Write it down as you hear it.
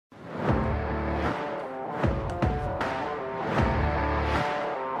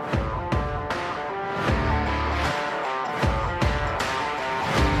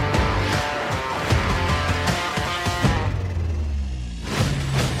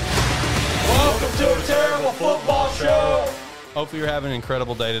Football Show. Hopefully you're having an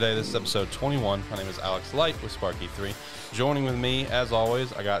incredible day today. This is episode 21. My name is Alex Light with Sparky3. Joining with me, as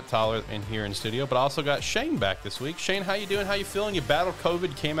always, I got Tyler in here in studio, but I also got Shane back this week. Shane, how you doing? How you feeling? You battled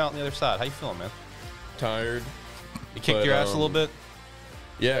COVID, came out on the other side. How you feeling, man? Tired. You kicked your ass a little bit?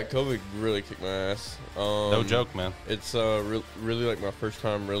 Yeah, COVID really kicked my ass. No joke, man. It's really like my first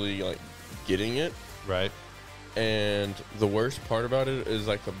time really like getting it. Right. And the worst part about it is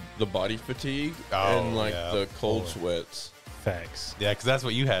like the body fatigue and like the cold sweats. Facts. Yeah, because that's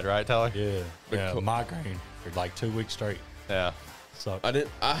what you had, right, Tyler? Yeah, migraine for like 2 weeks straight. Yeah. So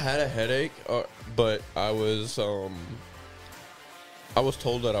I had a headache, but I was told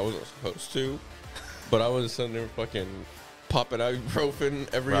that I wasn't supposed to, but I was sitting there fucking popping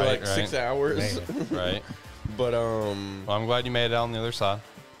ibuprofen every 6 hours. Right. But well, I'm glad you made it out on the other side.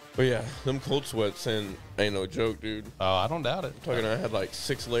 But yeah, them cold sweats ain't no joke, dude. Oh, I don't doubt it. I had like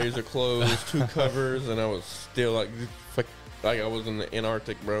 6 layers of clothes, 2 covers, and I was still like I was in the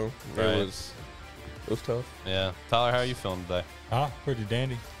Antarctic, bro. Right. It was tough. Yeah. Tyler, how are you feeling today? Pretty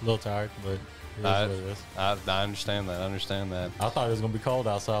dandy. A little tired, but it is what it is. I understand that. I thought it was going to be cold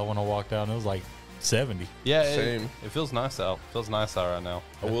outside when I walked out, and it was like 70. Yeah, same. It feels nice out. It feels nice out right now.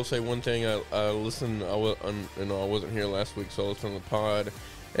 I will say one thing. I listened. I wasn't here last week, so I listened to the pod.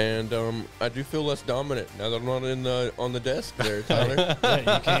 And I do feel less dominant now that I'm not on the desk there, Tyler. Yeah,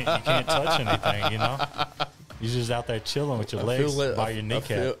 you can't touch anything, you know. You're just out there chilling with your legs by your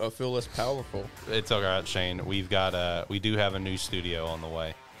kneecap. I feel less powerful. It's all right, Shane. We do have a new studio on the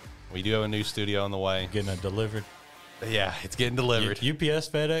way. Getting it delivered. Yeah, it's getting delivered. UPS,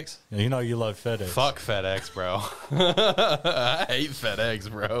 FedEx. You know you love FedEx. Fuck FedEx, bro. I hate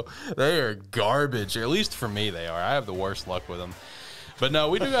FedEx, bro. They are garbage. Or at least for me, they are. I have the worst luck with them. But no,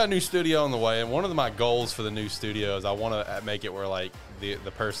 we do got a new studio on the way, and one of my goals for the new studio is I want to make it where like the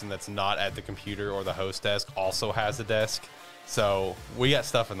person that's not at the computer or the host desk also has a desk. So we got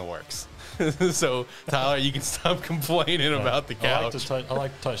stuff in the works. So Tyler, you can stop complaining about the couch. I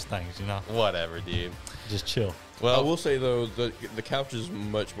like to touch things, you know. Whatever, dude. Just chill. Well, I will say though the couch is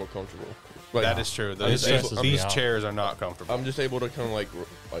much more comfortable. Like, that is true. These chairs are not comfortable. I'm just able to kind of like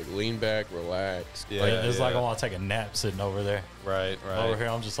lean back, relax. Yeah, it's like I want to take a nap sitting over there. Right. Over here,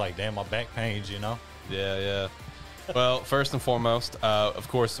 I'm just like, damn, my back pains, you know? Yeah. Well, first and foremost, of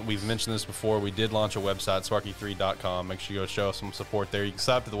course, we've mentioned this before. We did launch a website, sparky3.com. Make sure you go show us some support there. You can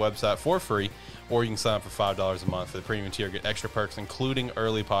sign up to the website for free, or you can sign up for $5 a month for the premium tier. Get extra perks, including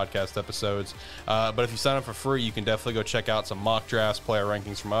early podcast episodes. But if you sign up for free, you can definitely go check out some mock drafts, player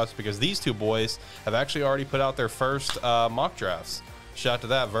rankings from us, because these two boys have actually already put out their first mock drafts. Shout out to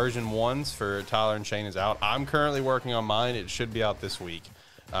that. Version 1s for Tyler and Shane is out. I'm currently working on mine. It should be out this week.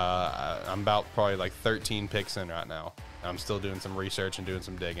 I'm about probably like 13 picks in right now. I'm still doing some research and doing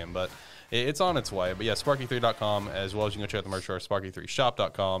some digging, but it's on its way. But yeah, sparky3.com, as well as you can go check out the merch store,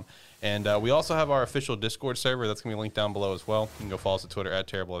 sparky3shop.com. And we also have our official Discord server. That's going to be linked down below as well. You can go follow us on Twitter at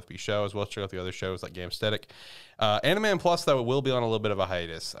TerribleFB Show, as well as check out the other shows like Game Aesthetic. Anime and Plus, though, it will be on a little bit of a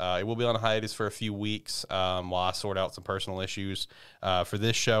hiatus. It will be on a hiatus for a few weeks while I sort out some personal issues. For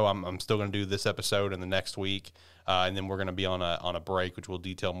this show, I'm still going to do this episode in the next week. And then we're going to be on a break, which we'll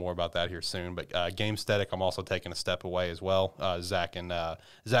detail more about that here soon. But Game Aesthetic, I'm also taking a step away as well. Zach and John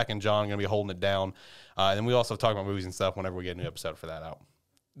are going to be holding it down. And then we also talk about movies and stuff whenever we get a new episode for that out.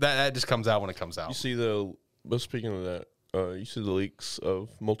 That just comes out when it comes out. You see but speaking of that, you see the leaks of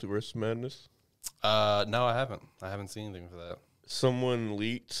Multiverse Madness? No, I haven't. I haven't seen anything for that. Someone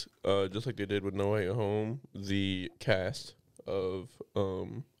leaked, just like they did with No Way Home, the cast of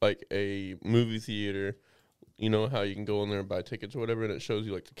like a movie theater. You know how you can go in there and buy tickets or whatever, and it shows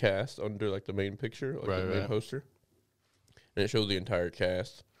you like the cast under like the main picture, like the main poster, and it shows the entire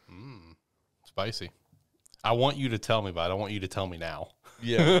cast. Spicy. I want you to tell me, but I don't want you to tell me now.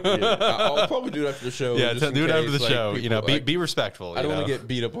 Yeah. I'll probably do it after the show. Yeah, do it after the show. People, you know, be respectful. I don't want to get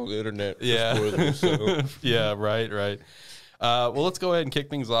beat up on the internet. Yeah. For spoilers, so. Yeah. Right. Well, let's go ahead and kick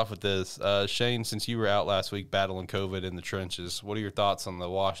things off with this. Shane, since you were out last week battling COVID in the trenches, what are your thoughts on the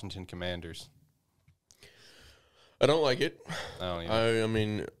Washington Commanders? I don't like it. I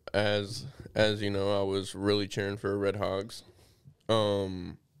mean, as you know, I was really cheering for Red Hogs.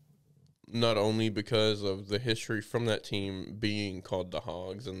 Not only because of the history from that team being called the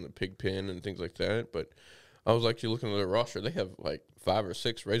Hogs and the pig pen and things like that, but I was actually looking at their roster. They have like 5 or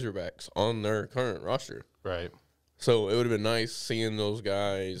 6 Razorbacks on their current roster. Right. So it would have been nice seeing those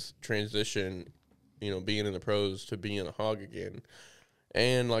guys transition, being in the pros to being a Hog again.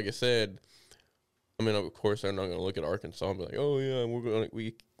 And like I said, I mean, of course, they're not going to look at Arkansas and be like, "Oh yeah,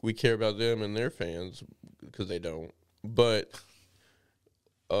 we care about them and their fans," because they don't. But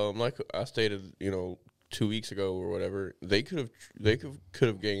like I stated, 2 weeks ago or whatever, they could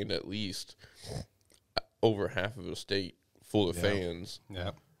have gained at least over half of a state full of fans.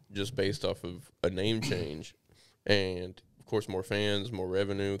 Yeah. Just based off of a name change. And, of course, more fans, more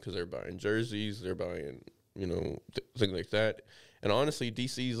revenue because they're buying jerseys, they're buying, things like that. And, honestly,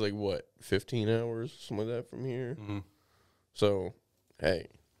 D.C. is like, what, 15 hours, something like that from here? Mm-hmm. So, hey,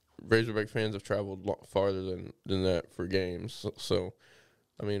 Razorback fans have traveled farther than that for games. So,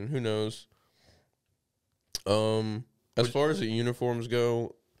 I mean, who knows? As far as the uniforms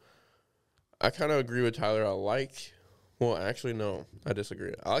go, I kind of agree with Tyler. Well, actually, no, I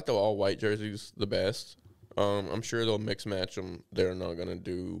disagree. I like the all-white jerseys the best. I'm sure they'll mix-match them. They're not going to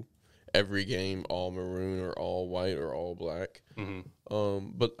do every game all maroon or all white or all black. Mm-hmm.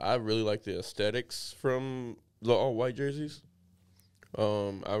 But I really like the aesthetics from the all-white jerseys.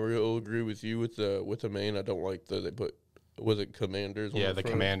 I really agree with you with the main. I don't like they put, was it Commanders? Yeah, the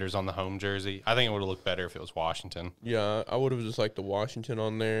Commanders on the home jersey. I think it would have looked better if it was Washington. Yeah, I would have just liked the Washington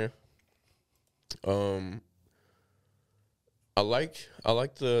on there. I like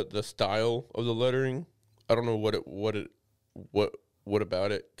the style of the lettering. I don't know what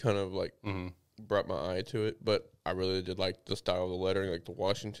about it kind of like brought my eye to it, but I really did like the style of the lettering, like the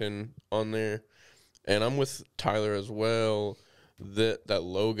Washington on there. And I'm with Tyler as well. That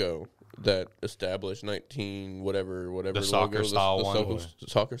logo that established 19 whatever the soccer logo, style one,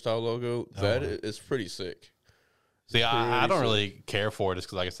 soccer style logo, that is pretty sick. See, I don't really care for it just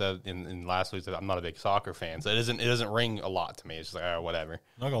because, like I said in last week's, I'm not a big soccer fan, so it doesn't ring a lot to me. It's just like, whatever.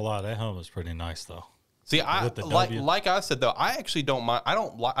 Not gonna lie, that helmet's pretty nice though. See, like I said though, I actually don't mind. I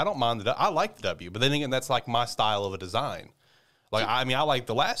don't mind I like the W, but then again, that's like my style of a design. Like I like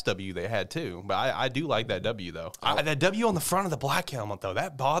the last W they had too, but I do like that W though. That W on the front of the black helmet though,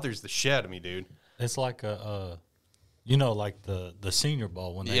 that bothers the shit out of me, dude. It's like like the Senior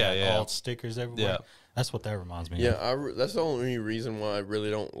Bowl when they had all stickers everywhere. Yeah. That's what that reminds me of. Yeah, that's the only reason why I really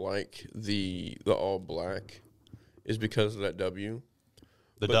don't like the all black is because of that W.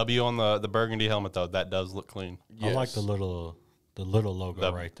 W on the burgundy helmet though, that does look clean. Yes. I like the little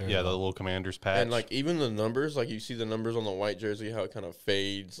logo right there. Yeah, the little Commander's patch. And like even the numbers, like you see the numbers on the white jersey, how it kind of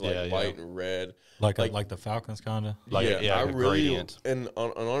fades, like white and red, like the Falcons kind of. I really gradient. And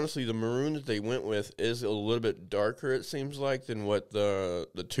honestly, the maroon that they went with is a little bit darker. It seems like than what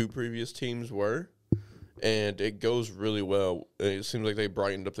the two previous teams were. And it goes really well. It seems like they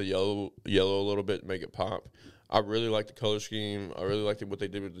brightened up the yellow a little bit, make it pop. I really like the color scheme. I really liked what they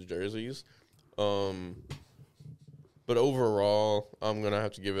did with the jerseys. But overall, I'm gonna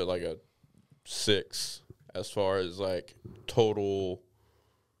have to give it like a 6 as far as like total.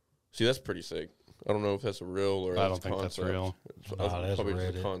 See, that's pretty sick. I don't know if that's a real or I don't think that's real. That's probably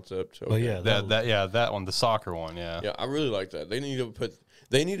just a Reddit. concept. Okay. But yeah, that one, the soccer one, yeah. Yeah, I really like that. They need to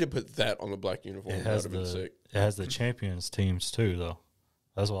put that on the black uniform. it That has would have been sick. it has the champions teams too though.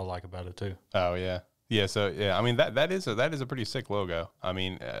 That's what I like about it too. Oh yeah. Yeah, so yeah, I mean that is a pretty sick logo. I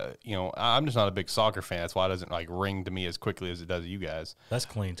mean, I'm just not a big soccer fan. That's why it doesn't like ring to me as quickly as it does you guys. That's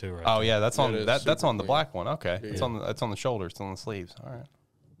clean too, right? Oh there. yeah, that's on that's on the clean. black one. Okay, Yeah. it's on the shoulders, it's on the sleeves. All right.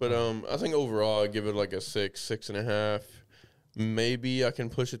 But I think overall I give it like a 6.5. Maybe I can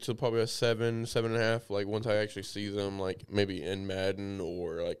push it to probably a 7.5. Like once I actually see them, like maybe in Madden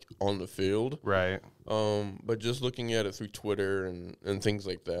or like on the field. Right. But just looking at it through Twitter and things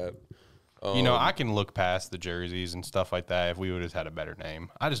like that. I can look past the jerseys and stuff like that if we would have had a better name.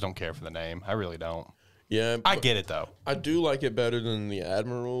 I just don't care for the name. I really don't. Yeah, I get it though. I do like it better than the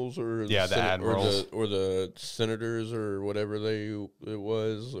Admirals or the Admirals or the Senators or whatever it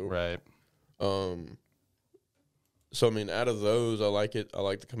was. Right. So I mean, out of those, I like it. I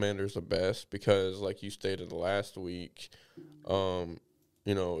like the Commanders the best because, like you stated last week,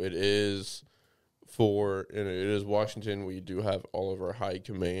 it is it is Washington. We do have all of our high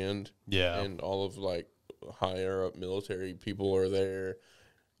command, and all of like higher up military people are there.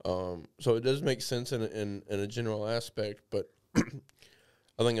 So it does make sense in a general aspect, but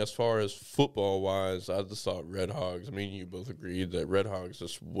I think as far as football wise, I just thought Red Hogs. I mean, you both agreed that Red Hogs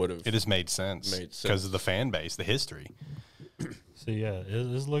just would have. It just made sense because of the fan base, the history. So yeah,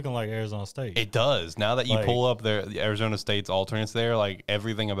 it's looking like Arizona State. It does. Now that you pull up the Arizona State's alternates there, like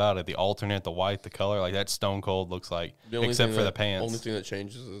everything about it, the alternate, the white, the color, like that Stone Cold looks like, except for the pants. The only thing that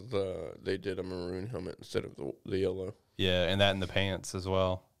changes is they did a maroon helmet instead of the yellow. Yeah, and that in the pants as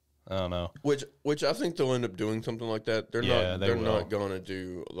well. I don't know. Which I think they'll end up doing something like that. They're not going to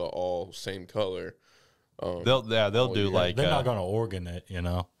do the all same color. They'll do like they're not going to organ it,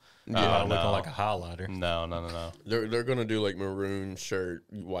 looking like a highlighter. No. They're going to do like maroon shirt,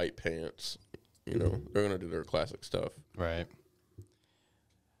 white pants. They're going to do their classic stuff. Right.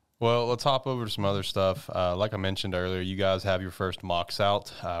 Well, let's hop over to some other stuff. Like I mentioned earlier, you guys have your first mocks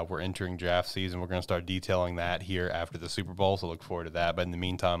out. We're entering draft season. We're going to start detailing that here after the Super Bowl, so look forward to that. But in the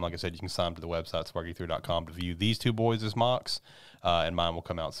meantime, like I said, you can sign up to the website, sparky3.com, to view these two boys as mocks, and mine will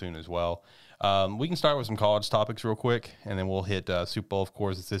come out soon as well. We can start with some college topics real quick, and then we'll hit Super Bowl. Of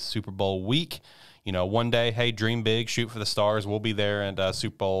course, it's this Super Bowl week. You know, one day, hey, dream big, shoot for the stars. We'll be there and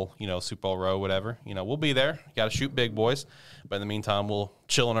Super Bowl, Super Bowl row, whatever. We'll be there. Got to shoot big, boys. But in the meantime, we'll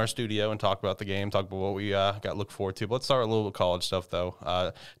chill in our studio and talk about the game, talk about what we got to look forward to. But let's start with a little bit of college stuff,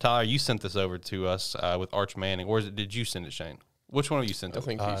 though. Tyler, you sent this over to us with Arch Manning. Or did you send it, Shane? Which one of you sent it? I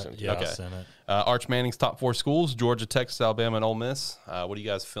think he sent it. Yeah, Okay. I sent it. Arch Manning's top 4 schools: Georgia, Texas, Alabama, and Ole Miss. What do you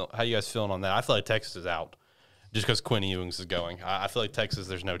guys feel? How you guys feeling on that? I feel like Texas is out just because Quinn Ewings is going. I feel like Texas,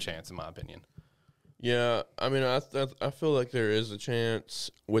 there's no chance, in my opinion. Yeah, I mean, I feel like there is a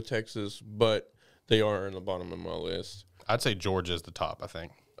chance with Texas, but they are in the bottom of my list. I'd say Georgia is the top, I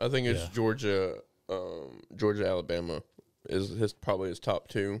think. I think it's Georgia, Alabama is probably his top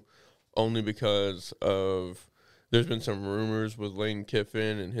 2, only because of there's been some rumors with Lane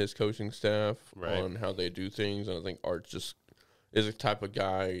Kiffin and his coaching staff on how they do things, and I think Arch just is a type of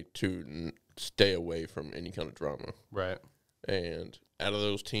guy to stay away from any kind of drama. Right. And out of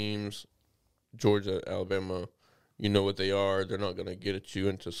those teams, Georgia, Alabama, you know what they are. They're not going to get you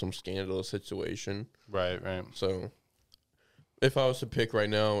into some scandalous situation. Right, right. So if I was to pick right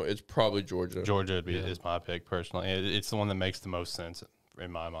now, it's probably Georgia. Georgia is my pick, personally. It's the one that makes the most sense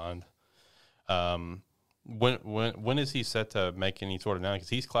in my mind. When is he set to make any sort of announcement? Because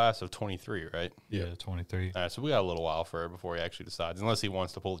he's class of 23, right? Yeah, 23. All right, so we got a little while before he actually decides, unless he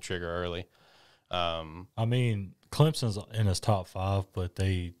wants to pull the trigger early. I mean, Clemson's in his top 5, but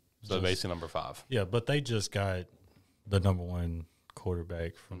they basically number 5. Yeah, but they just got the number 1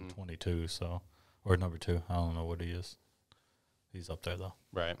 quarterback from 22, or number 2. I don't know what he is. He's up there though.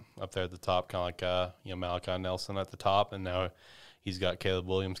 Right, up there at the top, kind of like Malachi Nelson at the top, and now he's got Caleb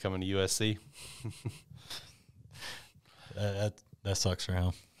Williams coming to USC. That sucks for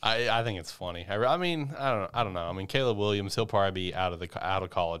him. I think it's funny. I mean, I don't know. I mean, Caleb Williams, he'll probably be out of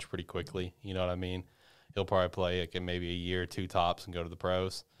college pretty quickly. You know what I mean? He'll probably play like in maybe a year or 2 tops and go to the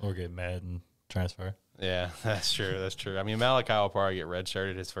pros. Or get mad and transfer. Yeah, that's true. That's true. I mean, Malachi will probably get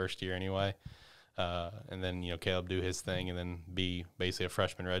redshirted his first year anyway. And then, Caleb do his thing and then be basically a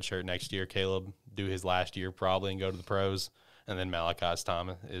freshman redshirt next year. Caleb do his last year probably and go to the pros. And then Malachi's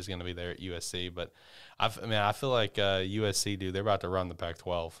time is going to be there at USC. But, I feel like USC, dude, they're about to run the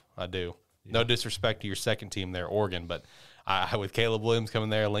Pac-12. I do. Yeah. No disrespect to your second team there, Oregon, but with Caleb Williams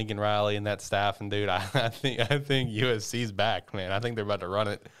coming there, Lincoln Riley and that staff, and, dude, I think USC's back, man. I think they're about to run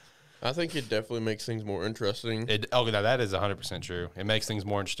it. I think it definitely makes things more interesting. Now that is 100% true. It makes things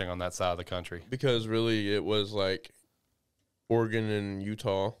more interesting on that side of the country. Because really it was like Oregon and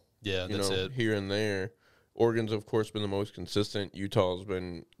Utah. Yeah, that's it. Here and there. Oregon's, of course, been the most consistent. Utah's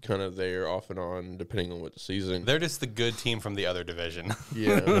been kind of there off and on, depending on what the season. They're just the good team from the other division.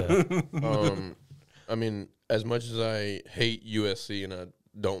 Yeah. I mean, as much as I hate USC and I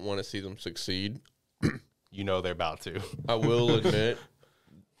don't want to see them succeed, they're about to. I will admit,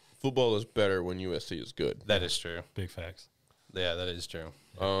 football is better when USC is good. That is true. Big facts. Yeah, that is true.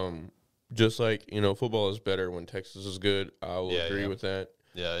 Just like, football is better when Texas is good. I will agree with that.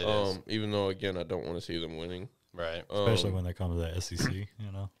 Yeah, it is. Even though, again, I don't want to see them winning. Right. Especially when they come to the SEC,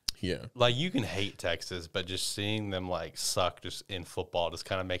 Yeah. Like, you can hate Texas, but just seeing them, suck just in football just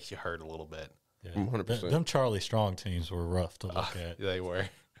kind of makes you hurt a little bit. Yeah. 100%. Them Charlie Strong teams were rough to look at. They were.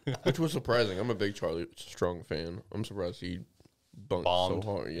 Which was surprising. I'm a big Charlie Strong fan. I'm surprised he bombed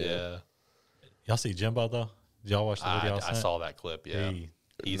so hard. Yeah. Y'all see Jimbo, though? Did y'all watch the video I saw that clip, yeah.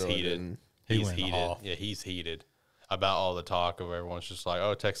 He's heated. He went off. Yeah, he's heated about all the talk of everyone's just like,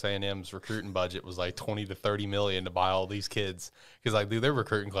 oh, Texas A&M's recruiting budget was like 20 to 30 million to buy all these kids. Because, dude, their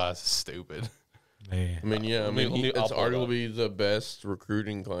recruiting class is stupid. Man. I mean, it's arguably the best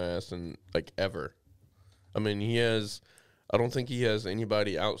recruiting class in ever. I mean, I don't think he has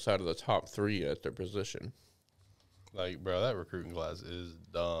anybody outside of the top 3 at their position. Bro, that recruiting class is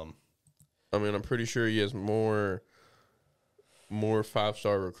dumb. I mean, I'm pretty sure he has more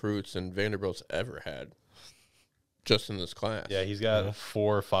 5-star recruits than Vanderbilt's ever had. Just in this class. Yeah, he's got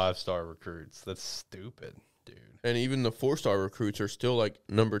 4 or 5-star recruits. That's stupid, dude. And even the 4-star recruits are still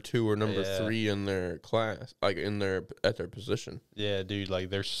number 2 or number 3 in their class, at their position. Yeah, dude,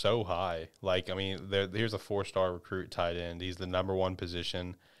 they're so high. Here's a 4-star recruit tight end. He's the number 1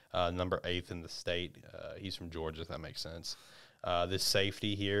 position, number 8th in the state. He's from Georgia, if that makes sense. This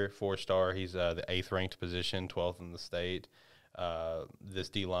safety here, 4-star, he's the 8th ranked position, 12th in the state. This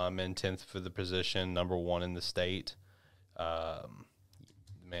D lineman, 10th for the position, number 1 in the state.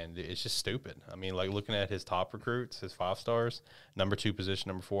 and it's just stupid. I mean, like looking at his top recruits, his 5 stars, number 2 position,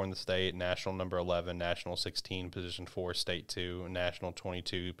 number 4 in the state, national number 11, national 16, position 4, state 2, national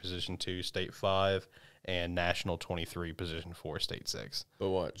 22, position 2, state 5, and national 23, position 4, state 6. But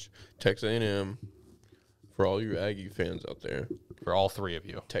watch, Texas A&M, for all you Aggie fans out there, For all 3 of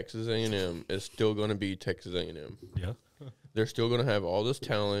you. Texas A&M is still going to be Texas A&M. Yeah. They're still going to have all this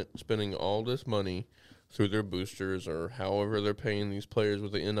talent, spending all this money through their boosters or however they're paying these players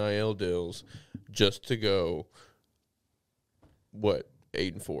with the NIL deals just to go,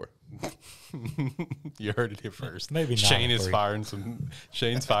 8-4. You heard it here first. Maybe Shane's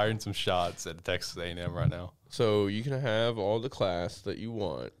 9-3. firing some shots at Texas A&M right now. So you can have all the class that you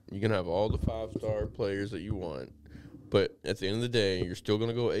want. You can have all the 5-star players that you want. But at the end of the day, you're still going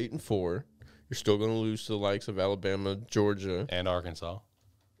to go 8-4. You're still going to lose to the likes of Alabama, Georgia, And Arkansas.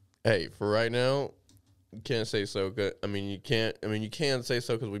 Hey, for right now, you can't say so. You can say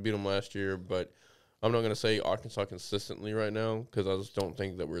so because we beat them last year, but I'm not going to say Arkansas consistently right now because I just don't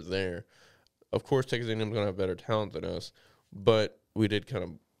think that we're there. Of course, Texas A&M is going to have better talent than us, but we did kind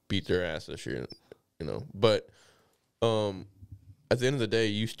of beat their ass this year, But at the end of the day,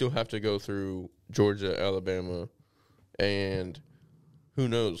 you still have to go through Georgia, Alabama, and who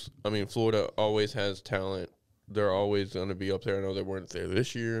knows? I mean, Florida always has talent. They're always going to be up there. I know they weren't there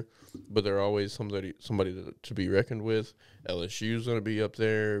this year, but they're always somebody to be reckoned with. LSU's going to be up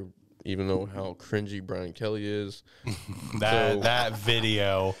there, even though how cringy Brian Kelly is. That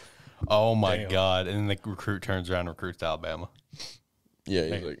video, oh my Damn. God. And then the recruit turns around and recruits Alabama. Yeah,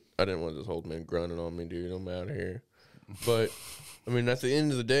 he's like, I didn't want this old man grunting on me, dude. I'm out of here. But, I mean, at the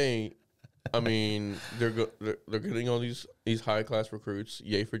end of the day, I mean, they're getting all these high-class recruits.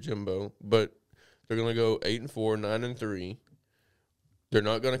 Yay for Jimbo. But they're going to go 8-4, 9-3. They're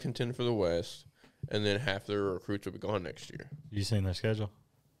not going to contend for the West. And then half their recruits will be gone next year. You seen their schedule?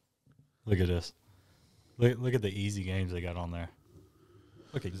 Look at this. Look at the easy games they got on there.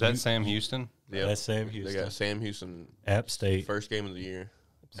 Look at Is that Sam Houston? Yep. That's Sam Houston. They got Sam Houston, App State. first game of the year.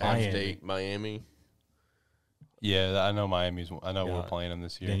 Miami. App State, Miami. Yeah, I know we're Yeah. playing them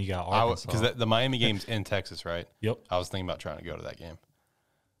this year. Then you got Arkansas. Because the Miami game's in Texas, right? Yep. I was thinking about trying to go to that game.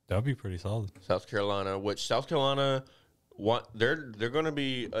 That'd be pretty solid. South Carolina, which South Carolina, they're going to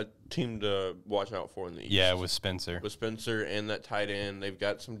be a team to watch out for in the East. Yeah, with Spencer. With Spencer and that tight end, they've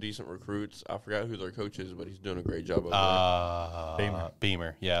got some decent recruits. I forgot who their coach is, but he's doing a great job over there.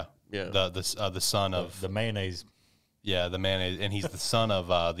 Beamer, yeah. Yeah. The son of The mayonnaise. yeah, the man, and he's the son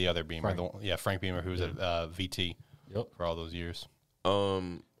of the other Beamer. Frank. Frank Beamer, who was at VT Yep. for all those years.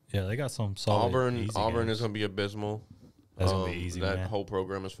 Yeah, they got some solid. Auburn easy is games. going to be abysmal. That's gonna be easy, That man. whole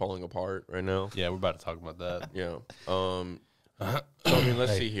program is falling apart right now. Yeah, we're about to talk about that. Yeah. So, I mean,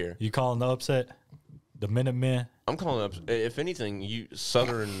 let's Hey, see here. You calling the upset? The Minutemen. I'm calling up. If anything,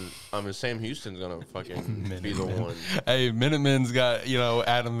 Sam Houston's gonna fucking be the one. Hey, Minutemen's got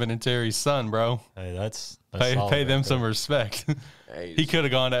Adam Vinatieri's son, bro. Hey, that's Pay solid them right some there. respect. Hey, He could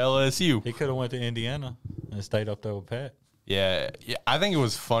have gone to LSU. He could have went to Indiana and stayed up there with Pat. Yeah, I think it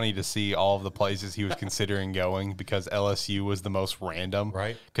was funny to see all of the places he was considering going because LSU was the most random.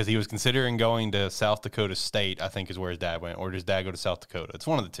 Right. Because he was considering going to South Dakota State, I think is where his dad went, or did his dad go to South Dakota? It's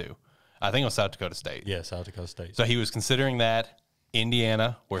one of the two. I think it was South Dakota State. Yeah, South Dakota State. So he was considering that,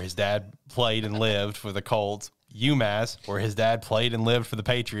 Indiana, where his dad played and lived for the Colts, UMass, where his dad played and lived for the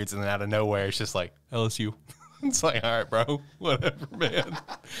Patriots, and then out of nowhere, it's just like LSU. It's like, all right, bro, whatever, man.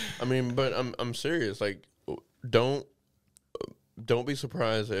 I mean, but I'm serious. Like, don't be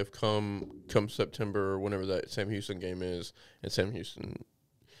surprised if come September or whenever that Sam Houston game is, and Sam Houston.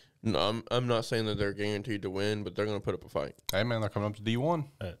 No, I'm not saying that they're guaranteed to win, but they're going to put up a fight. Hey, man, they're coming up to D1.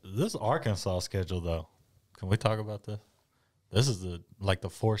 This Arkansas schedule, though, can we talk about this? This is the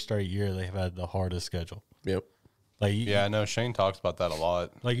 4th straight year they've had the hardest schedule. Yep. Yeah, I know. Shane talks about that a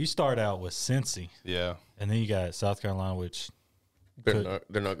lot. Like you start out with Cincy, Yeah. and then you got South Carolina, which, They're not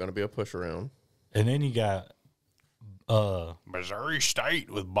going to be a push around. and then you got Missouri State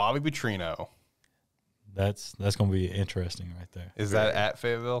with Bobby Petrino. that's going to be interesting right there. Is that at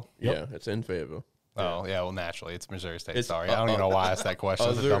Fayetteville? Yep. Yeah, it's in Fayetteville. Oh, yeah, well, naturally. It's Missouri State. It's- Sorry. I don't even know why I asked that question.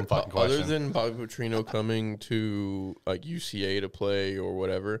 It's a dumb fucking question. Other than Bobby Petrino coming to like UCA to play or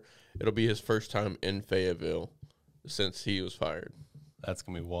whatever, it'll be his first time in Fayetteville since he was fired. That's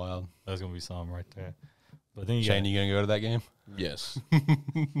going to be wild. That's going to be something right there. But then you Shane, got, you going to go to that game? Yes,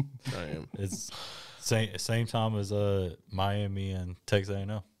 I am. it's same time as Miami and Texas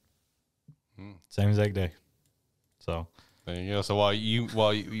A&M. Same exact day. So There you go. So while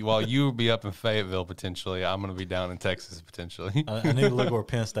you be up in Fayetteville potentially, I'm going to be down in Texas potentially. I need to look where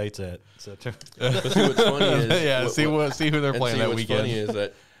Penn State's at. So But see what's funny is yeah, see who they're and playing see that what's weekend. funny is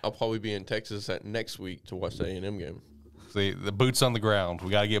that I'll probably be in Texas next week to watch the A&M game. See, the boots on the ground.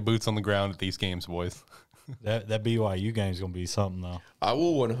 We got to get boots on the ground at these games, boys. That BYU game's gonna be something though. I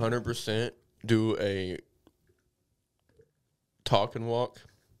will 100% do a talk and walk.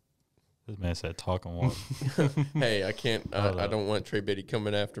 This man said talk and walk. Hey, I can't. I don't want Trey Biddy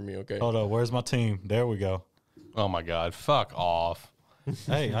coming after me. Okay. Hold on, where's my team? There we go. Oh my God! Fuck off.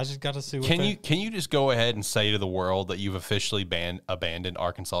 Hey, I just got to see. What Can you just go ahead and say to the world that you've officially abandoned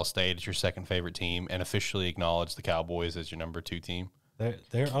Arkansas State as your second favorite team and officially acknowledge the Cowboys as your number 2 team?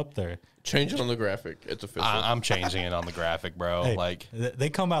 They're up there. Change it on the graphic. It's official. I'm changing it on the graphic, bro. Hey, like they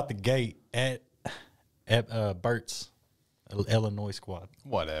come out the gate at Burt's Illinois squad.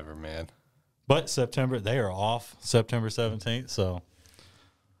 whatever, man. But September, they are off September 17th. So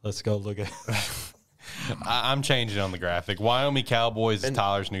let's go look at. I'm changing on the graphic. Wyoming Cowboys is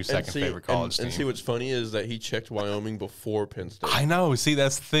Tyler's new second favorite college team. And see, what's funny is that he checked Wyoming before Penn State. I know. See,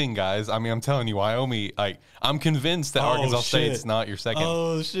 that's the thing, guys. I mean, I'm telling you, Wyoming. Like, I'm convinced that Arkansas State's not your second.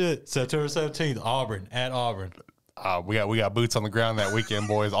 Oh shit! September 17th, Auburn at Auburn. We got boots on the ground that weekend,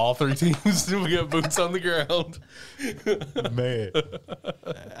 boys. All 3 teams. We got boots on the ground. Man.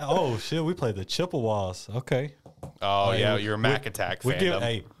 Oh shit! We played the Chippewas. Okay. Oh yeah, you're a Mac Attack fan.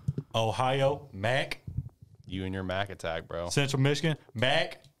 Hey, Ohio Mac. You and your Mac Attack, bro. Central Michigan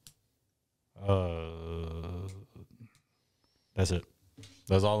Mac. That's it.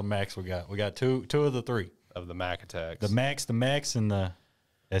 That's all the Macs we got. We got two of the 3 Of the Mac Attacks. The Macs, and the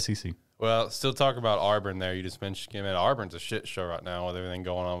SEC. Well, still talk about Auburn there. You just mentioned him. Auburn's a shit show right now with everything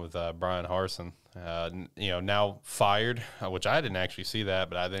going on with Brian Harsin. Now fired, which I didn't actually see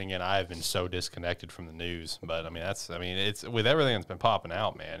that, but then again, I have been so disconnected from the news. But it's with everything that's been popping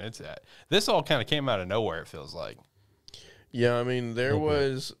out, man. It's this all kind of came out of nowhere. It feels like. Yeah, I mean there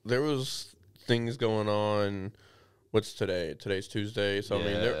was things going on. What's today? Today's Tuesday. So I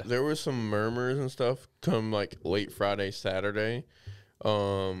mean there were some murmurs and stuff come like late Friday, Saturday.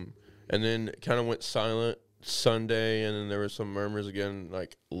 And then kind of went silent Sunday, and then there were some murmurs again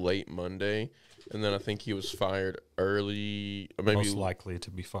like late Monday, and then I think he was fired early. Maybe Most likely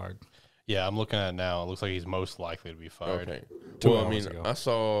to be fired. Yeah, I'm looking at it now. It looks like he's most likely to be fired. Okay. 2 hours ago. I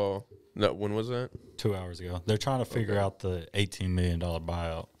saw that. When was that? 2 hours ago. They're trying to figure out the $18 million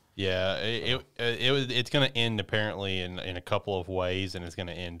buyout. Yeah, it's going to end apparently in a couple of ways, and it's going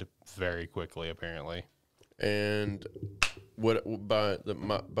to end very quickly apparently. And by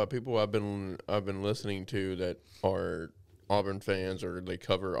people I've been listening to that are Auburn fans or they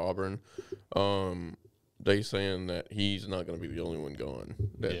cover Auburn, they saying that he's not going to be the only one gone.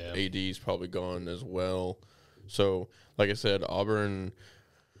 That AD's probably gone as well. So, like I said, Auburn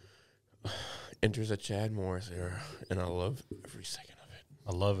enters a Chad Morris era, and I love every second of it.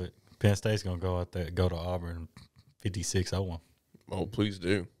 I love it. Penn State's going to go out there, go to Auburn 56-0-1. Oh, please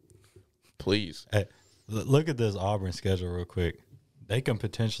do. Please. Hey, look at this Auburn schedule real quick. They can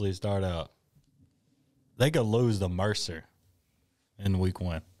potentially start out. They could lose to Mercer in week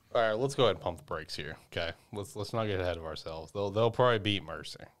 1. All right, let's go ahead and pump the brakes here. Okay, let's not get ahead of ourselves. They'll probably beat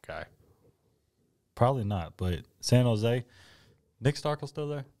Mercer. Okay, probably not. But San Jose, Nick Starkle's still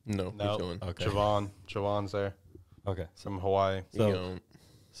there? No, he's going. Okay, Javon's there. Okay, from Hawaii.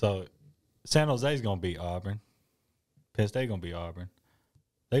 So San Jose's gonna beat Auburn. Penn State gonna beat Auburn.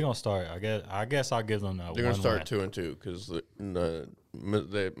 They're gonna start. I guess I'll give them that. They're gonna start 2-2 because the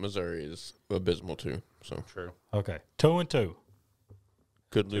Missouri is abysmal too. So true. Okay, 2-2.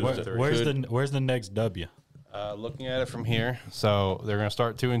 Could lose. Where's the next W? Looking at it from here, so they're gonna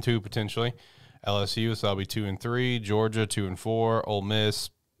start 2-2 potentially. LSU, so that'll be 2-3. Georgia 2-4. Ole Miss.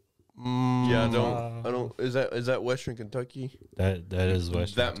 Yeah, I don't. Is that Western Kentucky? That is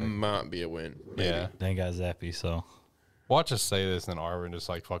Western. That might be a win. Maybe. Yeah, they ain't got Zappy, so. Watch us say this, and then Auburn just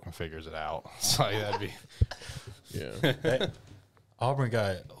like fucking figures it out. So that'd be. Yeah. Auburn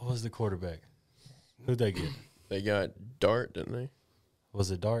got, what was the quarterback? Who'd they get? They got Dart, didn't they? Was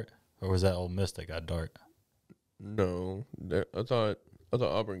it Dart, or was that Ole Miss that got Dart? No, I thought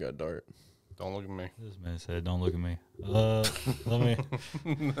Auburn got Dart. Don't look at me. This man said, "Don't look at me." Let me.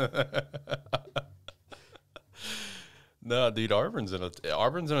 No, dude, Auburn's in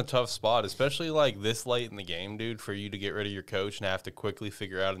a tough spot, especially like this late in the game, dude, for you to get rid of your coach and have to quickly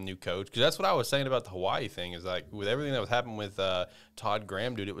figure out a new coach. Because that's what I was saying about the Hawaii thing is like with everything that was happening with Todd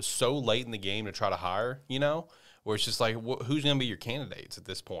Graham, dude, it was so late in the game to try to hire, where it's just like who's going to be your candidates at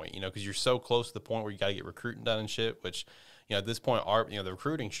this point, because you're so close to the point where you got to get recruiting done and shit, which, at this point, the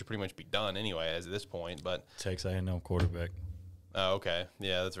recruiting should pretty much be done anyway as at this point. But Texas A&M quarterback. Oh, okay.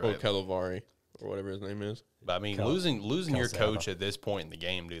 Yeah, that's right. Or Calavari, or whatever his name is. But I mean, losing your coach at this point in the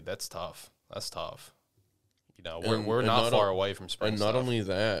game, dude, that's tough. That's tough. You know, we're not far away from spring. And not only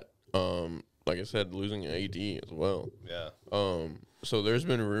that, like I said, losing AD as well. Yeah. So there's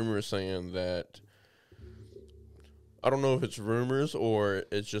been rumors saying that, I don't know if it's rumors or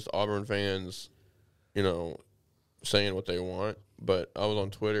it's just Auburn fans, you know, saying what they want. But I was on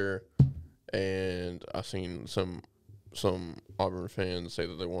Twitter and I seen some Auburn fans say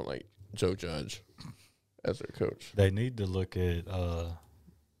that they want like Joe Judge as their coach. They need to look at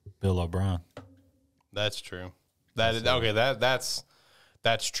Bill O'Brien. That's true. That's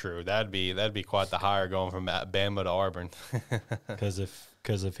true. That'd be quite the hire going from Bama to Auburn. Because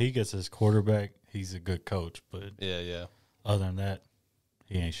if he gets his quarterback, he's a good coach. But yeah. Other than that,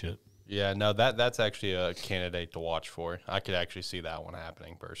 he ain't shit. Yeah, no, that's actually a candidate to watch for. I could actually see that one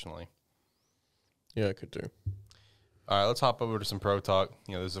happening personally. Yeah, I could too. All right, let's hop over to some pro talk.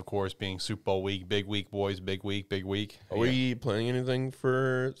 You know, this of course being Super Bowl week, big week, boys, big week. Are we planning anything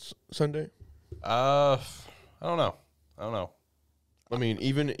for Sunday? I don't know. I mean,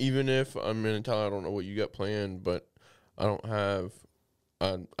 even if I'm in town, I don't know what you got planned, but I don't have.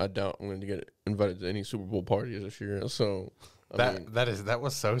 I doubt I'm going to get invited to any Super Bowl parties this year. So that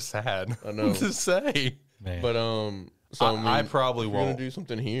was so sad. I know to say, man. But so I probably won't. Going to do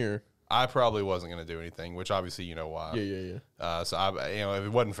something here. I probably wasn't going to do anything, which obviously you know why. Yeah. So if it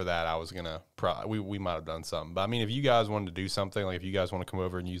wasn't for that, I was gonna we might have done something. But I mean, if you guys wanted to do something, like if you guys want to come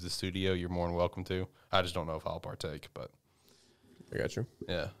over and use the studio, you're more than welcome to. I just don't know if I'll partake, but I got you.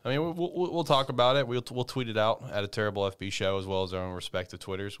 Yeah, I mean, we'll talk about it. We'll tweet it out at a Terrible FB show as well as our own respective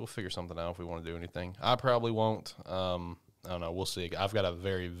Twitters. We'll figure something out if we want to do anything. I probably won't. I don't know. We'll see. I've got a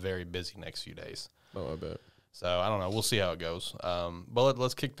very, very busy next few days. Oh, I bet. So I don't know. We'll see how it goes. But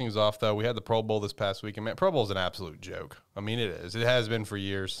let's kick things off though. We had the Pro Bowl this past weekend. Man, Pro Bowl is an absolute joke. I mean, it is. It has been for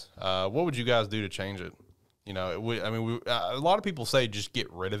years. What would you guys do to change it? You know, a lot of people say just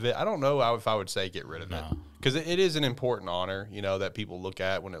get rid of it. I don't know if I would say get rid of it because it is an important honor, you know, that people look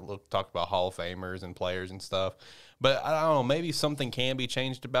at when talk about Hall of Famers and players and stuff. But I don't know, maybe something can be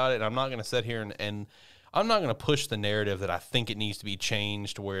changed about it. And I'm not going to sit here and I'm not going to push the narrative that I think it needs to be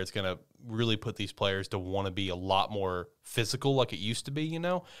changed where it's going to really put these players to want to be a lot more physical like it used to be, you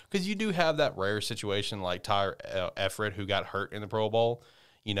know, because you do have that rare situation like Tyler Everett who got hurt in the Pro Bowl,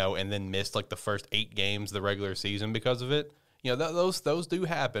 you know, and then missed like the first 8 games of the regular season because of it. You know, those do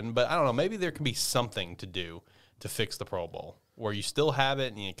happen, but I don't know, maybe there can be something to do to fix the Pro Bowl where you still have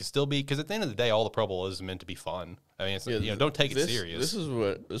it and you can still be, because at the end of the day, all the Pro Bowl is meant to be fun. I mean, it's, you know, don't take it serious. This is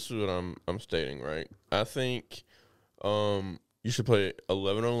what I'm stating, right? I think you should play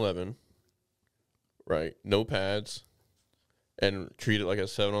 11-on-11, right? No pads, and treat it like a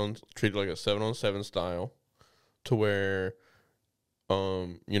 7-on-7 style, to where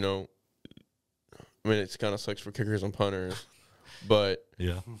you know, I mean, it's kind of sucks for kickers and punters, but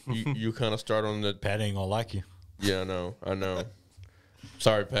yeah, you kind of start on the Pat ain't gonna like you. Yeah, I know.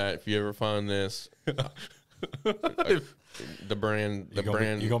 Sorry, Pat, if you ever find this, the brand, you're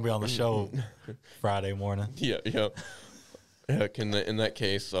gonna be on the show Friday morning. Yeah. Heck, in that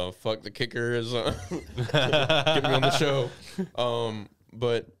case, fuck the kickers. Get me on the show.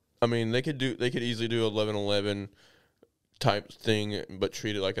 But I mean, they could easily do 11-11 type thing, but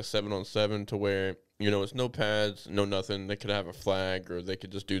treat it like a 7-on-7 to where, you know, it's no pads, no nothing. They could have a flag, or they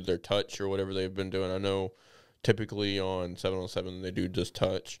could just do their touch or whatever they've been doing. I know typically on 7-on-7 they do just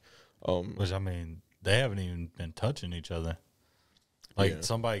touch. Which, I mean, they haven't even been touching each other. Like,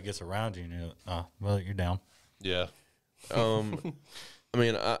 somebody gets around you and you're, well, you're down. Yeah. I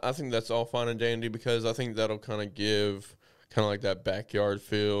mean, I think that's all fine and dandy, because I think that'll kind of give kind of like that backyard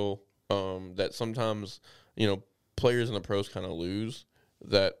feel that sometimes, you know, players in the pros kind of lose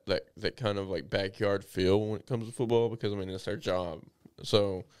that kind of like backyard feel when it comes to football, because I mean, it's their job.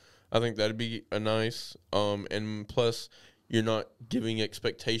 So I think that'd be a nice and plus you're not giving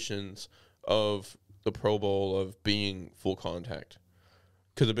expectations of the Pro Bowl of being full contact.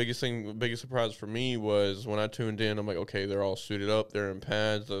 Because the biggest surprise for me was when I tuned in, I'm like, okay, they're all suited up, they're in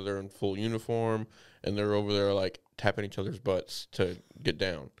pads, they're in full uniform, and they're over there like tapping each other's butts to get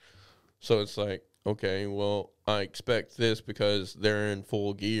down. So it's like, okay, well, I expect this because they're in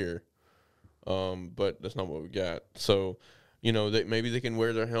full gear, but that's not what we got. So, you know, maybe they can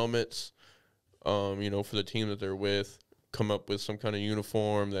wear their helmets, you know, for the team that they're with, come up with some kind of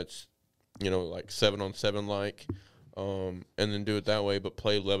uniform that's, you know, like 7-on-7 like, and then do it that way, but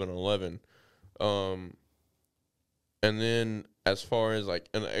play 11-on-11. And then as far as like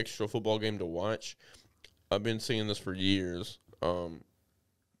an extra football game to watch, I've been seeing this for years.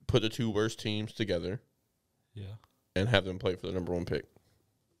 Put the 2 worst teams together, and have them play for the number 1 pick.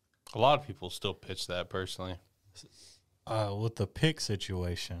 A lot of people still pitch that personally. With the pick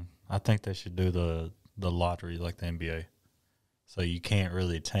situation, I think they should do the the lottery like the NBA. So you can't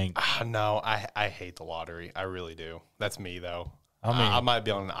really tank. No, I hate the lottery. I really do. That's me, though. I mean, I might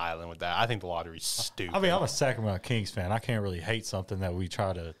be on an island with that. I think the lottery's stupid. I mean, I'm a Sacramento Kings fan. I can't really hate something that we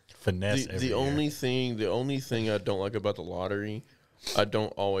try to finesse every The year. only thing I don't like about the lottery, I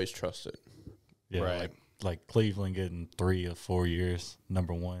don't always trust it. Yeah, Right. like Cleveland getting 3 or 4 years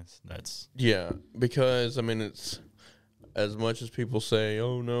number ones. That's Yeah, because I mean, it's as much as people say,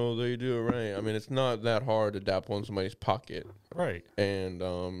 "Oh no, they do it right." I mean, it's not that hard to dap on somebody's pocket right. and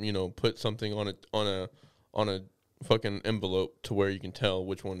put something on a fucking envelope to where you can tell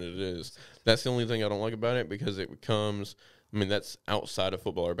which one it is. That's the only thing I don't like about it, because it becomes, I mean, that's outside of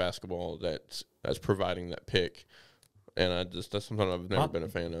football or basketball that's providing that pick. And that's something I've never been a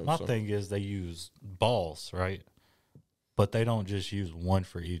fan of. My thing is they use balls, right? But they don't just use one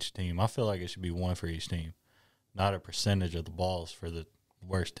for each team. I feel like it should be one for each team, not a percentage of the balls for the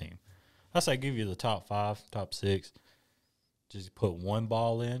worst team. I say give you the top 5, top 6. Just put one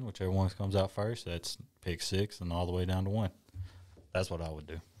ball in, whichever one comes out first. That's pick 6 and all the way down to 1. That's what I would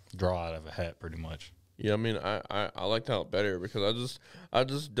do. Draw out of a hat pretty much. Yeah, I mean, I like that better, because I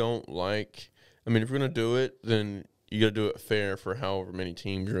just don't like, I mean, if you're going to do it, then you got to do it fair for however many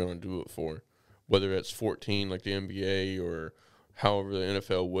teams you're going to do it for, whether it's 14 like the NBA or however the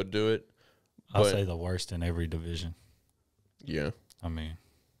NFL would do it. I'll say the worst in every division. Yeah. I mean,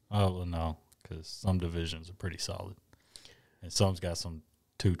 well, no, because some divisions are pretty solid. And some's got some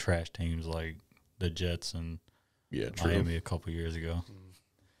 2 trash teams like the Jets and True. Miami a couple years ago.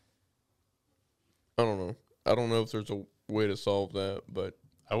 I don't know. I don't know if there's a way to solve that, but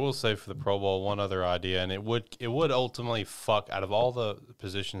I will say for the Pro Bowl, one other idea, and it would ultimately fuck out of all the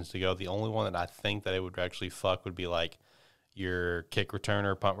positions to go. The only one that I think that it would actually fuck would be like your kick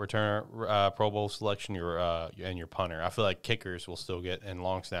returner, punt returner, Pro Bowl selection, and your punter. I feel like kickers will still get, and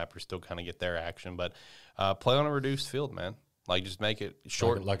long snappers still kind of get their action, but play on a reduced field, man. Like, just make it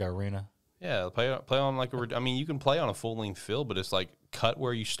short, like arena. Yeah, play on like I mean, you can play on a full length field, but it's like cut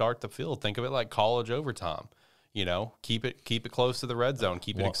where you start the field. Think of it like college overtime. You know, keep it close to the red zone.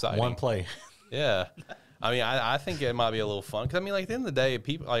 Keep it exciting. One play. Yeah. I mean, I think it might be a little fun, because I mean, like, at the end of the day,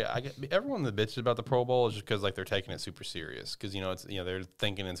 people, everyone that bitches about the Pro Bowl is just because like they're taking it super serious, because it's they're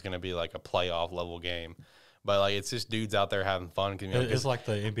thinking it's going to be like a playoff level game, but like it's just dudes out there having fun. It's like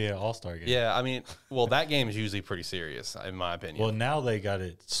the NBA All-Star game. Yeah, I mean, well, that game is usually pretty serious in my opinion. Well, now they got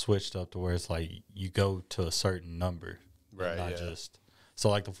it switched up to where it's like you go to a certain number, right? Not just so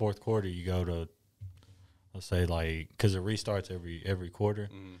like the fourth quarter you go to, let's say, like, because it restarts every quarter.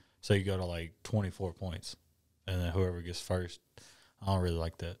 So you go to like 24 points, and then whoever gets first. I don't really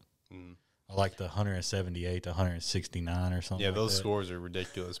like that. I like the 178 to 169 or something. Yeah, like those that. scores are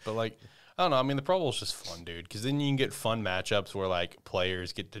ridiculous. But like, I don't know. I mean, the Pro Bowl is just fun, dude, because then you can get fun matchups where like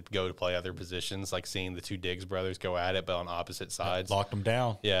players get to go to play other positions, like seeing the 2 Diggs brothers go at it, but on opposite sides. Locked them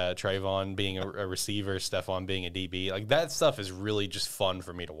down. Yeah, Trayvon being a receiver, Stephon being a DB. Like, that stuff is really just fun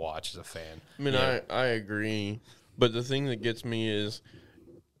for me to watch as a fan. I mean, I agree, but the thing that gets me is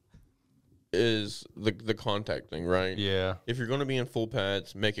the contact thing, right? Yeah. If you're going to be in full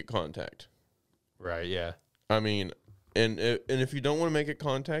pads, make it contact. Right, yeah. I mean, and if you don't want to make it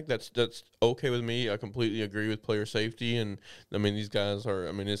contact, that's okay with me. I completely agree with player safety, and I mean, these guys are,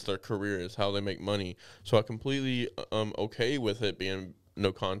 I mean, it's their career, it's how they make money. So I completely okay with it being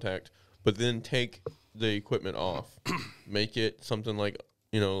no contact, but then take the equipment off. Make it something like,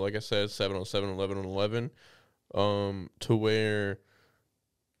 like I said, 7-on-7, 11-on-11, to where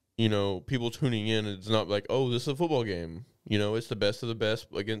people tuning in, it's not like, oh, this is a football game. It's the best of the best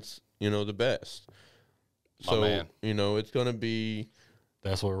against, the best. So, it's going to be.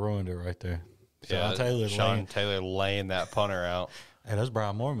 That's what ruined it right there. Yeah, Sean Taylor laying that punter out. Hey, that's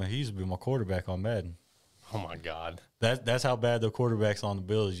Brian Moorman. He used to be my quarterback on Madden. Oh, my God. That's how bad the quarterbacks on the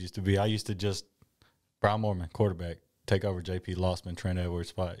Bills used to be. I used to just, Brian Moorman, quarterback, take over J.P. Lossman, Trent Edwards'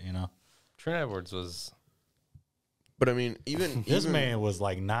 spot, Trent Edwards was. But, I mean, this man was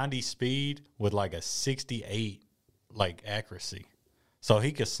like 90 speed with like a 68 like accuracy. So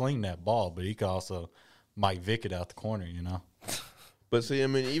he could sling that ball, but he could also Mike Vick it out the corner, But see, I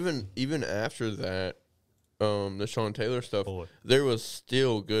mean, even after that, the Sean Taylor stuff, there was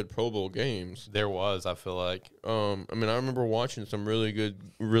still good Pro Bowl games. There was, I feel like. I mean, I remember watching some really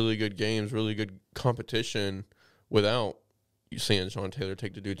good games, really good competition without seeing Sean Taylor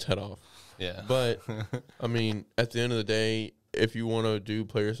take the dude's head off. Yeah. But, I mean, at the end of the day, if you want to do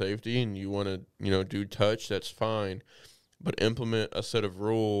player safety and you want to, do touch, that's fine. But implement a set of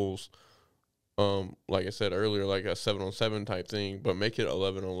rules, like I said earlier, like a 7-on-7 type thing, but make it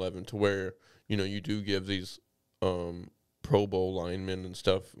 11-on-11 to where, you do give these Pro Bowl linemen and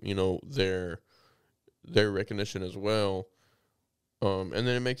stuff, their their recognition as well. And then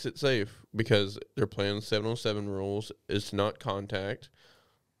it makes it safe because they're playing 7-on-7 rules. It's not contact.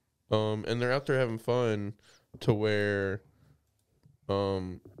 And they're out there having fun to where,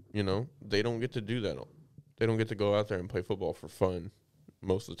 they don't get to do that. They don't get to go out there and play football for fun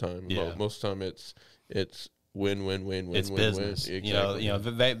most of the time. Yeah. Most of the time it's win, win, win, win, It's win, business. win.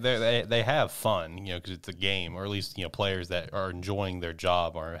 Exactly. They have fun, because it's a game, or at least players that are enjoying their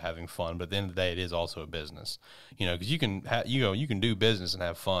job are having fun. But at the end of the day, it is also a business, because you can you can do business and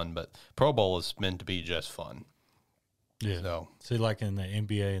have fun, but Pro Bowl is meant to be just fun. Yeah. So See, like in the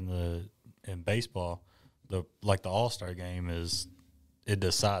NBA and in baseball, the All-Star game it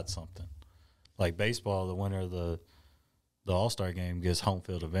decides something. Like baseball, the winner of the All-Star game gets home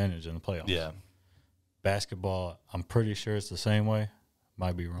field advantage in the playoffs. yeah, Basketball, I'm pretty sure it's the same way.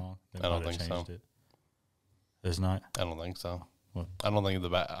 Might be wrong. They I don't might have think so. changed it. It's not. I don't think so. What? I don't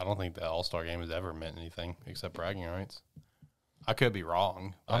think the All-Star game has ever meant anything except bragging rights. I could be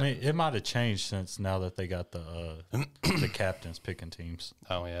wrong. I mean, it might have changed since now that they got the captains picking teams.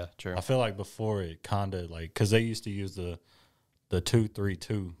 Oh yeah, true. I feel like before it kind of because they used to use the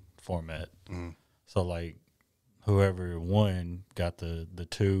 2-3-2 format. Mm. So like whoever won got the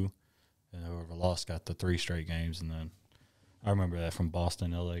 2, and whoever lost got the 3 straight games. And then I remember that from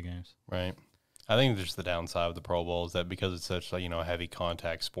Boston, LA games. Right. I think there's the downside of the Pro Bowl is that because it's such a heavy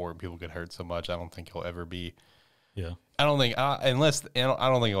contact sport, people get hurt so much. I don't think he'll ever be. Yeah. I don't think I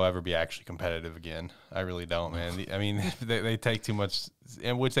don't think he'll ever be actually competitive again. I really don't, man. I mean, they take too much,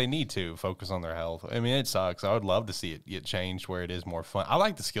 and which they need to focus on their health. I mean, it sucks. I would love to see it get changed where it is more fun. I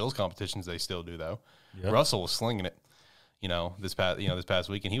like the skills competitions they still do though. Yep. Russell was slinging it. This past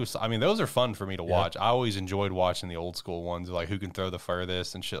weekend, those are fun for me to watch. I always enjoyed watching the old school ones, like who can throw the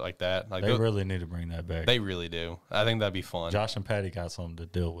furthest and shit like that. Like They really need to bring that back. they really do. I think that'd be fun. Josh and Patty got something to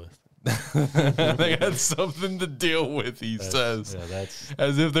deal with. They had something to deal with, he says. Yeah, that's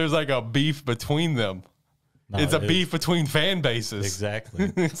As if there's like a beef between them. no, It's a beef between fan bases.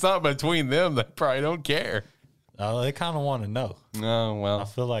 Exactly. It's not between them. They probably don't care. They kind of want to know. Oh, I well.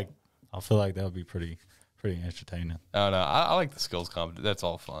 feel like that would be pretty entertaining. I don't know. I like the skills competition. That's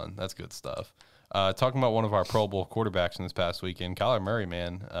all fun. That's good stuff. Talking about one of our Pro Bowl quarterbacks in this past weekend, Kyler Murray,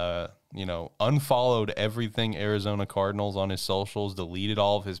 man, unfollowed everything Arizona Cardinals on his socials, deleted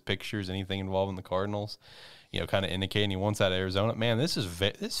all of his pictures, anything involving the Cardinals, kind of indicating he wants out of Arizona. Man,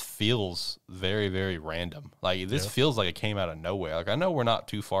 this feels very, very random. Like, this feels like it came out of nowhere. Like, I know we're not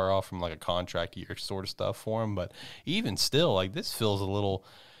too far off from, like, a contract year sort of stuff for him, but even still, like, this feels a little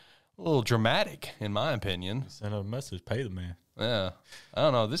dramatic, in my opinion. Send a message, pay the man. Yeah. I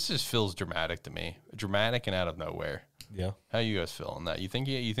don't know. This just feels dramatic to me. Dramatic and out of nowhere. Yeah. How you guys feeling that? You think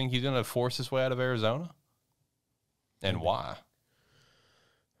he's going to force his way out of Arizona? And why?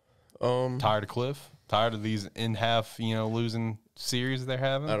 Tired of Cliff? Tired of these in-half, losing series they're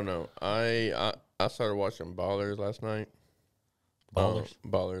having? I don't know. I started watching Ballers last night. Ballers?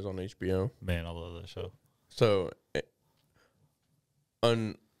 Ballers on HBO. Man, I love that show. So,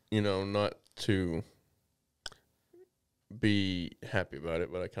 not to be happy about it,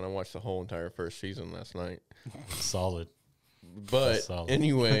 but I kind of watched the whole entire first season last night. Solid. But solid.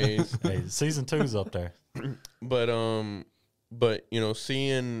 anyways, Hey, season 2's up there. but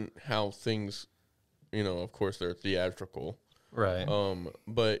seeing how things, of course they're theatrical, Right.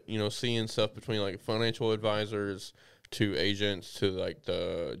 but seeing stuff between like financial advisors to agents to like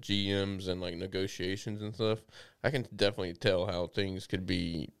the GMs and like negotiations and stuff, I can definitely tell how things could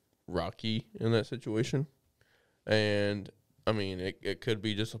be rocky in that situation. And I mean, it could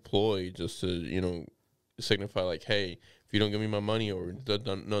be just a ploy just to, signify like, hey, if you don't give me my money or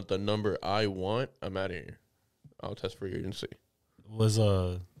the number I want, I'm out of here. I'll test free agency. Was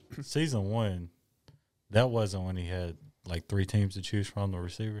season 1, that wasn't when he had like 3 teams to choose from, the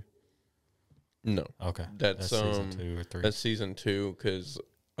receiver? No. Okay. That's season 2 or 3. That's season 2 because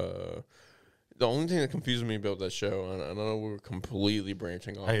the only thing that confuses me about that show, and I know we're completely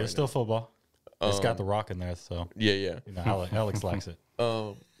branching off. Hey, it's still football. It's got The Rock in there, so Yeah. Alex likes it.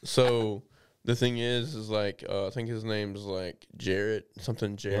 So the thing is like I think his name's like Jarrett.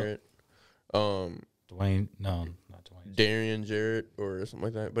 Dwayne, no, not Dwayne. Darian Jarrett or something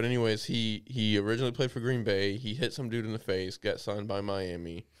like that. But anyways, he originally played for Green Bay. He hit some dude in the face, got signed by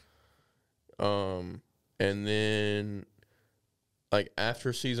Miami. And then like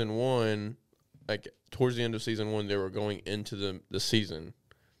after season 1, like towards the end of season 1, they were going into the season,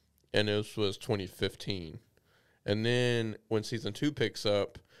 and this was 2015. And then when season 2 picks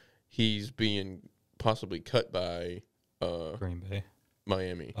up, he's being possibly cut by Green Bay.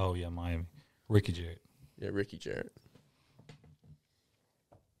 Miami. Oh, yeah, Miami. Ricky Jarrett. Yeah, Ricky Jarrett.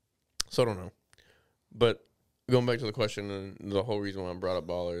 So I don't know. But going back to the question, and the whole reason why I brought up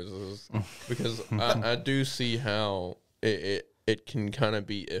Ballers is because I do see how it can kind of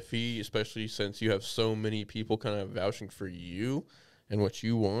be iffy, especially since you have so many people kind of vouching for you and what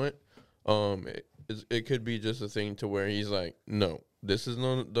you want. It could be just a thing to where he's like, no, this is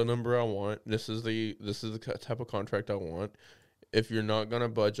the number I want. This is the type of contract I want. If you're not gonna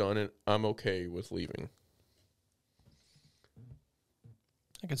budge on it, I'm okay with leaving.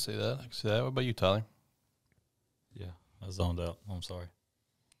 I can see that. What about you, Tyler? Yeah, I zoned out. I'm sorry.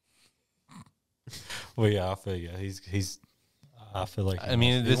 Well, yeah, I feel you. He's. I feel like he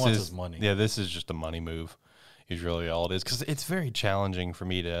wants his money. Yeah, this is just a money move. Is really all it is, because it's very challenging for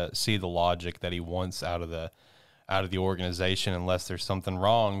me to see the logic that he wants out of the organization, unless there's something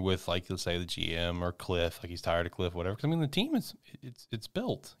wrong with, like, let's say the GM or Cliff, like he's tired of Cliff, whatever. Because I mean, the team it's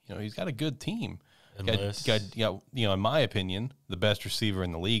built. You know, he's got a good team. Got in my opinion, the best receiver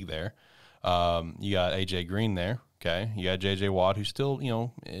in the league there. You got AJ Green there. Okay, you got JJ Watt, who's still,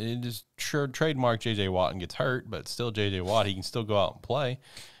 it is sure trademark JJ Watt and gets hurt, but still JJ Watt, he can still go out and play.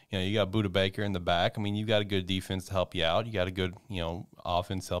 You know, you got Budda Baker in the back. I mean, you've got a good defense to help you out. You got a good,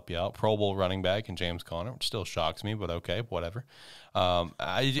 offense to help you out. Pro Bowl running back and James Conner, which still shocks me, but okay, whatever.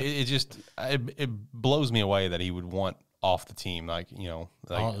 It blows me away that he would want off the team.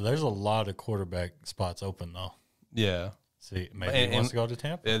 There's a lot of quarterback spots open though. Yeah. See, maybe he wants to go to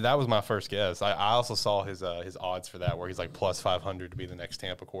Tampa. That was my first guess. I also saw his odds for that, where he's like plus 500 to be the next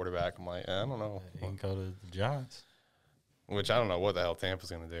Tampa quarterback. I'm like, I don't know. He can go to the Giants. Which I don't know what the hell Tampa's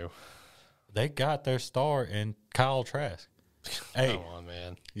going to do. They got their star in Kyle Trask. Hey, come on,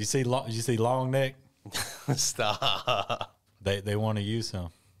 man! You see Long Neck? Stop. They want to use him.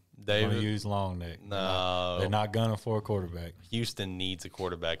 They want to use Long Neck. No, they're not gunning for a quarterback. Houston needs a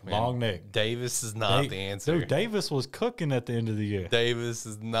quarterback, man. Long Neck. Davis is not the answer. Dude, Davis was cooking at the end of the year. Davis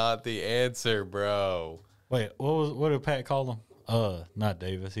is not the answer, bro. Wait, what did Pat call him? Not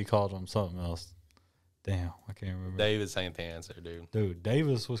Davis. He called him something else. Damn, I can't remember. Davis ain't the answer, dude. Dude,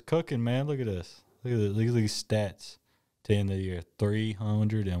 Davis was cooking, man. Look at this. Look at these stats to end the year.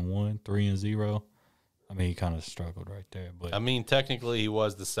 301, 3-0. I mean, he kind of struggled right there. But I mean, technically, he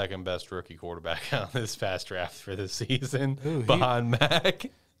was the second best rookie quarterback on this past draft for this season, behind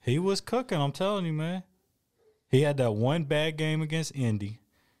Mac. He was cooking, I'm telling you, man. He had that one bad game against Indy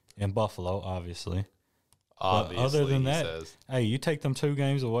and Buffalo, obviously. But other than that, hey, you take them 2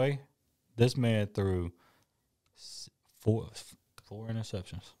 games away, this man threw four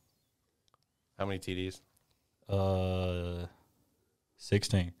interceptions. How many TDs?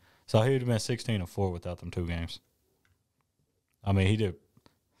 16. So he would have been 16-4 without them 2 games. I mean, he did.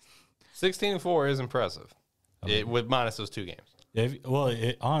 16-4 is impressive. With minus those 2 games. Yeah,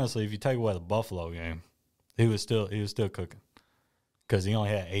 honestly, if you take away the Buffalo game, he was still cooking, because he only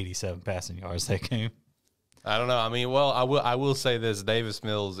had 87 passing yards that game. I don't know. I mean, well, I will say this: Davis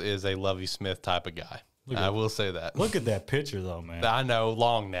Mills is a Lovie Smith type of guy. I will say that. Look at that picture, though, man. I know,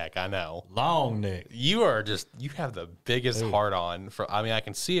 long neck. I know, long neck. You have the biggest heart on. I mean, I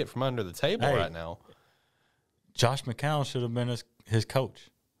can see it from under the table right now. Josh McCown should have been his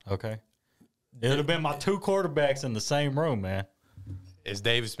coach. Okay, it would have been my 2 quarterbacks in the same room, man. Is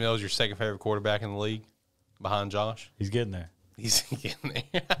Davis Mills your second favorite quarterback in the league, behind Josh? He's getting there. He's getting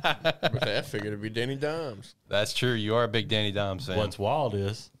there. But I figured it'd be Danny Dimes. That's true. You are a big Danny Dimes fan. What's wild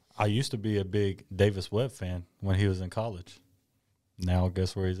is I used to be a big Davis Webb fan when he was in college. Now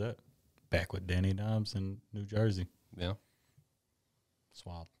guess where he's at? Back with Danny Dimes in New Jersey. Yeah. It's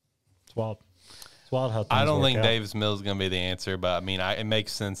wild. It's wild. It's wild how things I don't think out. Davis Mills is going to be the answer, but I mean, it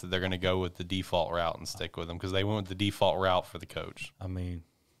makes sense that they're going to go with the default route and stick with him, because they went with the default route for the coach. I mean,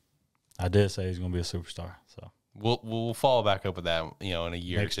 I did say he's going to be a superstar, so. We'll follow back up with that, in a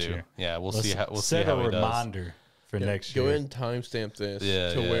year next or 2. Year. Yeah, we'll Let's see how he does. Set a reminder for next year. Go ahead and timestamp this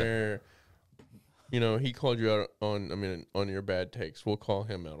where, he called you out on your bad takes. We'll call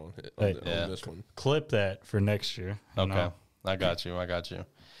him out on this one. Clip that for next year. Okay, I got you.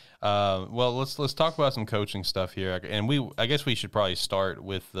 Well, let's talk about some coaching stuff here, and I guess we should probably start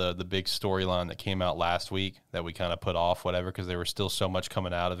with the big storyline that came out last week that we kind of put off, whatever, because there was still so much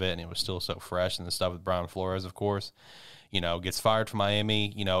coming out of it, and it was still so fresh, and the stuff with Brian Flores, of course, gets fired from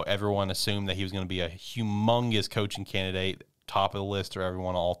Miami. Everyone assumed that he was going to be a humongous coaching candidate, top of the list, or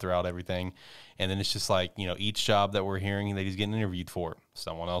everyone all throughout everything, and then it's just like each job that we're hearing that he's getting interviewed for,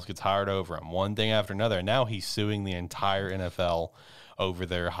 someone else gets hired over him, one thing after another, and now he's suing the entire NFL over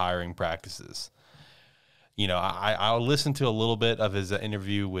their hiring practices. I listened to a little bit of his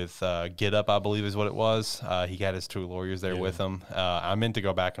interview with Get Up, I believe is what it was. He had his 2 lawyers there with him. I meant to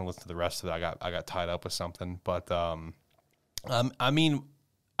go back and listen to the rest of it. I got tied up with something, but I mean,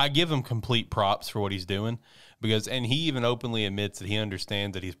 I give him complete props for what he's doing and he even openly admits that he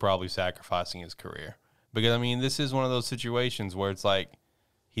understands that he's probably sacrificing his career. Because, I mean, this is one of those situations where it's like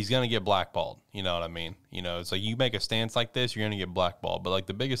he's going to get blackballed. You know what I mean? You know, it's like you make a stance like this, you're going to get blackballed. But, like,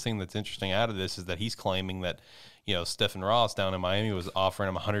 the biggest thing that's interesting out of this is that he's claiming that, you know, Stephen Ross down in Miami was offering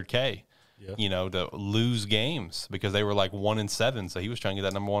him $100K, you know, to lose games because they were like 1-7. So he was trying to get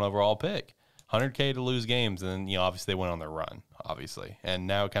that number 1 overall pick. $100K to lose games, and then, you know, obviously they went on their run, obviously. And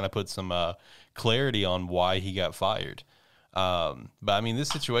now it kind of puts some clarity on why he got fired. But, I mean, this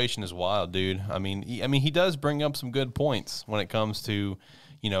situation is wild, dude. I mean, he does bring up some good points when it comes to,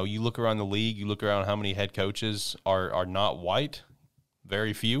 you know, you look around the league, you look around how many head coaches are not white,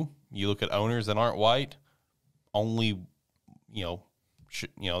 very few. You look at owners that aren't white, only, Khan's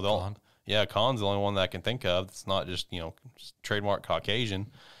the only one that I can think of. It's not just, just trademark Caucasian.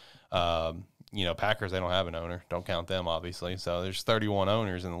 Packers, they don't have an owner. Don't count them, obviously. So there's 31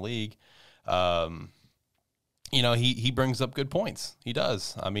 owners in the league. He brings up good points. He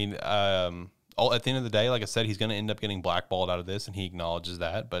does. I mean, at the end of the day, like I said, he's going to end up getting blackballed out of this, and he acknowledges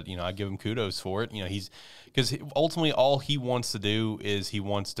that. But, I give him kudos for it. Because ultimately all he wants to do is he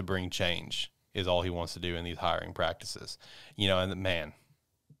wants to bring change is all he wants to do in these hiring practices. And man,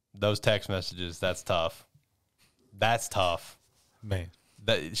 those text messages, that's tough. That's tough. Man.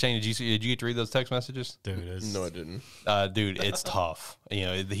 Shane, did you get to read those text messages? Dude, no, I didn't. Dude, it's tough.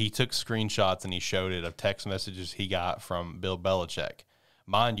 He took screenshots and he showed it of text messages he got from Bill Belichick.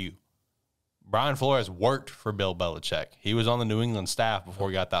 Mind you, Brian Flores worked for Bill Belichick. He was on the New England staff before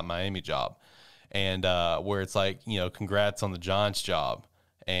he got that Miami job. And where it's like, congrats on the Giants job.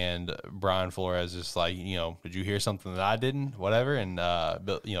 And Brian Flores is like, did you hear something that I didn't? Whatever. And,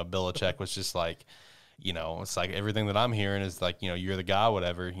 Belichick was just like, it's like everything that I'm hearing is like, you're the guy,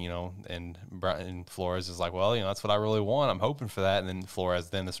 whatever, and Flores is like, well, that's what I really want. I'm hoping for that. And then Flores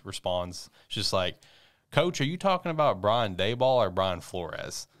then responds just like, Coach, are you talking about Brian Daboll or Brian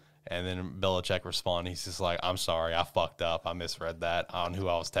Flores? And then Belichick responds, he's just like, I'm sorry, I fucked up. I misread that on who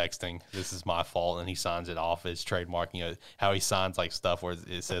I was texting. This is my fault. And he signs it off as trademark, how he signs like stuff where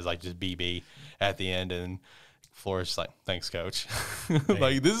it says like just BB at the end. And Flores is like, thanks, Coach.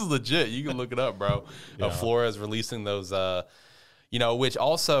 Like, this is legit. You can look it up, bro. Yeah. Flores releasing those, which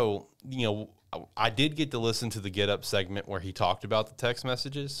also, I did get to listen to the Get Up segment where he talked about the text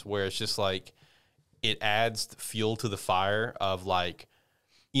messages, where it's just like it adds fuel to the fire of like,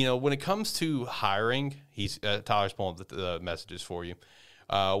 when it comes to hiring, Tyler's pulling up the messages for you.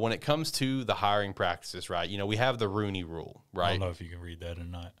 When it comes to the hiring practices, right, we have the Rooney Rule, right? I don't know if you can read that or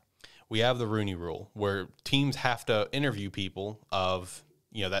not. We have the Rooney Rule where teams have to interview people of,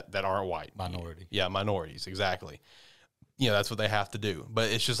 that aren't white. Minority. Yeah, minorities, exactly. That's what they have to do.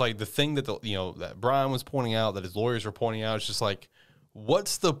 But it's just like the thing that, that Brian was pointing out, that his lawyers were pointing out, it's just like,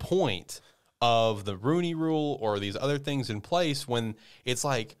 what's the point of the Rooney Rule or these other things in place when it's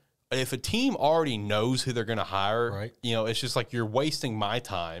like, if a team already knows who they're going to hire, right. It's just like you're wasting my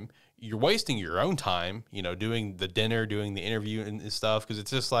time. You're wasting your own time, doing the dinner, doing the interview and stuff. Because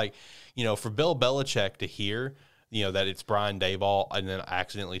it's just like, for Bill Belichick to hear, that it's Brian Daboll and then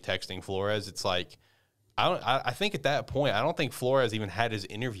accidentally texting Flores, it's like, I think at that point, I don't think Flores even had his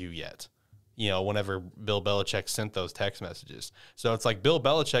interview yet, whenever Bill Belichick sent those text messages. So it's like Bill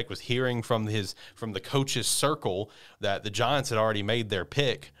Belichick was hearing from the coach's circle that the Giants had already made their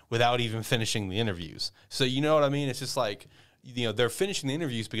pick without even finishing the interviews. So you know what I mean? It's just like, they're finishing the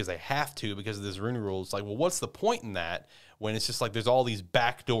interviews because they have to because of this Rooney Rule. It's like, well, what's the point in that when it's just like there's all these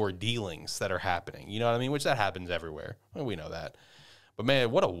backdoor dealings that are happening? You know what I mean? Which that happens everywhere. Well, we know that. But,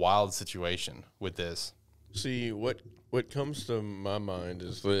 man, what a wild situation with this. See, what comes to my mind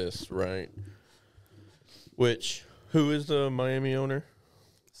is this, right? Who is the Miami owner?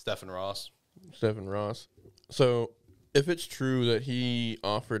 Stephen Ross. So, if it's true that he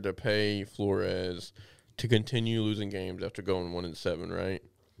offered to pay Flores to continue losing games after going 1-7, right?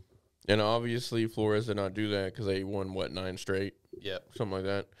 And obviously Flores did not do that because they won, 9 straight? Yep. Something like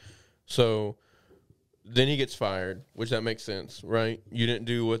that. So then he gets fired, which that makes sense, right? You didn't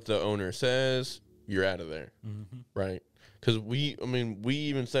do what the owner says, you're out of there, right? Because we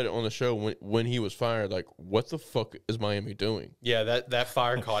even said it on the show when he was fired, like, what the fuck is Miami doing? Yeah, that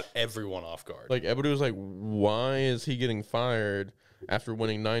fire caught everyone off guard. Like, everybody was like, why is he getting fired after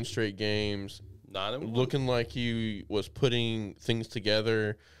winning 9 straight games? Looking like he was putting things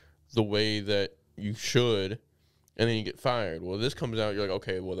together the way that you should, and then you get fired. Well, this comes out, you're like,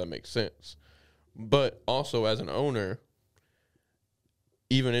 okay, well, that makes sense. But also, as an owner,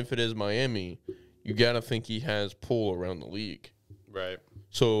 even if it is Miami, you got to think he has pull around the league. Right.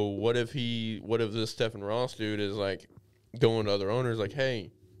 So what if this Stephen Ross dude is like going to other owners like,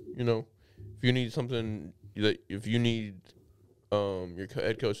 hey, You know, if you need something if you need your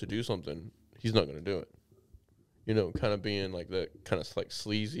head coach to do something, he's not going to do it. You know, kind of being like that kind of like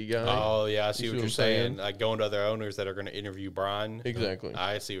sleazy guy. Oh, yeah, I see what you're saying. Like going to other owners that are going to interview Brian. Exactly.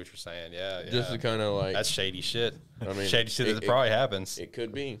 I see what you're saying. Yeah, yeah. Just to kind of like. That's shady shit. I mean, shady shit that probably happens. It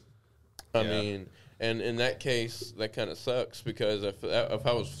could be. I mean, and in that case, that kind of sucks because if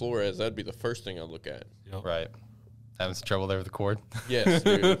I was Flores, that'd be the first thing I'd look at. Yep. Right. Having some trouble there with the cord? Yes,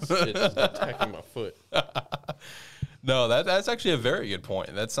 dude. It's attacking my foot. No, that's actually a very good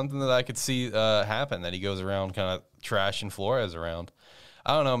point. That's something that I could see happen, that he goes around kind of trashing Flores around.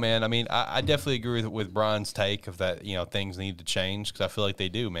 I don't know, man. I mean, I definitely agree with Brian's take of that, you know, things need to change because I feel like they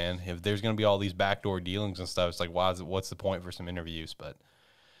do, man. If there's going to be all these backdoor dealings and stuff, it's like, what's the point for some interviews? But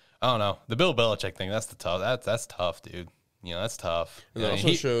I don't know. The Bill Belichick thing, that's tough, dude. You know, that's tough. And that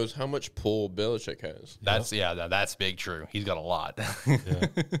also shows how much pull Belichick has. That's big true. He's got a lot.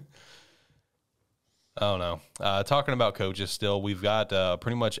 I don't know. Talking about coaches still, we've got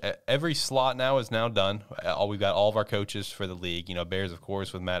pretty much every slot now is now done. We've got all of our coaches for the league. You know, Bears, of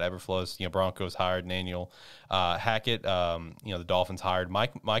course, with Matt Eberflus. You know, Broncos hired Daniel Hackett. You know, the Dolphins hired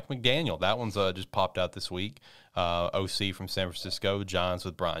Mike McDaniel. That one's just popped out this week. OC from San Francisco. Giants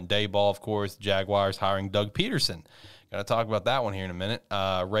with Brian Daboll, of course. Jaguars hiring Doug Peterson. Going to talk about that one here in a minute.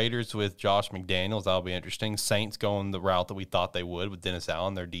 Raiders with Josh McDaniels. That'll be interesting. Saints going the route that we thought they would with Dennis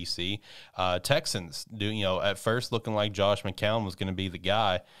Allen, their DC. Texans, at first looking like Josh McCown was going to be the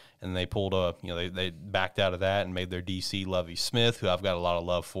guy, and they pulled they backed out of that and made their DC Lovie Smith, who I've got a lot of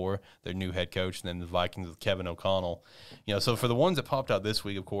love for, their new head coach, and then the Vikings with Kevin O'Connell. You know, so for the ones that popped out this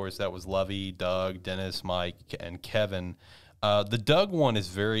week, of course, that was Lovie, Doug, Dennis, Mike, and Kevin. The Doug one is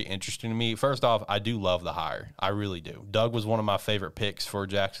very interesting to me. First off, I do love the hire. I really do. Doug was one of my favorite picks for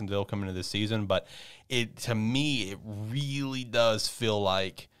Jacksonville coming into this season, but to me, it really does feel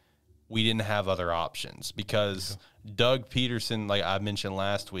like we didn't have other options because Doug Peterson, like I mentioned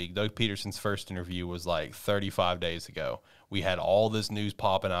last week, Doug Peterson's first interview was like 35 days ago. We had all this news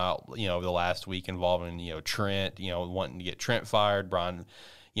popping out, over the last week involving, Trent, wanting to get Trent fired, Byron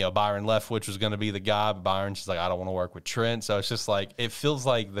Leftwich was going to be the guy, but Byron's just like, I don't want to work with Trent. So it's just like, it feels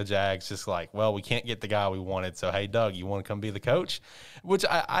like the Jags just like, well, we can't get the guy we wanted. So, hey, Doug, you want to come be the coach? Which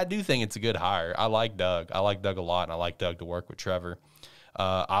I do think it's a good hire. I like Doug. I like Doug a lot, and I like Doug to work with Trevor.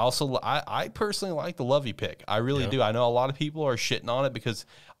 I personally like the Lovie pick. I really do. I know a lot of people are shitting on it because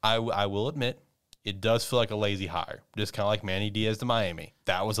I will admit it does feel like a lazy hire. Just kind of like Manny Diaz to Miami.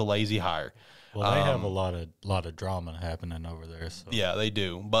 That was a lazy hire. Well, they have a lot of drama happening over there. So. Yeah, they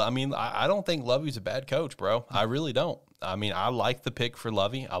do. But, I mean, I don't think Lovie's a bad coach, bro. I really don't. I mean, I like the pick for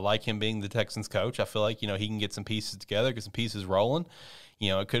Lovie. I like him being the Texans coach. I feel like, he can get some pieces together, get some pieces rolling.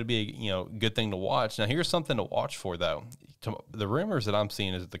 It could be a good thing to watch. Now, here's something to watch for, though. The rumors that I'm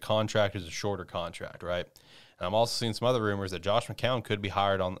seeing is that the contract is a shorter contract, right? And I'm also seeing some other rumors that Josh McCown could be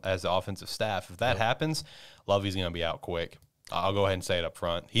hired on as the offensive staff. If that happens, Lovie's going to be out quick. I'll go ahead and say it up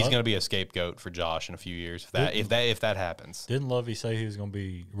front. He's going to be a scapegoat for Josh in a few years if that happens. Didn't Lovie say he was going to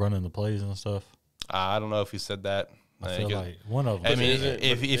be running the plays and stuff? I don't know if he said that. I feel like one of them. I mean,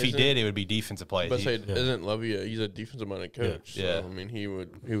 if he did, it would be defensive plays. But isn't Lovie he's a defensive-minded coach? Yeah. So, I mean, he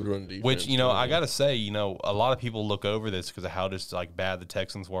would run defense. Which, I got to say, a lot of people look over this because of how just, bad the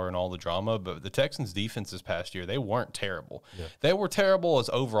Texans were and all the drama. But the Texans' defense this past year, they weren't terrible. Yeah. They were terrible as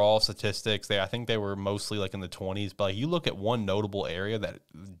overall statistics. I think they were mostly, in the 20s. But you look at one notable area that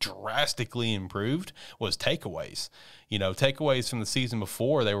drastically improved was takeaways. Takeaways from the season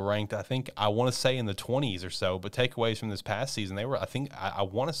before, they were ranked, I want to say in the 20s or so, but takeaways from this past season, they were, I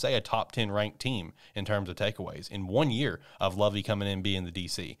want to say a top 10 ranked team in terms of takeaways in 1 year of Lovie coming in being the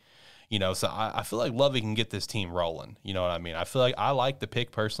DC. So I feel like Lovie can get this team rolling. You know what I mean? I feel like I like the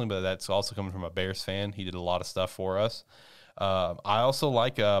pick personally, but that's also coming from a Bears fan. He did a lot of stuff for us. I also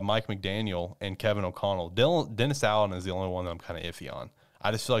like Mike McDaniel and Kevin O'Connell. Dennis Allen is the only one that I'm kind of iffy on. I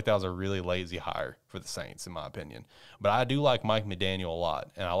just feel like that was a really lazy hire for the Saints, in my opinion. But I do like Mike McDaniel a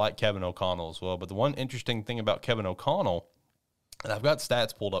lot, and I like Kevin O'Connell as well. But the one interesting thing about Kevin O'Connell, and I've got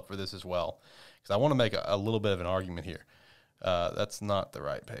stats pulled up for this as well, because I want to make a little bit of an argument here. That's not the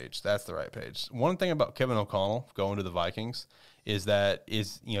right page. That's the right page. One thing about Kevin O'Connell going to the Vikings is that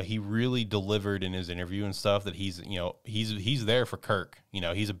he really delivered in his interview and stuff that he's there for Kirk.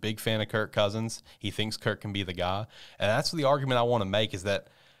 He's a big fan of Kirk Cousins. He thinks Kirk can be the guy. And that's the argument I want to make is that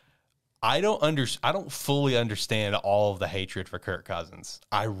I don't fully understand all of the hatred for Kirk Cousins.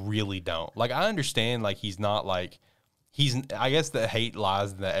 I really don't. I understand he's not I guess the hate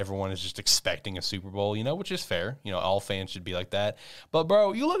lies that everyone is just expecting a Super Bowl, which is fair. All fans should be like that. But,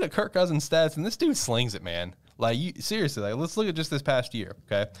 bro, you look at Kirk Cousins' stats, and this dude slings it, man. Like, seriously, like, let's look at just this past year,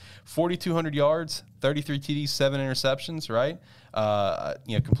 okay? 4,200 yards, 33 TDs, 7 interceptions, right?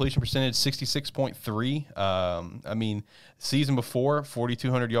 Completion percentage, 66.3. I mean, season before,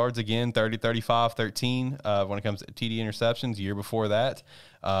 4,200 yards again, 30, 35, 13 when it comes to TD interceptions. Year before that,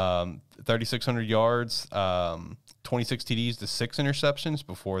 3,600 yards, 26 TDs to 6 interceptions.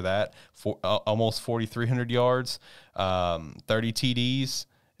 Before that, almost 4,300 yards, 30 TDs.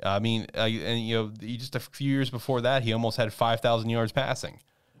 I mean, just a few years before that, he almost had 5,000 yards passing.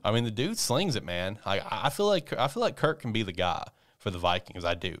 I mean, the dude slings it, man. I feel like Kirk can be the guy for the Vikings.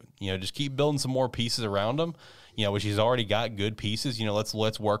 I do. Just keep building some more pieces around him. Which he's already got good pieces.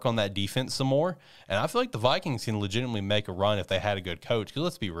 Let's work on that defense some more. And I feel like the Vikings can legitimately make a run if they had a good coach. Because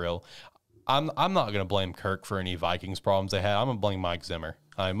let's be real, I'm not going to blame Kirk for any Vikings problems they had. I'm going to blame Mike Zimmer.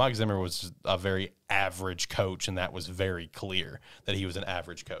 Mike Zimmer was just a very average coach, and that was very clear that he was an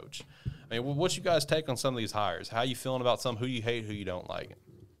average coach. I mean, what's you guys' take on some of these hires? How you feeling about some? Who do you hate? Who you don't like?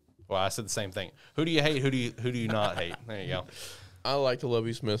 Well, I said the same thing. Who do you hate? Who do you not hate? There you go. I like the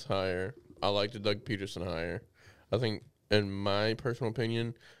Lovie Smith hire. I like the Doug Peterson hire. I think, in my personal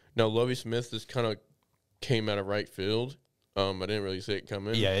opinion, now Lovie Smith just kind of came out of right field. I didn't really see it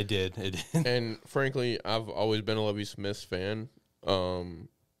coming. Yeah, it did. It did. And frankly, I've always been a Lovie Smith fan.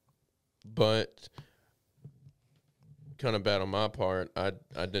 But kind of bad on my part. I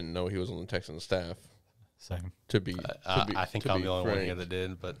didn't know he was on the Texans staff. Same. I think I'm the only one here that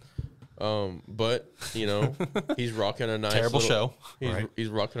did, but he's rocking a nice terrible show. He's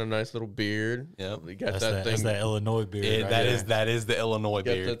rocking a nice little beard. Yep, he got that's that thing. That's that Illinois beard. That is the Illinois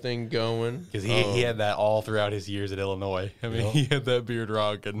beard. Got that thing going because he had that all throughout his years at Illinois. I mean, he had that beard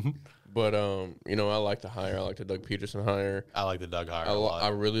rocking. But I like the hire. I like the Doug Peterson hire. I like the Doug hire a lot. I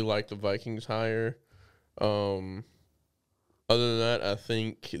really like the Vikings hire. Other than that, I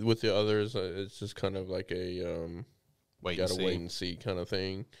think with the others, it's just kind of like a wait and see kind of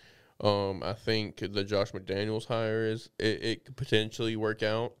thing. I think the Josh McDaniels hire it could potentially work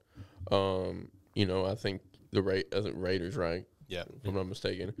out. I think the Raiders, right? Yeah, if I'm not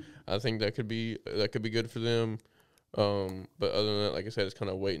mistaken. I think that could be good for them. But other than that, like I said, it's kind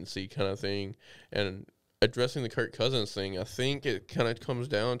of wait and see kind of thing. And addressing the Kirk Cousins thing, I think it kind of comes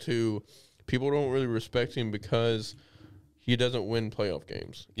down to people don't really respect him because he doesn't win playoff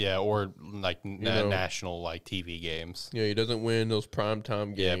games. Yeah, or like national like TV games. Yeah, he doesn't win those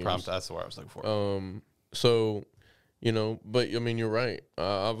primetime games. Yeah, that's the word I was looking for. But I mean, you're right.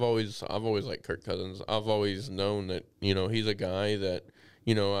 I've always liked Kirk Cousins. I've always known that he's a guy that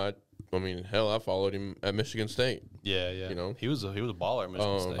I mean, hell, I followed him at Michigan State. Yeah. He was a baller at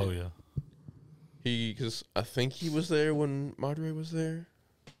Michigan State. Oh yeah. Because I think he was there when Madre was there.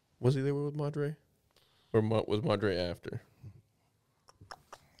 Was he there with Madre, or was Madre after?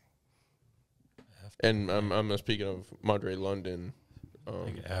 And I'm speaking of Madre London. I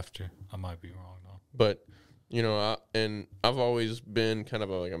think after. I might be wrong though. But I've always been kind of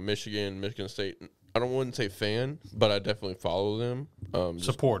like a Michigan State. I wouldn't say fan, but I definitely follow them.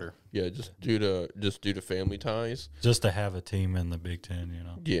 Supporter. Yeah, just due to family ties. Just to have a team in the Big Ten,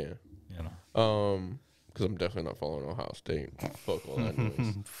 Yeah. Because I'm definitely not following Ohio State. Fuck all that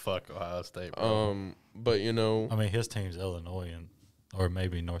noise. Fuck Ohio State, bro. But I mean, his team's Illinois or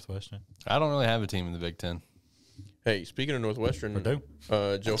maybe Northwestern. I don't really have a team in the Big Ten. Hey, speaking of Northwestern,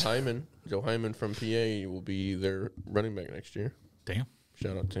 Joe Hyman from PA will be their running back next year. Damn.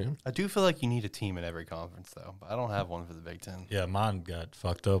 Shout out to him. I do feel like you need a team in every conference, though. But I don't have one for the Big Ten. Yeah, mine got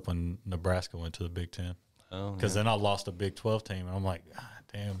fucked up when Nebraska went to the Big Ten. Oh, because then I lost a Big 12 team, and I'm like, God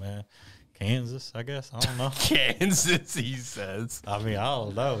damn, man. Kansas, I guess. I don't know. Kansas, he says. I mean, I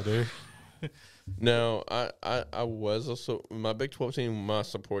don't know, dude. No, I was also my Big 12 team. My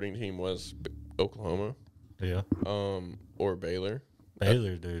supporting team was Oklahoma. Yeah. Or Baylor.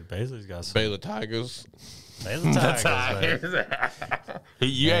 Baylor, dude. Baylor's got some. Baylor Tigers. Baylor Tigers.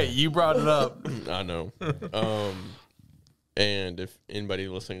 You brought it up. I know. And if anybody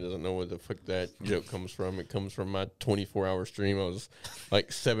listening doesn't know where the fuck that joke comes from, it comes from my 24-hour stream. I was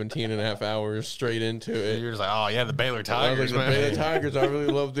like 17 and a half hours straight into it. You're just like, oh, yeah, the Baylor Tigers, I was like, the Baylor Tigers, I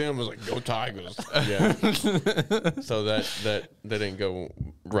really love them. I was like, go Tigers. Yeah. So that didn't go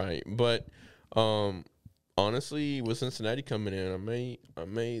right. But honestly, with Cincinnati coming in,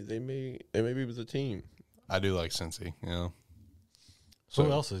 they may be with the team. I do like Cincy, So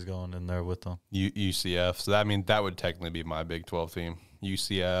who else is going in there with them? UCF. So that would technically be my Big 12 team.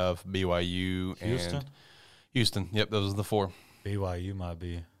 UCF, BYU, and Houston. Yep, those are the four. BYU might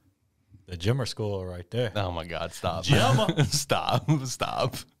be the Jimmer school right there. Oh my God! Stop, Jimmer.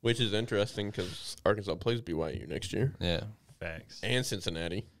 Stop. Which is interesting because Arkansas plays BYU next year. Yeah, facts. And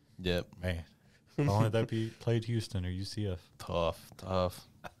Cincinnati. Yep, man. If only they played Houston or UCF. Tough.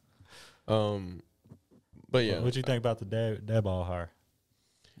 But yeah, What'd you think about the dad ball hire?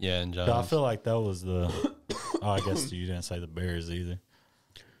 Yeah, and Jones. I feel like that was the. I guess you didn't say the Bears either.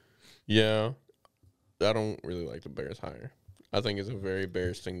 yeah, I don't really like the Bears hire. I think it's a very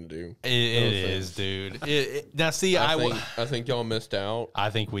Bears thing to do. It is, dude. Now, see, I think y'all missed out. I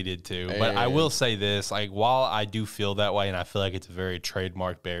think we did too. But I will say this: like, while I do feel that way, and I feel like it's a very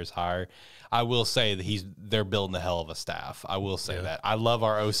trademark Bears hire, I will say that they're building a hell of a staff. I will say that. I love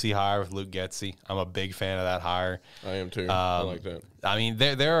our OC hire with Luke Getsy. I'm a big fan of that hire. I am too. I like that. I mean,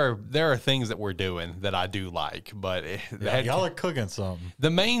 there are things that we're doing that I do like, but y'all are cooking something.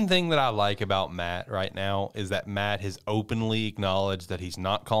 The main thing that I like about Matt right now is that Matt has openly acknowledged that he's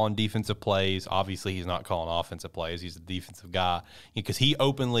not calling defensive plays. Obviously, he's not calling offensive plays. He's a defensive guy because he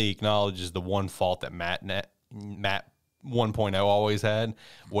openly acknowledges the one fault that Matt 1.0 always had,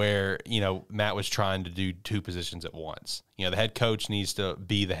 where, Matt was trying to do two positions at once. The head coach needs to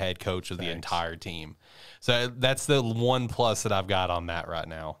be the head coach of the entire team. So that's the one plus that I've got on Matt right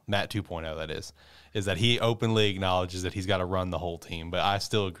now. Matt 2.0, that is that he openly acknowledges that he's got to run the whole team. But I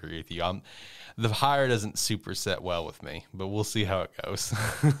still agree with you. The hire doesn't super set well with me, but we'll see how it goes.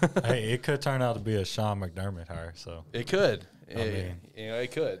 Hey, it could turn out to be a Sean McDermott hire. So it could. mean,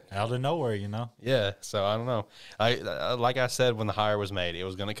 it could. Out of nowhere, Yeah, so I don't know. Like I said when the hire was made, it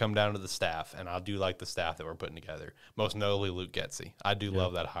was going to come down to the staff, and I do like the staff that we're putting together. Most notably, Luke Getsy. I do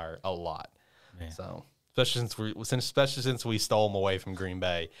love that hire a lot. Man. So especially since we stole him away from Green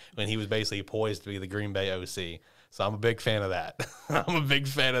Bay when he was basically poised to be the Green Bay OC. So I'm a big fan of that. I'm a big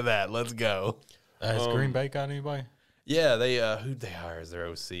fan of that. Let's go. Has Green Bay got anybody? Yeah, they who'd they hire as their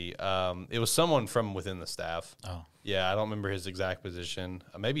OC? It was someone from within the staff. Oh. Yeah, I don't remember his exact position.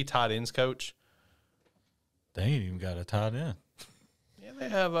 Maybe tight ends coach. They ain't even got a tight end. Yeah, they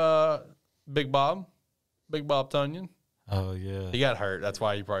have Big Bob Tunyon. Oh, yeah. He got hurt. That's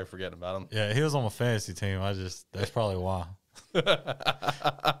why you're probably forgetting about him. Yeah, he was on my fantasy team. That's probably why.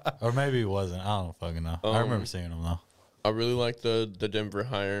 Or maybe he wasn't. I don't fucking know. I remember seeing him, though. I really like the Denver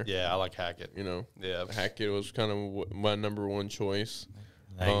hire. Yeah, I like Hackett. Yeah, Hackett was kind of my number one choice.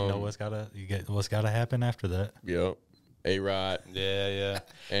 Now you know what's gotta happen after that. Yep, A-Rod. Yeah.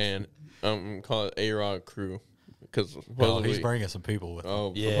 And call it A-Rod crew because he's bringing some people with him.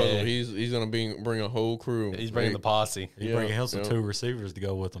 Oh, yeah. He's gonna bring a whole crew. He's bringing the posse. He's bringing him some two receivers to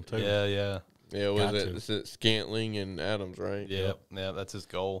go with him too. Yeah. Yeah, was it Scantling and Adams, right? Yeah, that's his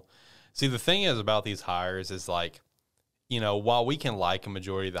goal. See, the thing is about these hires is like, while we can like a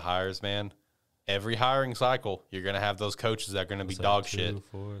majority of the hires, man, every hiring cycle, you're going to have those coaches that are going to be dog shit.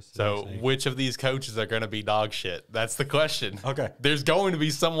 4, 6, so 8. Which of these coaches are going to be dog shit? That's the question. Okay. There's going to be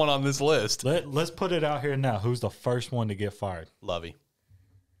someone on this list. Let's put it out here now. Who's the first one to get fired? Lovey.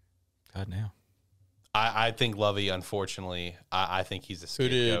 God damn. I think Lovey, unfortunately, I think he's a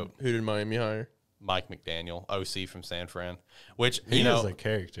scapegoat. Who did Miami hire? Mike McDaniel, OC from San Fran, which he is a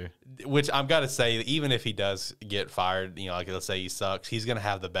character. Which I've got to say, even if he does get fired, like let's say he sucks, he's gonna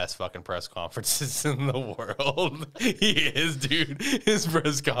have the best fucking press conferences in the world. He is, dude. His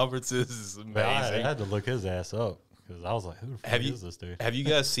press conferences is amazing. I had to look his ass up because I was like, "Who the fuck is this dude?" Have you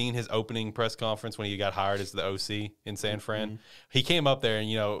guys seen his opening press conference when he got hired as the OC in San Fran? Mm-hmm. He came up there,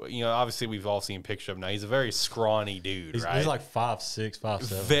 and obviously we've all seen pictures of him now. He's a very scrawny dude, right? He's like 5'6",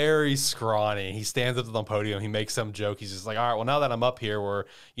 5'7". Very scrawny. He stands up to the podium. He makes some joke. He's just like, "All right, well, now that I'm up here, where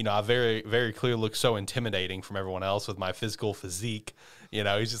I very, very clearly look so intimidating from everyone else with my physical physique."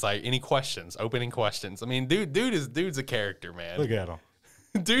 He's just like, "Any questions? Opening questions." I mean, dude's a character, man. Look at him.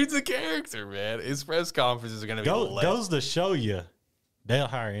 Dude's a character, man. His press conferences are going to be goes to show you they'll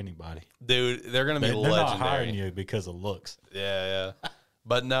hire anybody. Dude, they're going to be legendary. They're not hiring you because of looks. Yeah.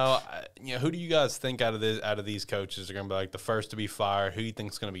 But no, who do you guys think out of these coaches are going to be like the first to be fired? Who do you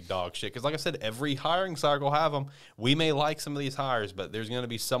think is going to be dog shit? Because like I said, every hiring cycle will have them. We may like some of these hires, but there's going to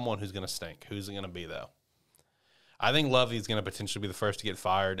be someone who's going to stink. Who's it going to be, though? I think Lovey's going to potentially be the first to get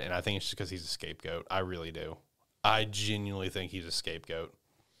fired, and I think it's just because he's a scapegoat. I really do. I genuinely think he's a scapegoat.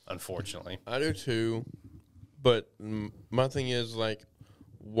 Unfortunately, I do too, but my thing is like,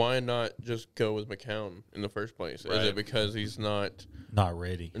 why not just go with McCown in the first place? Right. Is it because he's not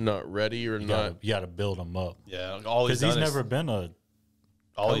ready, or not? You got to build him up. Yeah, because he's never been a.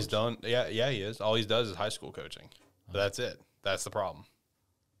 All coach. He's done, yeah, he is. All he does is high school coaching. But that's it. That's the problem.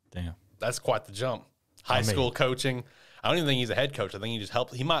 Damn, that's quite the jump. High school coaching. I don't even think he's a head coach. I think he just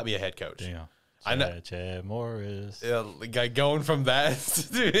helped. He might be a head coach. Damn. I know Chad Morris. Yeah, guy going from that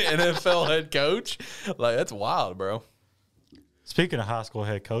to NFL head coach, like that's wild, bro. Speaking of high school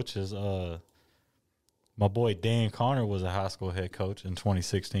head coaches, my boy Dan Connor was a high school head coach in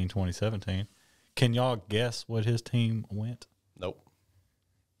 2016, 2017. Can y'all guess what his team went? Nope.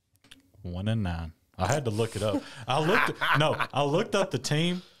 1-9. I had to look it up. I looked up the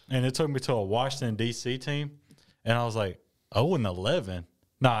team, and it took me to a Washington D.C. team, and I was like, 0-11.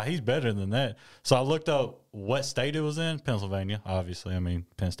 Nah, he's better than that. So I looked up what state it was in. Pennsylvania, obviously. I mean,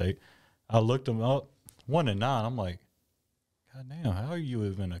 Penn State. I looked him up. 1-9. I'm like, God damn, how are you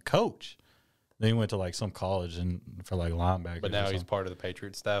even a coach? Then he went to like some college and for like linebacker. But now he's part of the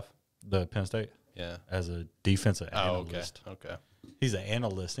Patriots staff. The Penn State. Yeah. As a defensive analyst. Okay. He's an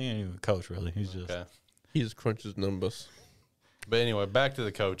analyst. He ain't even a coach, really. He's just. He just crunches numbers. But anyway, back to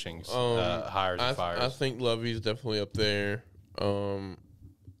the coachings, hires and fires. I think Lovey's definitely up there.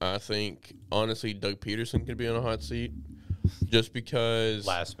 I think, honestly, Doug Peterson could be on a hot seat just because.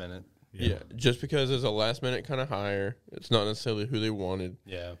 Last minute. Yeah, just because it's a last-minute kind of hire. It's not necessarily who they wanted.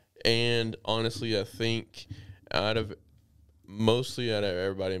 Yeah. And, honestly, I think mostly out of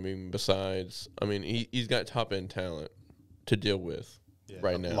everybody, I mean, besides, I mean, he's got top-end talent to deal with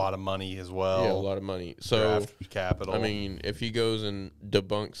right now. A lot of money as well. Yeah, a lot of money. So, draft capital. I mean, if he goes and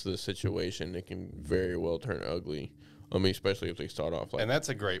debunks the situation, it can very well turn ugly. I mean, especially if they start off like. And that's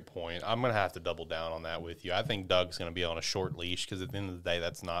a great point. I'm going to have to double down on that with you. I think Doug's going to be on a short leash because at the end of the day,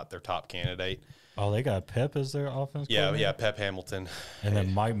 that's not their top candidate. Oh, they got Pep as their offense coordinator? Yeah, Pep Hamilton. And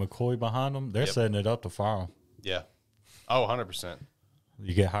then Mike McCoy behind them. They're setting it up to fire him. Yeah. Oh, 100%.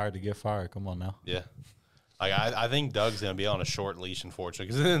 You get hired to get fired. Come on now. Yeah. Like I think Doug's going to be on a short leash, unfortunately,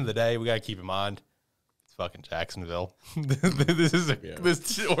 because at the end of the day, we got to keep in mind, it's fucking Jacksonville.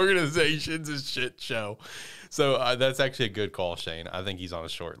 This organization's a shit show. So that's actually a good call, Shane. I think he's on a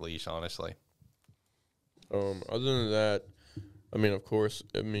short leash, honestly. Other than that, I mean, of course,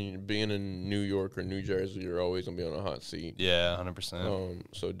 I mean, being in New York or New Jersey, you're always going to be on a hot seat. Yeah, 100%.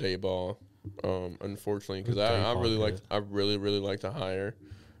 So Dayball, unfortunately, because I really like to hire.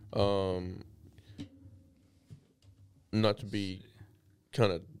 Not to be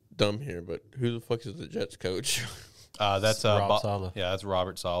kind of dumb here, but who the fuck is the Jets coach? That's Saleh. Yeah, that's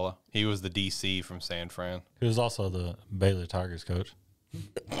Robert Saleh. He was the DC from San Fran. He was also the Baylor Tigers coach.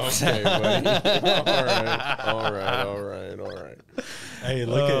 Okay, buddy. All right. Hey,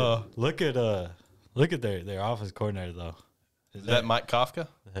 look at their offense coordinator though. Is that Mike Kafka?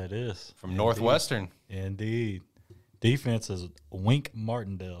 That is from Northwestern. Indeed. Defense is Wink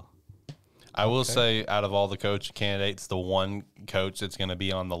Martindale. I will say, out of all the coach candidates, the one coach that's going to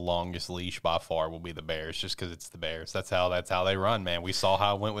be on the longest leash by far will be the Bears, just because it's the Bears. That's how they run, man. We saw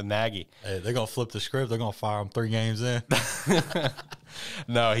how it went with Nagy. Hey, they're gonna flip the script. They're gonna fire him 3 games in.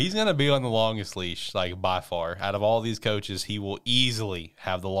 No, he's going to be on the longest leash, like by far. Out of all these coaches, he will easily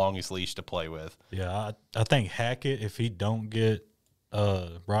have the longest leash to play with. Yeah, I think Hackett, if he don't get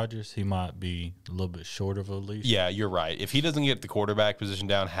Rodgers, he might be a little bit short of a leash. Yeah, you're right. If he doesn't get the quarterback position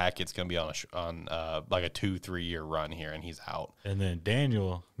down, Hackett's going to be on like a 2-3 year run here, and he's out. And then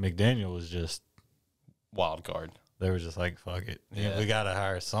McDaniel was just wild card. They were just like, fuck it. Yeah. We got to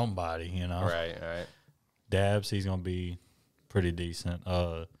hire somebody, you know. Right. Dabs, he's going to be pretty decent.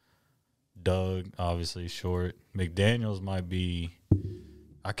 Doug, obviously short. McDaniels might be.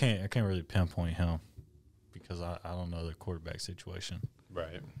 I can't really pinpoint him because I don't know the quarterback situation.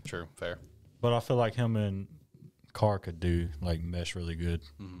 Right. True. Fair. But I feel like him and Carr could mesh really good.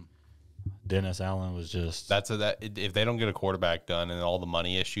 Mm-hmm. Dennis Allen was just if they don't get a quarterback done and all the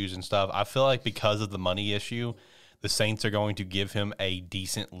money issues and stuff, I feel like because of the money issue, the Saints are going to give him a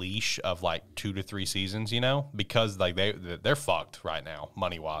decent leash of like 2 to 3 seasons, you know, because like they're fucked right now,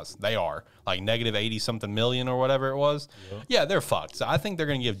 money wise. They are like negative 80-something million or whatever it was. Yep. Yeah, they're fucked. So I think they're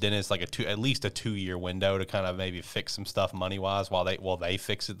going to give Dennis like at least a 2-year window to kind of maybe fix some stuff money wise while they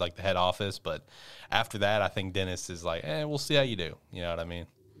fix it, like the head office. But after that, I think Dennis is like, we'll see how you do. You know what I mean?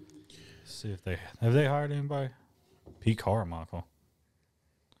 See if have they hired anybody? Pete Carmichael.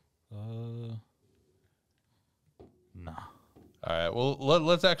 No. All right. Well,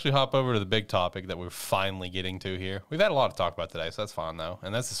 let's actually hop over to the big topic that we're finally getting to here. We've had a lot to talk about today, so that's fine though.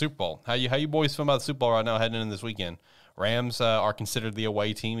 And that's the Super Bowl. How you boys feel about the Super Bowl right now, heading into this weekend? Rams are considered the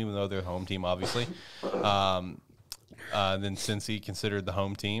away team, even though they're the home team, obviously. Then Cincy considered the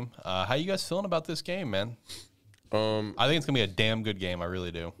home team. How you guys feeling about this game, man? I think it's gonna be a damn good game. I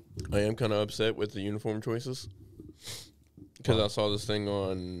really do. I am kind of upset with the uniform choices because I saw this thing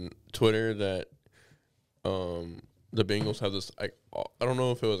on Twitter that the Bengals have this. I don't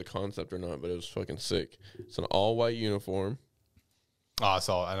know if it was a concept or not, but it was fucking sick. It's an all-white uniform. Oh, I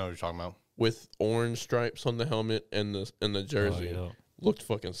know what you're talking about. With orange stripes on the helmet and the jersey. Oh, yeah. Looked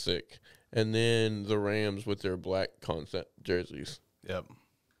fucking sick. And then the Rams with their black concept jerseys. Yep.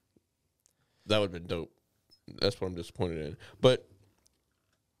 That would have been dope. That's what I'm disappointed in. But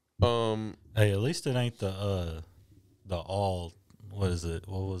Hey, at least it ain't the all. What is it?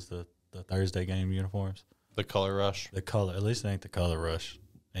 What was the Thursday game uniforms? The color rush. The color. At least it ain't the color rush.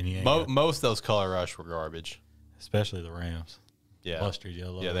 And you ain't Most of those color rush were garbage. especially the Rams. Yeah, Mustard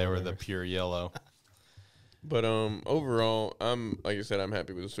yellow. yeah, they were the pure yellow. But overall, like I said, I'm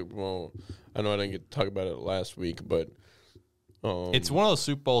happy with the Super Bowl. I know I didn't get to talk about it last week, but It's one of those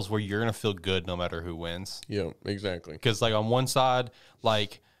Super Bowls where you're gonna feel good no matter who wins. yeah, exactly. Because like on one side,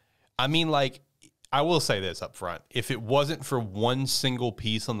 like I will say this up front: if it wasn't for one single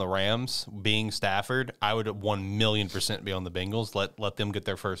piece on the Rams being Stafford, I would 1,000,000% be on the Bengals. Let them get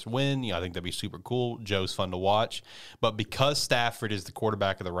their first win. I think that'd be super cool. Joe's fun to watch. But because Stafford is the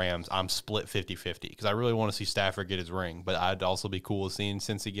quarterback of the Rams, I'm split 50-50 because I really want to see Stafford get his ring. But I'd also be cool with seeing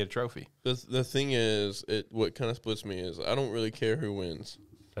Cincy get a trophy. The thing is, what kind of splits me is I don't really care who wins,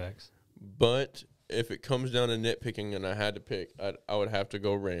 Facts. but if it comes down to nitpicking and I had to pick, I would have to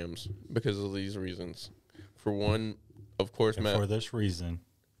go Rams because of these reasons. For one, of course, And for this reason,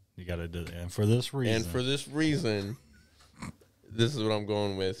 you got to do that. And for this reason. This is what I'm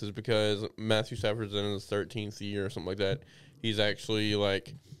going with, is because Matthew Stafford's in his 13th year or something like that. He's actually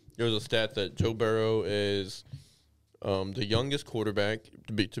there was a stat that Joe Burrow is the youngest quarterback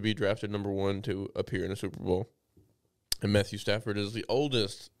to be drafted number 1 to appear in a Super Bowl. And Matthew Stafford is the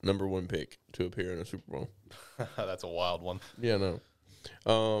oldest number 1 pick to appear in a Super Bowl. That's a wild one. Yeah,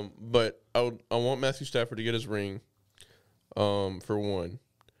 no. But I want Matthew Stafford to get his ring, for one.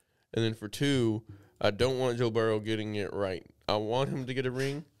 And then for two, I don't want Joe Burrow getting it right. I want him to get a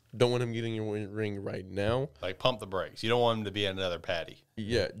ring. Don't want him getting a ring right now. Like, pump the brakes. You don't want him to be another Patty.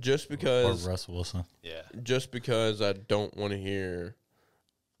 Yeah, just because. Or Russ Wilson. Yeah. Just because I don't want to hear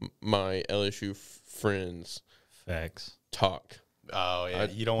my LSU friends Facts. talk. Oh, yeah.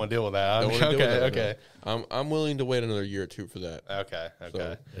 You don't want to deal with that. Don't wanna deal with that, Okay. no. I'm willing to wait another year or two for that. Okay.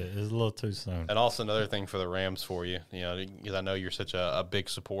 So, It's a little too soon. And also another thing for the Rams for you, because I know you're such a big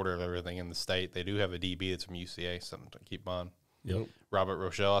supporter of everything in the state. They do have a DB that's from UCA, something to keep on. Yep. Robert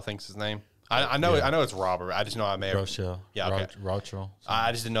Rochelle, I think's his name. I know it's Robert. I just know I may have. Rochelle. Yeah, okay. Rochelle.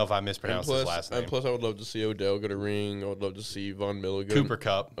 I just didn't know if I mispronounced his last name. And plus, I would love to see Odell get a ring. I would love to see Von Miller get Cooper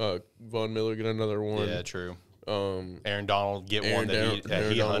Cup. Von Miller get another one. Yeah, true. Aaron Donald get one that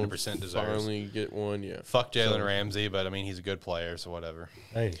he 100% deserves. Finally get one, yeah. Fuck Jalen Ramsey, but I mean he's a good player, so whatever.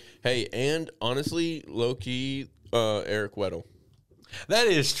 Hey, and honestly, low key, Eric Weddle. That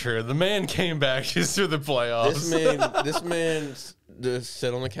is true. The man came back just through the playoffs. This man just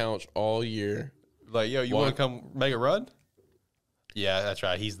sat on the couch all year. Like, yo, you want to come make a run? Yeah, that's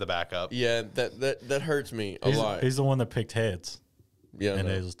right. He's the backup. Yeah, that hurts me a lot. He's the one that picked heads. Yeah, and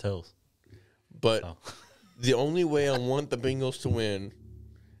it was tails. But the only way I want the Bengals to win,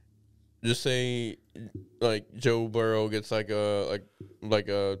 just say like Joe Burrow gets like a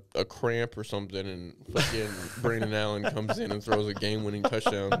cramp or something, and fucking Brandon Allen comes in and throws a game-winning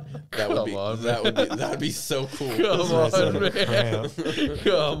touchdown. That would be so cool. Come on, man.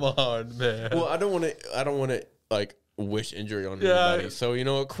 Come on, man. Well, I don't want to like wish injury on anybody. So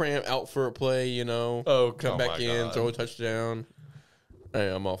a cramp out for a play. Come back in, throw a touchdown.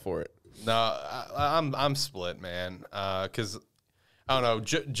 Hey, I'm all for it. No, I'm split, man. Because I don't know.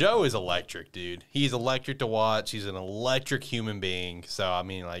 Joe is electric, dude. He's electric to watch. He's an electric human being. So I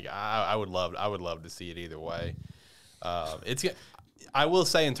mean, like, I would love to see it either way. I will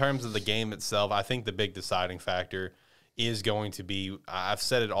say, in terms of the game itself, I think the big deciding factor is going to be. I've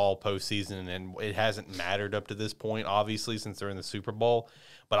said it all postseason, and it hasn't mattered up to this point, obviously, since they're in the Super Bowl.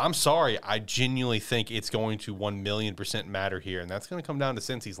 But I'm sorry, I genuinely think it's going to 1,000,000% matter here, and that's going to come down to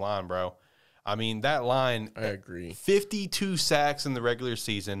Cincy's line, bro. I mean, that line. I agree. 52 sacks in the regular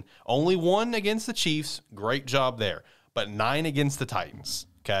season, only 1 against the Chiefs. Great job there, but 9 against the Titans.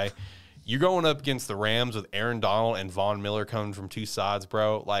 Okay, you're going up against the Rams with Aaron Donald and Von Miller coming from 2 sides,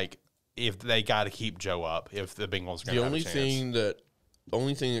 bro. Like, if they got to keep Joe up, if the Bengals are going to have a chance. The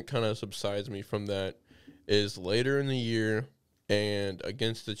only thing that kind of subsides me from that is later in the year. And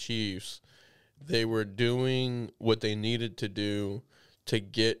against the Chiefs, they were doing what they needed to do to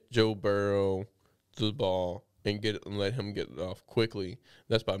get Joe Burrow the ball and let him get it off quickly.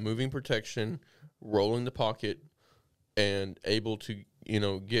 That's by moving protection, rolling the pocket, and able to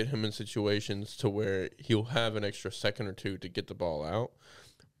get him in situations to where he'll have an extra second or two to get the ball out.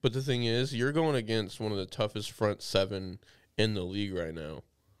 But the thing is, you're going against one of the toughest front 7 in the league right now,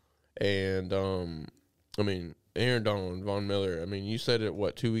 and I mean. Aaron Donald and Von Miller, I mean, you said it,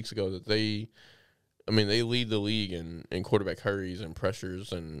 2 weeks ago that they lead the league in quarterback hurries and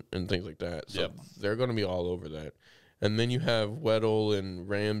pressures and things like that. So they're going to be all over that. And then you have Weddle and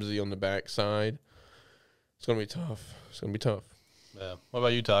Ramsey on the backside. It's going to be tough. Yeah. What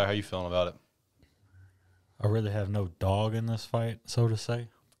about you, Tyler? How you feeling about it? I really have no dog in this fight, so to say,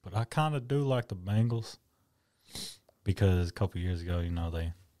 but I kind of do like the Bengals because a couple years ago,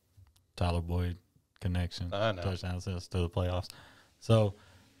 they Tyler Boyd connection, I know. touchdown assist to the playoffs. So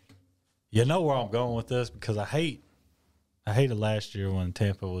you know where I'm going with this because I hated last year when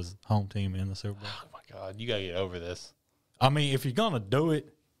Tampa was home team in the Super Bowl. Oh, my God. You got to get over this. I mean, if you're going to do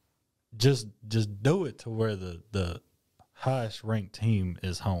it, just do it to where the highest ranked team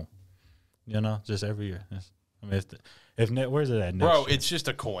is home. Just every year. Where's it at next Bro, year? it's just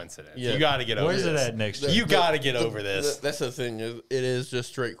a coincidence. Yeah. You got to get over Where's this. it at next year? You got to get over this. That's the thing. It is just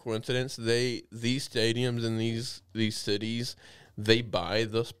straight coincidence. These stadiums in these cities, they buy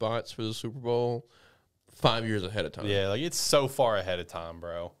the spots for the Super Bowl 5 years ahead of time. Yeah, like it's so far ahead of time,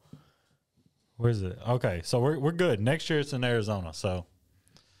 bro. Where's it? Okay, so we're good. Next year it's in Arizona, so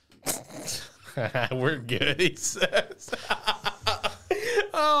We're good, he says.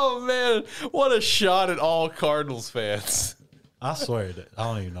 Oh, man. What a shot at all Cardinals fans. I swear that I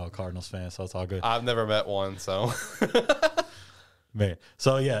don't even know a Cardinals fan, so it's all good. I've never met one, so. Man.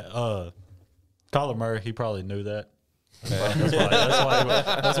 So yeah, Kyler Murray, he probably knew that.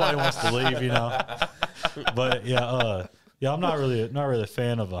 That's why he wants to leave, But yeah, I'm not really a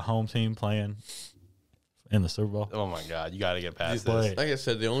fan of a home team playing in the Super Bowl. Oh, my God. You got to get past But this. Like I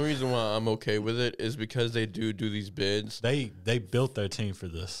said, the only reason why I'm okay with it is because they do these bids. they built their team for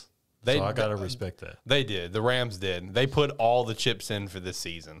this. They- So I gotta respect that. They did. The Rams did. They put all the chips in for this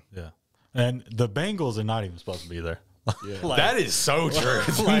season. Yeah. And the Bengals are not even supposed to be there. Yeah. That is so true.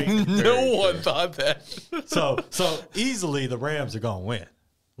 Like, no one thought that. So easily the Rams are gonna win.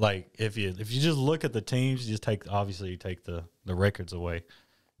 Like if you just look at the teams, you take the records away.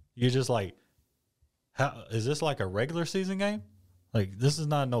 You're just like, how is this like a regular season game? Like this is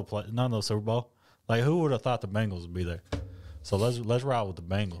not no Super Bowl. Like who would have thought the Bengals would be there? So let's ride with the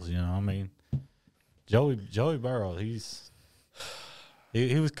Bengals. You know what I mean? Joey Burrow, he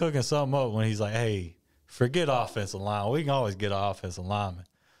was cooking something up when he's like, hey, forget offensive line. We can always get an offensive lineman.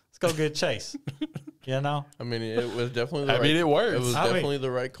 Let's go get Chase. I mean, it was definitely the I right mean, it works. It was I definitely the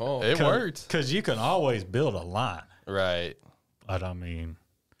right call. It worked. Because you can always build a line. Right. But I mean,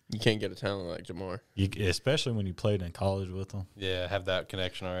 You can't get a talent like Jamar. especially when you played in college with them. Yeah, have that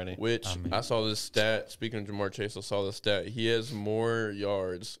connection already. Which I saw this stat. Speaking of Jamar Chase, I saw this stat. He has more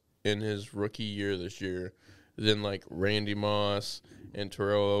yards in his rookie year this year than like Randy Moss and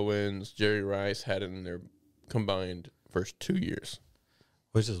Terrell Owens, Jerry Rice had in their combined first 2 years.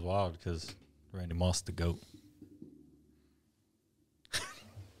 Which is wild because Randy Moss the GOAT.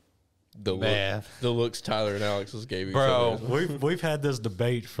 Man. The looks Tyler and Alex just gave each Bro. other. We've had this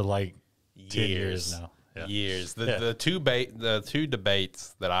debate for like 10 years now. Yeah. Years. Yeah. The two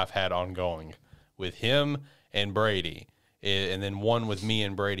debates that I've had ongoing with him and Brady, and then one with me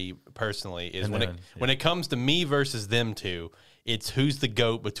and Brady personally, is And when it comes to me versus them two, it's who's the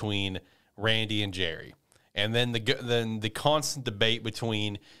GOAT between Randy and Jerry, and then the constant debate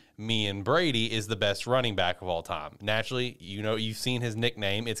between me and Brady is the best running back of all time. Naturally, you've seen his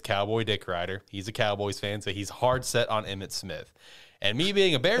nickname. It's Cowboy Dick Rider. He's a Cowboys fan, so he's hard set on Emmitt Smith. And me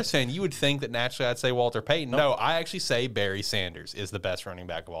being a Bears fan, you would think that naturally I'd say Walter Payton. No, I actually say Barry Sanders is the best running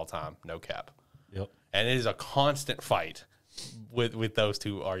back of all time. No cap. Yep. And it is a constant fight with those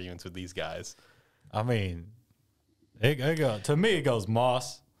two arguments with these guys. I mean, to me, it goes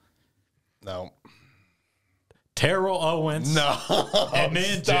Moss, No. Terrell Owens, No. and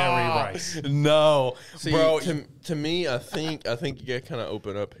then Jerry Rice. No. See, Bro, to me, I think you got to kind of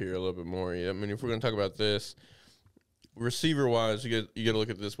open up here a little bit more. I mean, if we're going to talk about this, receiver wise, you got to look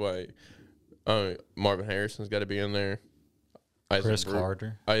at it this way. Marvin Harrison's got to be in there. Chris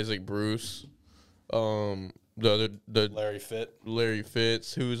Carter. Isaac Bruce. The Larry Fitt. Larry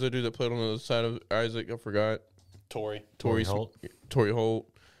Fitz. Who was the dude that played on the other side of Isaac? I forgot. Torrey Holt. Torrey Holt.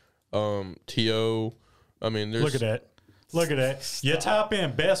 T.O. I mean, there's Look at that. You type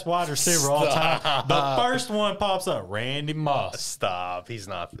in best wide receiver all time. The first one pops up, Randy Moss. Stop. He's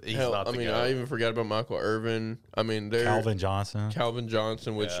not the I mean, GOAT. I even forgot about Michael Irvin. I mean, Calvin Johnson. Calvin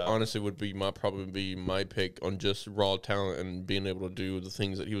Johnson, which Yeah. honestly would be probably be my pick on just raw talent and being able to do the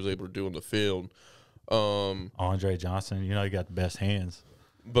things that he was able to do on the field. Andre Johnson. You got the best hands.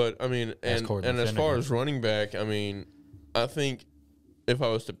 But I mean, That's and Courtney as far Finnegan. as running back, I mean, I think if I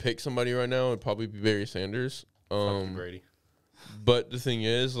was to pick somebody right now, it'd probably be Barry Sanders. Fucking Brady. But the thing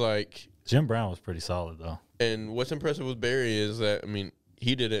is, like, Jim Brown was pretty solid, though. and what's impressive with Barry is that, I mean,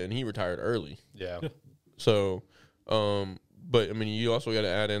 he did it and he retired early. Yeah. So, but I mean, you also got to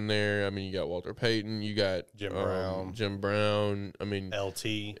add in there. I mean, you got Walter Payton, you got Jim Brown. I mean,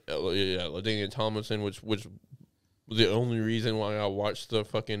 LT. LaDainian Tomlinson, which the only reason why I watched the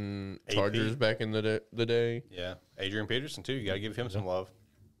fucking Chargers back in the day. Yeah, Adrian Peterson too. You got to give him some love.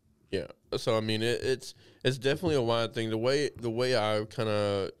 Yeah. So I mean, it's definitely a wild thing. The way I kind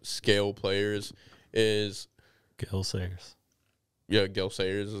of scale players is Gil Sayers. Yeah, Gil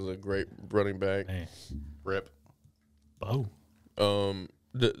Sayers is a great running back. Man. Rip. Oh.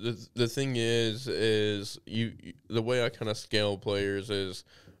 The thing is you the way I kind of scale players is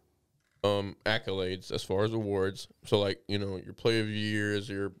accolades as far as awards. So like, you know, your player of the years,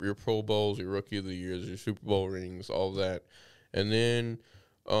 your Pro Bowls, your rookie of the years, your Super Bowl rings, all that. And then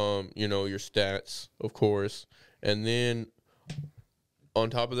you know, your stats, of course. And then on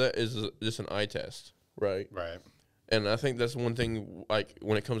top of that is just an eye test, right? Right. And I think that's one thing, like,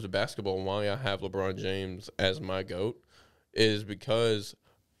 when it comes to basketball, why I have LeBron James as my GOAT is because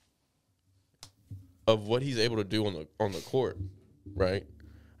of what he's able to do on the court, right?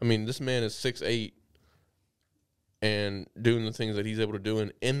 I mean, this man is 6'8", and doing the things that he's able to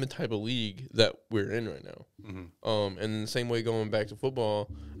do in the type of league that we're in right now. Mm-hmm. And the same way going back to football,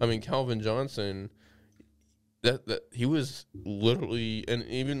 I mean, Calvin Johnson, that he was literally, and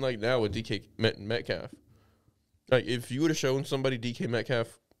even like now with DK Metcalf, like if you would have shown somebody DK Metcalf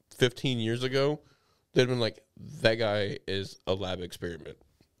 15 years ago, they'd have been like, that guy is a lab experiment.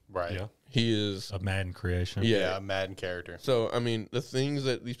 Right. Yeah. He is A Madden creation. Yeah, a Madden character. So, I mean, the things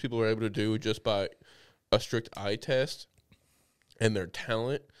that these people are able to do just by a strict eye test and their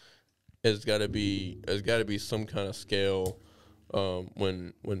talent has got to be some kind of scale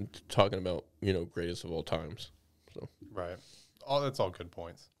when talking about, you know, greatest of all times. So Right. Oh, that's all good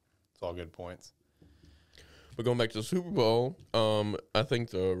points. It's all good points. But going back to the Super Bowl, I think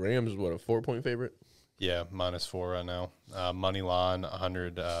the Rams is what, a 4-point favorite? Yeah, -4 right now. Money line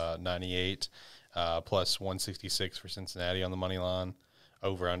 198 plus 166 for Cincinnati on the money line.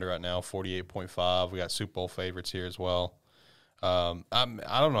 Over under right now 48.5. We got Super Bowl favorites here as well. I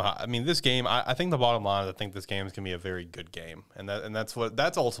don't know how. I mean, this game. I think the bottom line is I think this game is going to be a very good game, and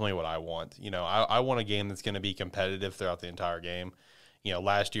that's ultimately what I want. You know, I want a game that's going to be competitive throughout the entire game. You know,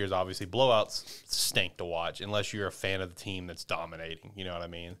 last year's obviously blowouts stink to watch unless you're a fan of the team that's dominating. You know what I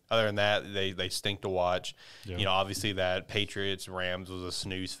mean? Other than that, they stink to watch. Yeah. You know, obviously that Patriots-Rams was a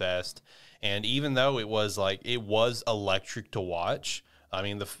snooze fest. And even though it was electric to watch, I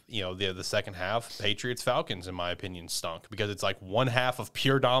mean, the second half, Patriots-Falcons, in my opinion, stunk because it's like one half of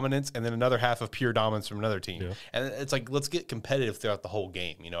pure dominance and then another half of pure dominance from another team. Yeah. And it's like, let's get competitive throughout the whole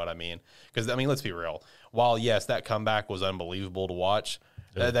game. You know what I mean? Because, I mean, let's be real. While, yes, that comeback was unbelievable to watch,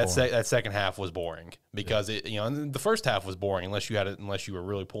 that second half was boring because and the first half was boring unless you were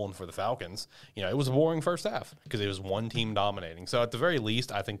really pulling for the Falcons. You know, it was a boring first half because it was one team dominating. So at the very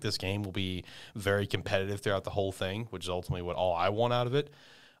least, I think this game will be very competitive throughout the whole thing, which is ultimately what all I want out of it.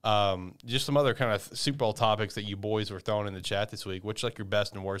 Just some other kind of Super Bowl topics that you boys were throwing in the chat this week. What's like your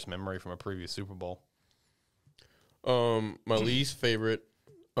best and worst memory from a previous Super Bowl? My least favorite.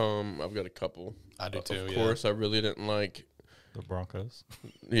 I've got a couple. I do too. Of course, I really didn't like the Broncos.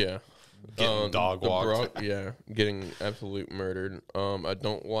 Yeah, getting dog walked. Getting absolute murdered. I'm not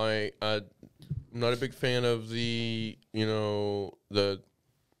a big fan of the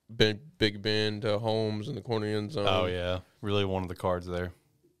Big Ben to Holmes in the corner end zone. Oh yeah, really one of the cards there.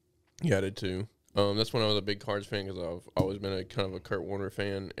 Yeah, I did too. That's when I was a big Cards fan because I've always been a kind of a Kurt Warner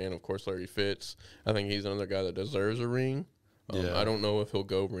fan, and of course Larry Fitz. I think he's another guy that deserves a ring. I don't know if he'll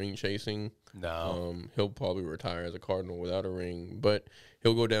go ring chasing. No. He'll probably retire as a Cardinal without a ring, but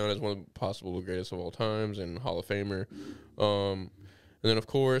he'll go down as one of the possible greatest of all times and Hall of Famer. And then, of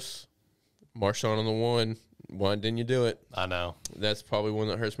course, Marshawn on the one. Why didn't you do it? I know. That's probably one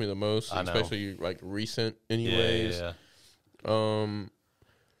that hurts me the most, especially like recent anyways. Yeah. And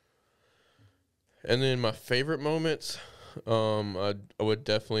then my favorite moments, I would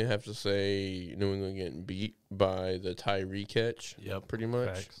definitely have to say New England getting beat by the Tyree catch. Yep. Pretty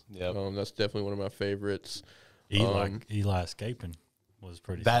much. Facts. Yep. That's definitely one of my favorites. Eli escaping was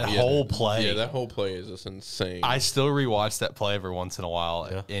pretty. That whole play. Yeah, that whole play is just insane. I still rewatch that play every once in a while,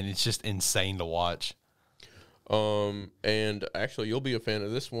 and it's just insane to watch. And actually, you'll be a fan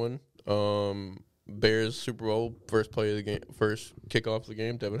of this one. Bears Super Bowl first play of the game, first kickoff of the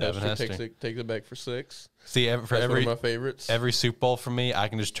game. Devin Hester takes it back for 6. See, That's one of my favorites. Every Super Bowl for me, I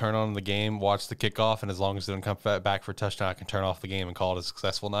can just turn on the game, watch the kickoff, and as long as it doesn't come back for a touchdown, I can turn off the game and call it a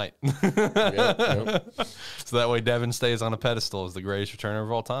successful night. Yep. So that way, Devin stays on a pedestal as the greatest returner of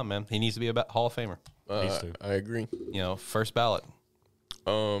all time. Man, he needs to be a Hall of Famer. I agree. You know, first ballot.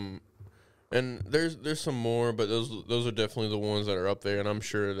 And there's some more, but those are definitely the ones that are up there, and I'm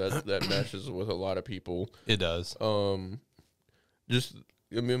sure that matches with a lot of people. It does. Just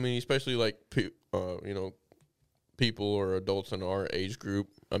I mean, especially like people people or adults in our age group,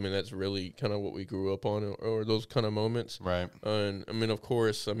 I mean, that's really kind of what we grew up on, or those kind of moments. Right. And I mean, of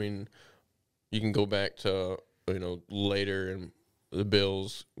course, I mean, you can go back to, later and the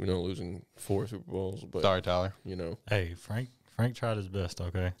Bills, losing 4 Super Bowls. But, Sorry, Tyler. Hey, Frank tried his best,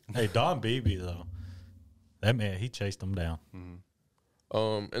 okay? Hey, Don Beebe, though. That man, he chased them down.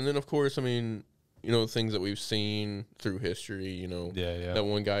 Mm-hmm. And then, of course, I mean, things that we've seen through history, that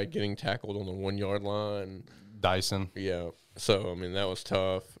one guy getting tackled on the 1 yard line. Dyson. Yeah. So, I mean, that was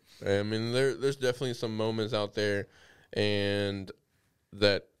tough. I mean, there's definitely some moments out there and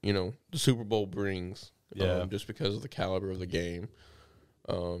that, the Super Bowl brings just because of the caliber of the game.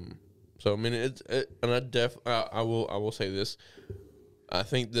 So, I mean, I will say this. I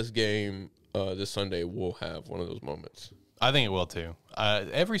think this game this Sunday will have one of those moments. I think it will too.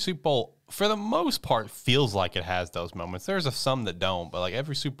 Every Super Bowl, for the most part, feels like it has those moments. There's some that don't, but like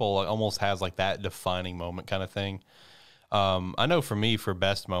every Super Bowl almost has like that defining moment kind of thing. I know for me, for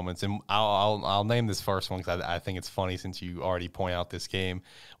best moments, and I'll name this first one because I think it's funny since you already point out this game,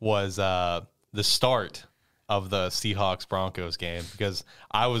 was the start of the Seahawks-Broncos game, because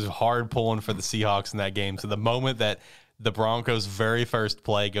I was hard pulling for the Seahawks in that game. So the moment that the Broncos' very first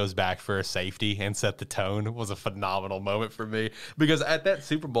play goes back for a safety and set the tone was a phenomenal moment for me, because at that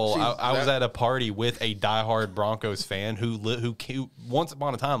Super Bowl, I was at a party with a diehard Broncos fan who once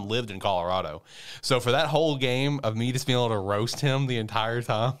upon a time lived in Colorado. So for that whole game of me just being able to roast him the entire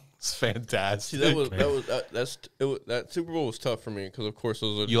time, it's fantastic. See, that Super Bowl was tough for me because, of course,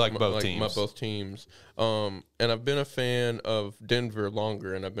 those are you like both teams. Both teams. And I've been a fan of Denver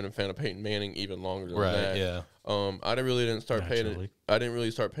longer, and I've been a fan of Peyton Manning even longer than that. Yeah. I didn't really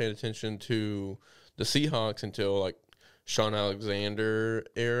start paying attention to the Seahawks until like Sean Alexander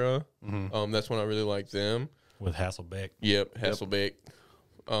era. Mm-hmm. That's when I really liked them with Hasselbeck. Yep, Hasselbeck.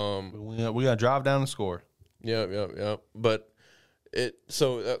 We gotta drive down and score. Yep. But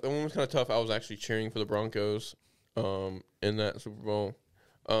that one was kind of tough. I was actually cheering for the Broncos in that Super Bowl.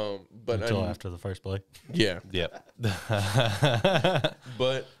 But until after the first play. Yeah. Yep.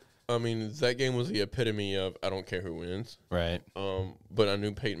 But I mean, that game was the epitome of I don't care who wins. Right. But I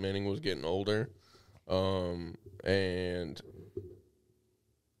knew Peyton Manning was getting older. And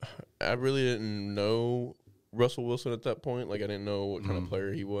I really didn't know Russell Wilson at that point. Like, I didn't know what kind of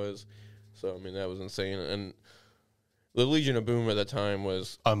player he was. So, I mean, that was insane. And the Legion of Boom at that time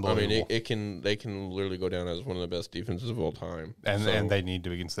was unbelievable. I mean, they can literally go down as one of the best defenses of all time. And they need to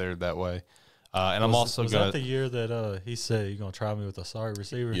be considered that way. And I'm also was that the year that he said you're gonna try me with a sorry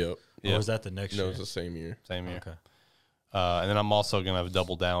receiver? Yep. Or was that the next year? No, it was the same year. Same year. Okay. And then I'm also going to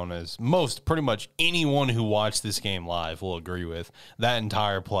double down, as pretty much anyone who watched this game live will agree with. That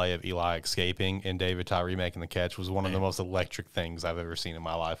entire play of Eli escaping and David Tyree making the catch was one of the most electric things I've ever seen in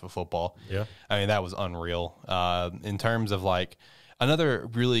my life of football. Yeah. I mean, that was unreal. In terms of like, another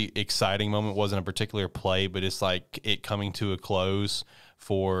really exciting moment wasn't a particular play, but it's like it coming to a close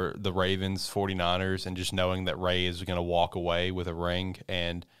for the Ravens 49ers and just knowing that Ray is going to walk away with a ring.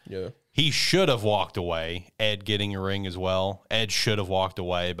 And he should have walked away. Ed getting a ring as well. Ed should have walked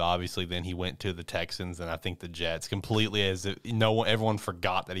away, but obviously then he went to the Texans and I think the Jets, completely as if everyone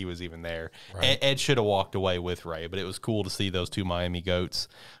forgot that he was even there. Right. Ed should have walked away with Ray, but it was cool to see those two Miami Goats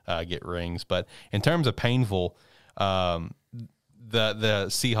get rings. But in terms of painful, the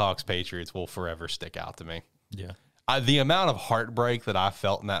Seahawks Patriots will forever stick out to me. Yeah. The amount of heartbreak that I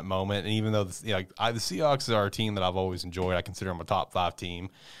felt in that moment, and even though the Seahawks are a team that I've always enjoyed, I consider them a top 5 team,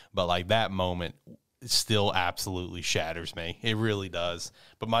 but like that moment still absolutely shatters me. It really does.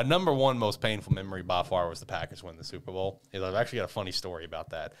 But my number one most painful memory by far was the Packers winning the Super Bowl. I've actually got a funny story about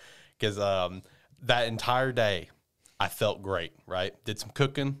that, because that entire day I felt great. Right, did some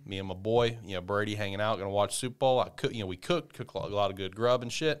cooking. Me and my boy, Brady, hanging out, gonna watch Super Bowl. We cooked a lot of good grub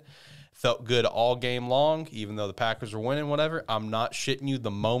and shit. Felt good all game long, even though the Packers were winning, whatever. I'm not shitting you. The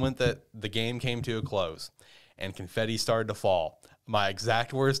moment that the game came to a close and confetti started to fall, my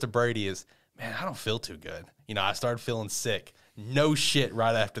exact words to Brady is, man, I don't feel too good. I started feeling sick. No shit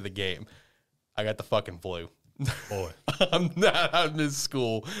right after the game. I got the fucking flu. Boy. I missed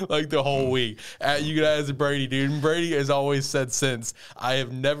school like the whole week. You guys and Brady, dude. And Brady has always said since, I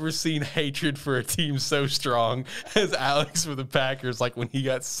have never seen hatred for a team so strong as Alex for the Packers, like when he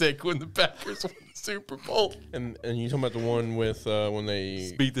got sick when the Packers won the Super Bowl. And you talking about the one with when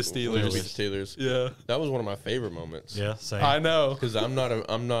they beat the Steelers. Beat the Steelers. Yeah. That was one of my favorite moments. Yeah, same. I know. Because I'm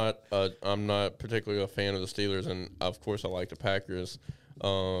not particularly a fan of the Steelers, and of course I like the Packers.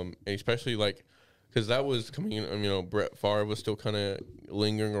 And especially like, because that was coming in, Brett Favre was still kind of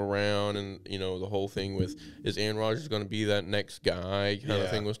lingering around, and, the whole thing with, is Aaron Rodgers going to be that next guy kind of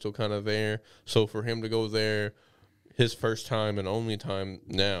thing was still kind of there. So for him to go there, his first time and only time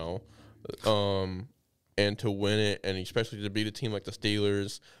now, and to win it, and especially to beat a team like the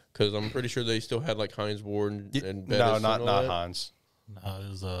Steelers, because I'm pretty sure they still had like Hines Ward and Bettis no, and not all that. Hines. No, it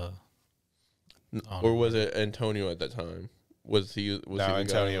was Or was it Antonio at that time? Was he? Was No, he the guy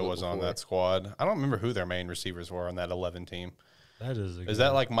Antonio that was on before? that squad. I don't remember who their main receivers were on that 11 team. that Is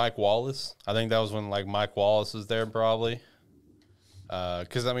that like Mike Wallace? I think that was when like Mike Wallace was there probably.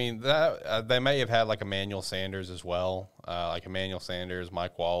 Because I mean that they may have had like Emmanuel Sanders as well, like Emmanuel Sanders,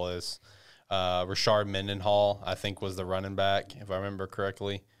 Mike Wallace, Rashard Mendenhall I think was the running back if I remember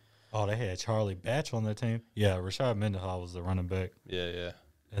correctly. Oh, they had Charlie Batch on their team. Yeah, Rashard Mendenhall was the running back, Yeah.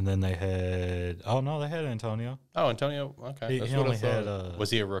 and then they had they had Antonio. Oh, Antonio. Okay, He what I only had thought. was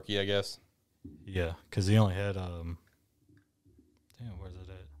he a rookie? I guess. yeah, because he only had damn, where's it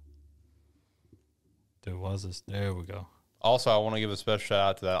at? There was this. There we go. Also, I want to give a special shout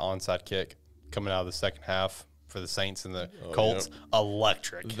out to that onside kick coming out of the second half for the Saints and the Colts. yeah.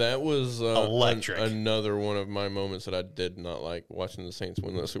 Electric. That was Electric. another one of my moments that I did not like watching the Saints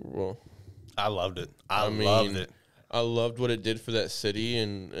win that Super Bowl. I loved it. I mean, loved it. I loved what it did for that city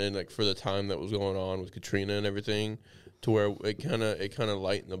and like for the time that was going on with Katrina and everything, to where it kind of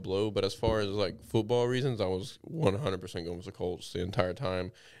lightened the blow. But as far as like football reasons, I was 100% going with the Colts the entire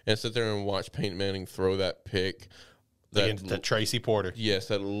time, and sit there and watch Peyton Manning throw that pick. The Tracy Porter. Yes,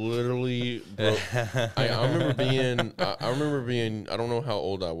 that literally broke. I remember being. I remember being. I don't know how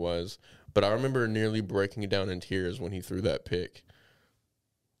old I was, but I remember nearly breaking down in tears when he threw that pick.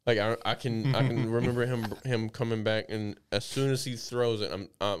 Like I can remember him coming back, and as soon as he throws it,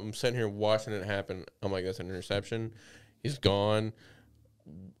 I'm sitting here watching it happen. I'm like, that's an interception. He's gone,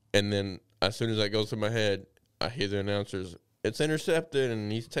 and then as soon as that goes through my head, I hear the announcers, it's intercepted,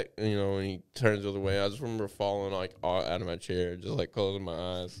 and he's and he turns the other way. I just remember falling like out of my chair, just like closing my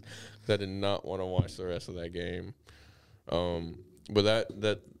eyes, because I did not want to watch the rest of that game. But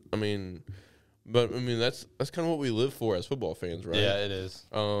that's kind of what we live for as football fans, right? Yeah, it is.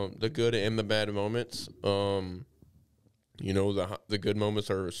 The good and the bad moments. The good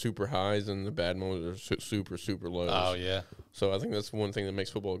moments are super highs, and the bad moments are super lows. Oh yeah. So I think that's one thing that makes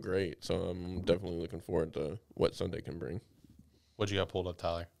football great. So I'm definitely looking forward to what Sunday can bring. What you got pulled up,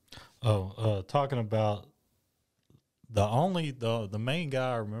 Tyler? Oh, talking about the main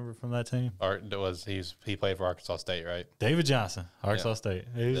guy I remember from that team, He played for Arkansas State, right? David Johnson, Arkansas State.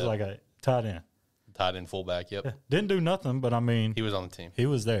 He was like a tight end. Tight end fullback. Yep. Yeah, didn't do nothing, but I mean, He was on the team. he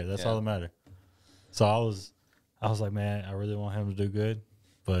was there. That's all that mattered. So I was like, man, I really want him to do good,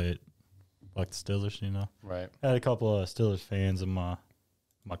 but like the Steelers, Right. I had a couple of Steelers fans in my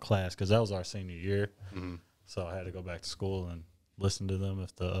class because that was our senior year. Mm-hmm. So I had to go back to school and listen to them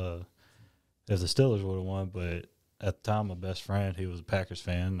if the Steelers would have won. But at the time, my best friend, he was a Packers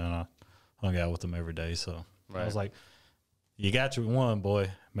fan, and I hung out with him every day. So I was like, you got your one,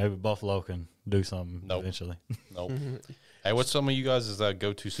 boy. Maybe Buffalo can do something eventually. Nope. Hey, what's some of you guys'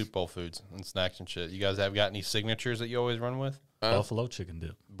 go-to Super Bowl foods and snacks and shit? You guys have got any signatures that you always run with? Buffalo chicken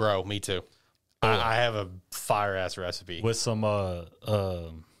dip. Bro, me too. I have a fire-ass recipe. With some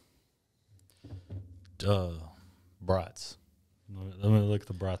brats. Let me look at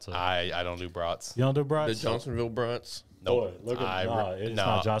the brats up. I don't do brats. You don't do The brats? Johnsonville Brats. Nope. Boy, look at it's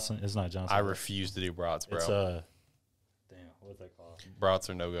not Johnson. It's not Johnson. I refuse to do brats, bro. It's damn, what's that called? Brats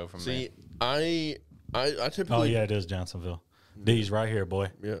are no-go for me. See, I typically. Oh yeah, it is Johnsonville. These right here,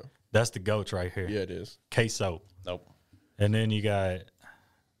 boy. Yeah. That's the goats right here. Yeah, it is. Queso. Nope. And then you got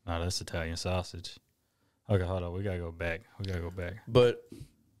that's Italian sausage. Okay, hold on. We gotta go back. But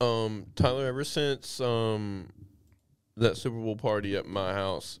Tyler, ever since that Super Bowl party at my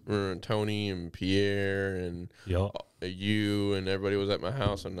house, where Tony and Pierre and you and everybody was at my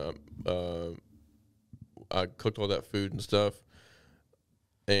house, and I cooked all that food and stuff,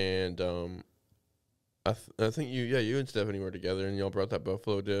 and I think you and Stephanie were together, and y'all brought that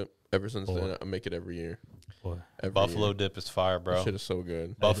buffalo dip. Ever since then, I make it every year. Boy. Buffalo dip is fire, bro. That shit is so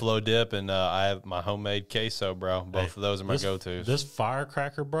good. Buffalo dip, and I have my homemade queso, bro. Both of those are my go-tos. This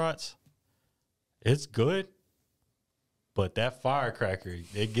firecracker brats, it's good. But that firecracker,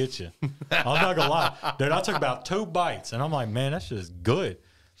 it gets you. I'm not going to lie. Dude, I took about 2 bites, and I'm like, man, that shit is good.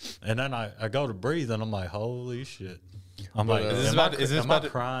 And then I go to breathe, and I'm like, holy shit. I'm like, is this about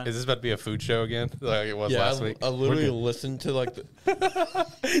to be a food show again, like it was last week? I literally listened to like the.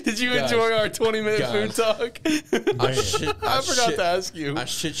 Did you enjoy our 20-minute food talk? I forgot to ask you. I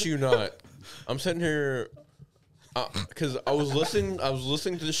shit you not. I'm sitting here because I was listening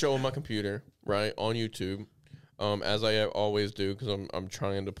to the show on my computer, right, on YouTube. as I always do, because I'm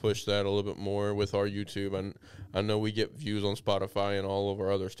trying to push that a little bit more with our YouTube. And I know we get views on Spotify and all of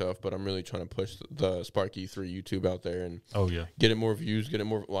our other stuff, but I'm really trying to push the Sparky 3 YouTube out there and get it more views, get it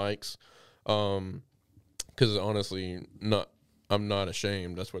more likes. Because honestly, I'm not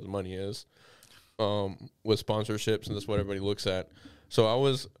ashamed. That's where the money is. With sponsorships, and that's what everybody looks at. So I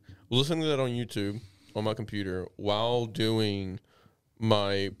was listening to that on YouTube on my computer while doing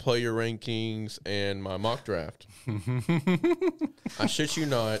my player rankings and my mock draft. I shit you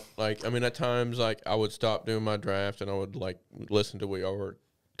not. Like, I mean, at times, like, I would stop doing my draft and I would, like, listen to what y'all were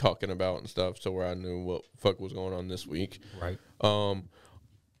talking about and stuff, so where I knew what fuck was going on this week. Right.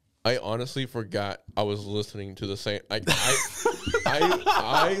 I honestly forgot I was listening to the same. I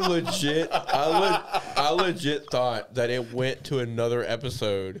legit thought that it went to another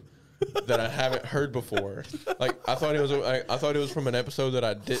episode that I haven't heard before. Like, I thought it was from an episode that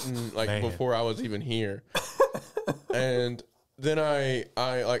I didn't like before I was even here. And then I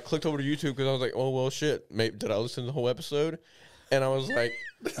like clicked over to YouTube because I was like, oh well, shit. Maybe did I listen to the whole episode? And I was like,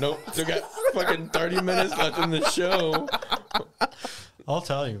 nope. Still got fucking 30 minutes left in the show. I'll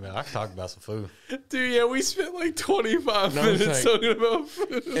tell you, man. I can talk about some food. Dude, yeah, we spent like 25 minutes talking about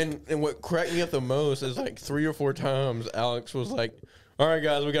food. And what cracked me up the most is like 3 or 4 times Alex was like, all right,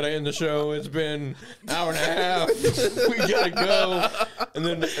 guys, we got to end the show. It's been an hour and a half. We got to go.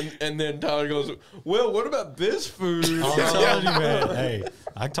 And then Tyler goes, well, what about this food? I'm telling you, man. Hey,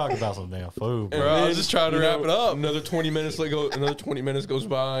 I can talk about some damn food, bro. I was just trying to wrap it up. Another 20 minutes goes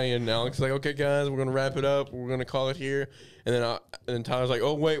by, and Alex is like, okay, guys, we're going to wrap it up. We're going to call it here. And then Tyler's like,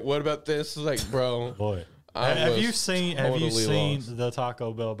 oh, wait, what about this? It's like, bro. Boy. Have you seen the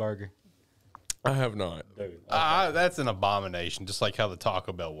Taco Bell burger? I have not. Dude, that's an abomination, just like how the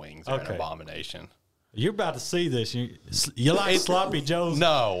Taco Bell wings are an abomination. You're about to see this. You like Sloppy Joes?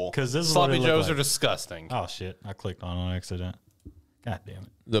 No. Because this is Sloppy what Joes are disgusting. Oh, shit. I clicked on accident. God damn it.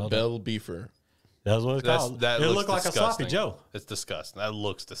 The Bell Beefer. That's what it's called. It looked like a Sloppy Joe. It's disgusting. That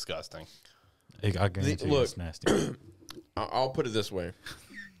looks disgusting. I guarantee you it's nasty. I'll put it this way.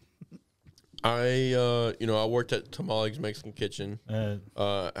 I worked at Tamale's Mexican Kitchen.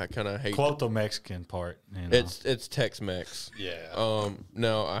 I kind of hate quote the Mexican part. You know. It's Tex-Mex. Yeah.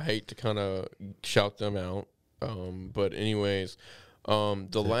 Now I hate to kind of shout them out. But anyways,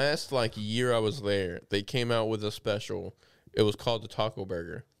 the last like year I was there, they came out with a special. It was called the Taco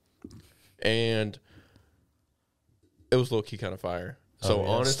Burger, and it was low key kind of fire. So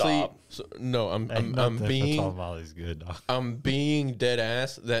honestly, I'm being dead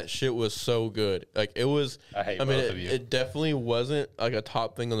ass. That shit was so good. Like it was. I mean, it definitely wasn't like a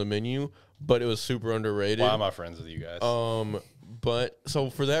top thing on the menu, but it was super underrated. Why am I friends with you guys? But so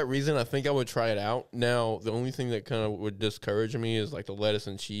for that reason, I think I would try it out. Now, the only thing that kind of would discourage me is like the lettuce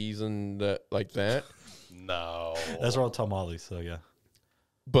and cheese and that, like that. No, that's all tamales. So yeah,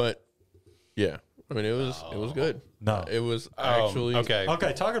 but yeah. I mean, it was good. No, it was actually okay.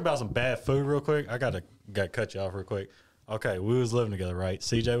 Okay, talking about some bad food real quick. I gotta cut you off real quick. Okay, we was living together, right?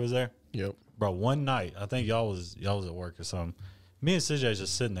 CJ was there. Yep, bro. One night, I think y'all was at work or something. Me and CJ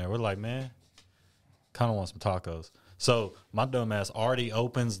just sitting there. We're like, man, kind of want some tacos. So my dumb ass already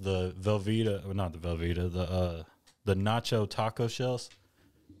opens the Velveeta, or not the Velveeta, the nacho taco shells,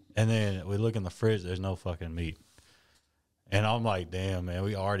 and then we look in the fridge. There's no fucking meat. And I'm like, damn, man,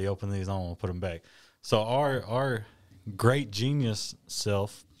 we already opened these. I don't want to put them back. So our great genius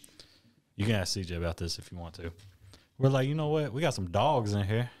self, you can ask CJ about this if you want to. We're like, you know what? We got some dogs in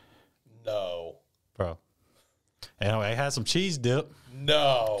here. No. Bro. And I had some cheese dip.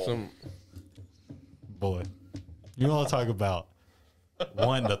 No. Boy, you want to talk about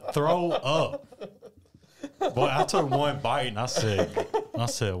wanting to throw up. Boy, I took one bite and I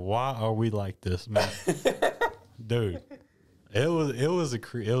said, why are we like this, man? Dude. It was a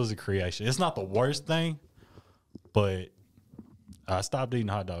creation. It's not the worst thing, but I stopped eating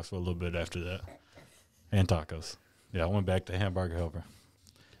hot dogs for a little bit after that, and tacos. Yeah, I went back to Hamburger Helper.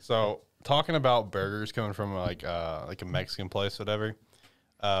 So talking about burgers coming from like a Mexican place, whatever.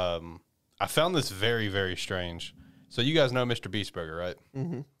 I found this very, very strange. So you guys know Mr. Beast Burger, right?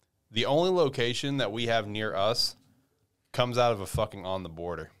 Mm-hmm. The only location that we have near us comes out of a fucking On the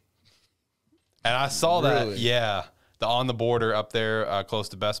Border, and I saw that. Yeah. The On the Border up there, close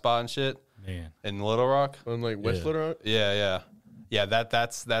to Best Buy and shit, man, in Little Rock, on like West Little Rock. Yeah.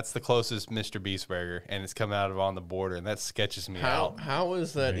 That's the closest Mr. Beast Burger, and it's coming out of On the Border, and that sketches me out. How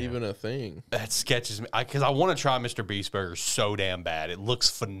is that even a thing? That sketches me because I want to try Mr. Beast Burger so damn bad. It looks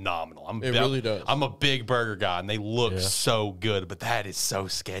phenomenal. It really does. I'm a big burger guy, and they look so good, but that is so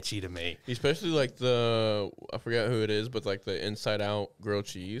sketchy to me. Especially like I forgot who it is, but like the Inside Out grilled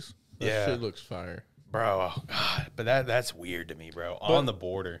cheese. That shit looks fire. Bro, oh God. But that's weird to me, bro. On the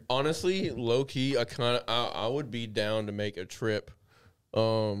border. Honestly, low key, I would be down to make a trip,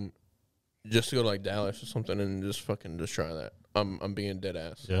 just to go to like Dallas or something and just try that. I'm being dead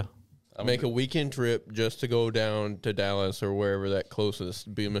ass. Yeah. Make a weekend trip just to go down to Dallas or wherever that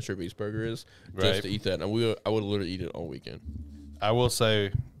closest Mr. Beast Burger is, just to eat that. And I would literally eat it all weekend. I will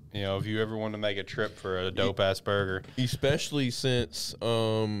say, if you ever want to make a trip for a dope ass burger, especially since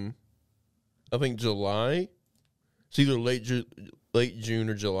I think July, it's either late June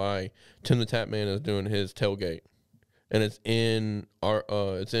or July. Tim the Tap Man is doing his tailgate, and it's in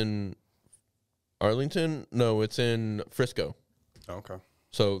Arlington. No, it's in Frisco. Okay.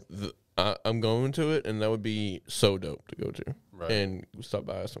 So I'm going to it, and that would be so dope to go to. Right. And stop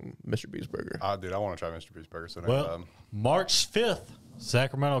by some Mr. Beast Burger. Dude, I want to try Mr. Beast Burger. So well, March 5th,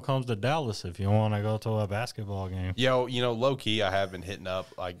 Sacramento comes to Dallas if you want to go to a basketball game. Yo, low key, I have been hitting up,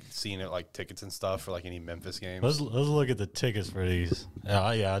 like, seeing it, like, tickets and stuff for, like, any Memphis games. Let's look at the tickets for these.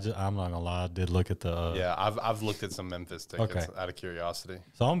 I'm not going to lie. I did look at the... yeah, I've looked at some Memphis tickets out of curiosity.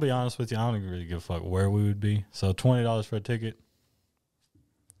 So I'm going to be honest with you. I don't really give a fuck where we would be. So $20 for a ticket.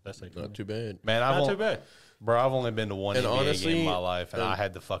 That's like not too bad. Man, not too bad. Bro, I've only been to one NBA honestly, game in my life, and I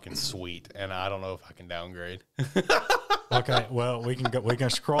had the fucking suite, and I don't know if I can downgrade. Okay, well, we can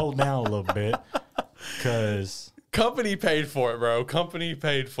scroll down a little bit, because... Company paid for it, bro. Company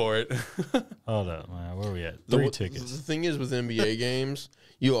paid for it. Hold up, man. Where are we at? 3 tickets. The thing is with NBA games,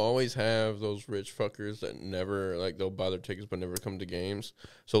 you always have those rich fuckers that never, like, they'll buy their tickets but never come to games.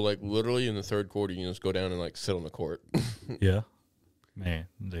 So, like, literally in the third quarter, you just go down and, like, sit on the court. Yeah. Man,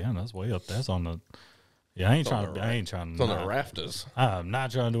 damn, that's way up. That's on the... Yeah, I ain't trying to... It's on the rafters. I'm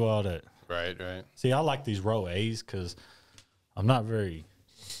not trying to do all that. Right. See, I like these row A's because I'm not very...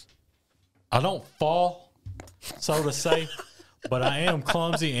 I don't fall, so to say, but I am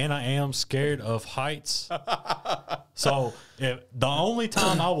clumsy and I am scared of heights. So the only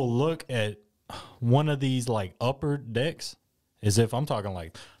time I will look at one of these, like, upper decks is if I'm talking,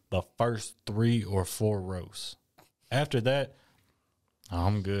 like, the first 3 or 4 rows. After that,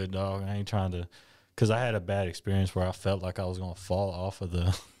 I'm good, dog. I ain't trying to... Because I had a bad experience where I felt like I was going to fall off of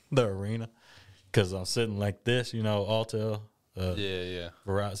the arena because I'm sitting like this, Altel. Yeah.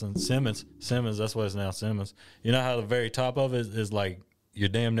 Verizon. Simmons, that's what it's now, Simmons. You know how the very top of it is like you're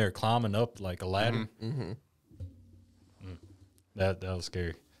damn near climbing up like a ladder? Mm-hmm. That was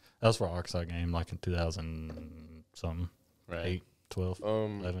scary. That was for an Arkansas game like in 2000-something. Right. 8, 12,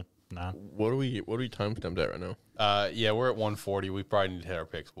 11, 9. What are we time stamped at right now? Yeah, we're at 140. We probably need to hit our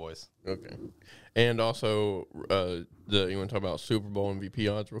picks, boys. Okay. And also, you want to talk about Super Bowl MVP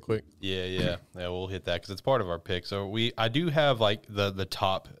odds real quick? Yeah, we'll hit that because it's part of our picks. So I do have like the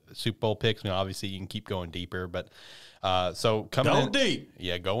top Super Bowl picks. Obviously you can keep going deeper, but so coming deep.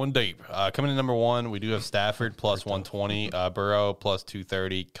 Yeah, going deep. Coming in number 1, we do have Stafford plus 120, Burrow plus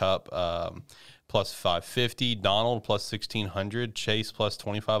 230, Cup plus 550, Donald plus 1600, Chase plus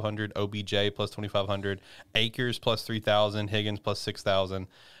 2500, OBJ plus 2500, Akers plus 3000, Higgins plus 6000.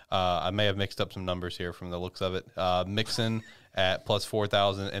 I may have mixed up some numbers here from the looks of it. Mixon at plus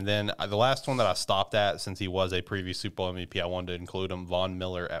 4,000. And then the last one that I stopped at, since he was a previous Super Bowl MVP, I wanted to include him, Von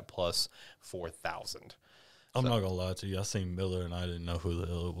Miller at plus 4,000. I'm not going to lie to you. I seen Miller, and I didn't know who the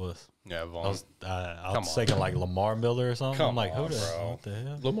hell it was. Yeah, Von. I was thinking like Lamar Miller or something. I'm like, who the hell?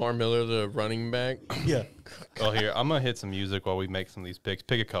 Lamar Miller, the running back. Yeah. Well, here, I'm going to hit some music while we make some of these picks.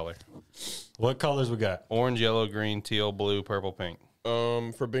 Pick a color. What colors we got? Orange, yellow, green, teal, blue, purple, pink.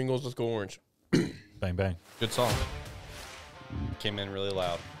 For Bengals, let's go orange. Bang, bang. Good song. Came in really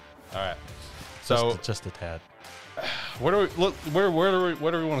loud. All right. So just a tad. Where do we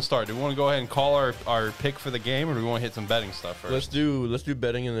want to start? Do we want to go ahead and call our pick for the game, or do we want to hit some betting stuff first? Let's do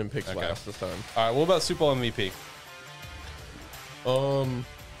betting and then picks last this time. All right. What about Super Bowl MVP?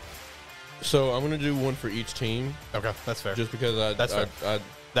 So I'm gonna do one for each team. Okay, that's fair. Just because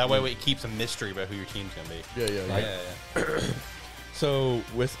that way it keeps a mystery about who your team's gonna be. Yeah. So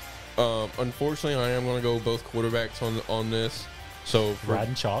with unfortunately, I am gonna go both quarterbacks on this. So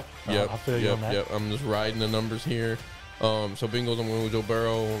riding chalk. Yep. I feel you on that. Yep. I'm just riding the numbers here. So Bengals, I'm going to go Joe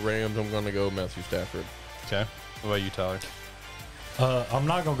Burrow. Rams, I'm going to go Matthew Stafford. Okay. What about you, Tyler? I'm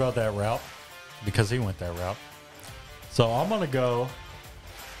not going to go that route because he went that route. So I'm going to go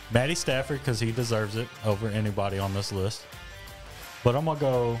Matty Stafford because he deserves it over anybody on this list. But I'm going to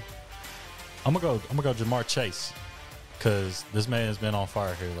go Jamar Chase because this man has been on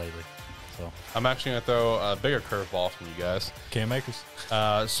fire here lately. So I'm actually going to throw a bigger curveball from you guys. Cam Akers.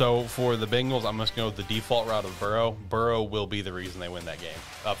 So for the Bengals, I'm just going to go with the default route of Burrow. Burrow will be the reason they win that game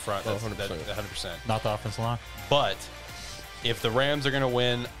up front. That's 100%. Not the offensive line. But if the Rams are going to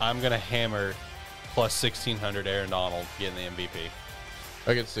win, I'm going to hammer plus 1,600 Aaron Donald getting the MVP.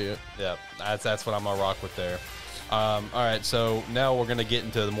 I can see it. Yeah, that's what I'm going to rock with there. All right, so now we're going to get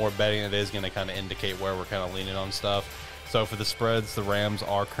into the more betting that is going to kind of indicate where we're kind of leaning on stuff. So for the spreads, the Rams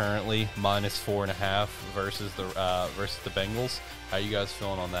are currently -4.5 versus the Bengals. How are you guys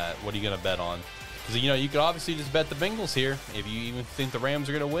feeling on that? What are you going to bet on? Because, you could obviously just bet the Bengals here if you even think the Rams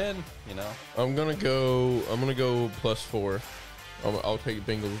are going to win, I'm gonna go +4. I'll take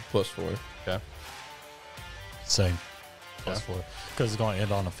Bengals +4. Okay. Same. +4. Because it's going to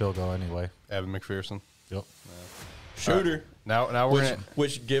end on a field goal anyway. Evan McPherson. Yep. Shooter. Right. Now we're gonna,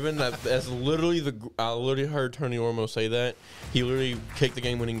 which given that's literally I literally heard Tony Romo say that he literally kicked the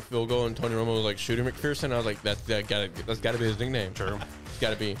game-winning field goal, and Tony Romo was like Shooter McPherson. I was like, that's got to be his nickname. True. It's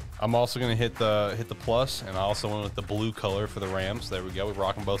got to be. I'm also gonna hit the plus, and I also went with the blue color for the Rams. There we go. We're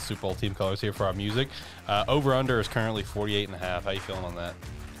rocking both Super Bowl team colors here for our music. Over under is currently 48.5. How you feeling on that?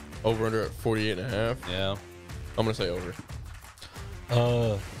 Over under at 48.5. Yeah. I'm gonna say over.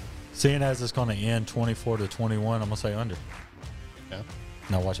 Seeing as it's going to end 24-21, I'm going to say under. Yeah.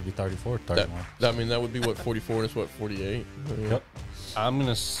 Now watch it be 34-31. I mean, that would be what 44 and it's what 48. Yep. I'm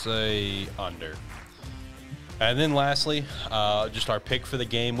gonna say under. And then lastly, just our pick for the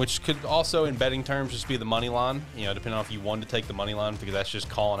game, which could also in betting terms just be the money line, depending on if you want to take the money line, because that's just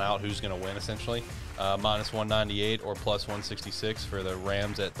calling out who's going to win essentially. -198 or +166 for the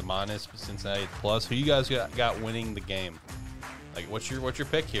Rams at the minus, Cincinnati at the plus. Who you guys got winning the game? Like, what's your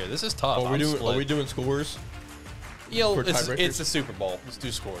pick here? This is tough. Are we doing scores? It's a Super Bowl. Let's do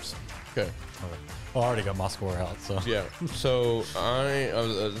scores. Okay. Well, I already got my score out, so. Yeah. So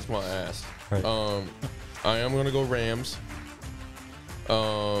that's why I asked. Right. I am gonna go Rams.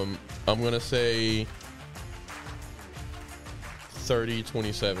 I'm gonna say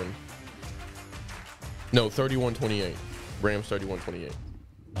 30-27. No, 31-28. Rams 31-28.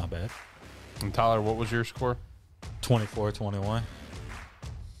 Not bad. And Tyler, what was your score? 24-21.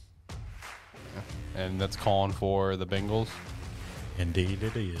 And that's calling for the Bengals. Indeed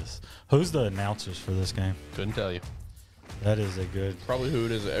it is. Who's the announcers for this game? Couldn't tell you. That is a good. Probably who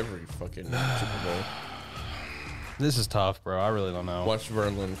it is every fucking Super Bowl. This is tough, bro. I really don't know. Watch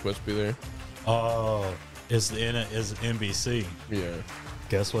Vern Lundquist be there. Oh, is NBC. Yeah.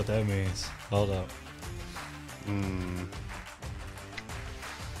 Guess what that means? Hold up.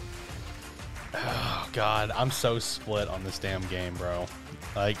 Oh, God. I'm so split on this damn game, bro.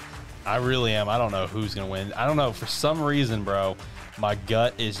 Like, I really am. I don't know who's going to win. I don't know. For some reason, bro, my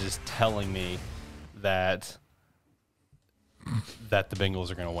gut is just telling me that the Bengals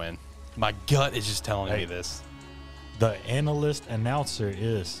are going to win. My gut is just telling me this. The analyst announcer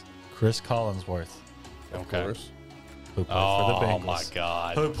is Chris Collinsworth. Of Okay. course. Who played for the Bengals. Oh, my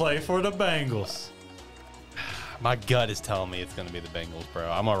God. Who played for the Bengals. My gut is telling me it's going to be the Bengals, bro.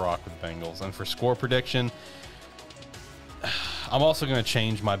 I'm going to rock with the Bengals. And for score prediction, I'm also going to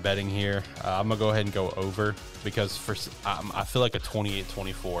change my betting here. I'm going to go ahead and go over because I feel like a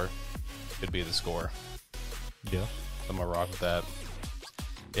 28-24 could be the score. Yeah. I'm going to rock with that.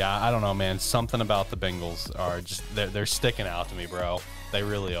 Yeah, I don't know, man. Something about the Bengals are just they're sticking out to me, bro. They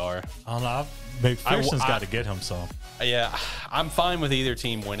really are. I don't know. McPherson's got to get him some. Yeah, I'm fine with either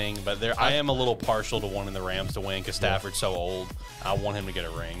team winning, but I am a little partial to wanting the Rams to win because Stafford's so old. I want him to get a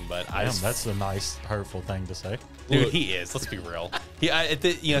ring, but That's a nice, hurtful thing to say. Dude, he is. Let's be real.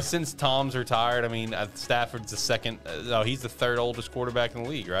 Since Tom's retired, I mean, Stafford's the second. No, he's the third oldest quarterback in the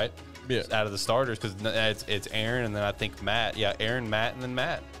league, right? Yeah. Out of the starters, because it's Aaron and then I think Matt. Yeah, Aaron, Matt, and then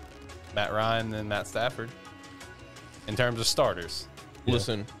Matt Ryan, and then Matt Stafford. In terms of starters.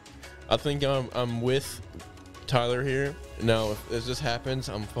 Listen, I think I'm with Tyler here. Now, if this happens,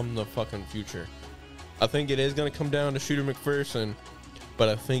 I'm from the fucking future. I think it is going to come down to Shooter McPherson, but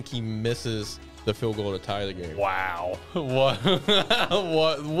I think he misses the field goal to tie the game. Wow. What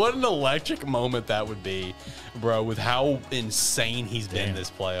an electric moment that would be, bro, with how insane he's been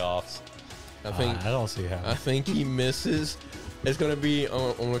this playoffs. I don't see how. I think he misses. It's going to be,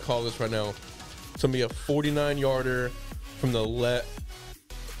 I'm going to call this right now. It's going to be a 49-yarder from the left.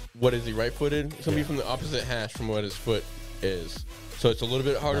 What is he, right-footed? It's going to be from the opposite hash from what his foot is. So it's a little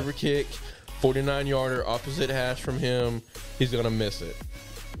bit harder of a kick. 49-yarder, opposite hash from him. He's going to miss it.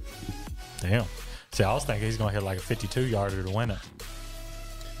 Damn. See, I was thinking he's going to hit like a 52-yarder to win it.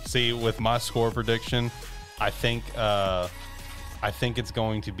 See, with my score prediction, I think it's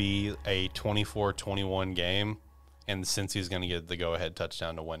going to be a 24-21 game, and Cincy's going to get the go-ahead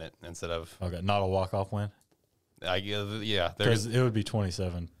touchdown to win it instead of... Okay, not a walk-off win? Yeah. Because it would be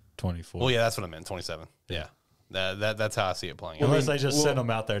 27-24. Well, yeah, that's what I meant, 27. Yeah. That's how I see it playing. Unless they just send them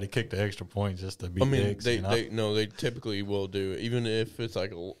out there to kick the extra point just to be dicks, they typically will do it, even if it's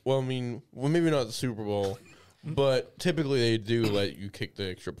like maybe not the Super Bowl, but typically they do let you kick the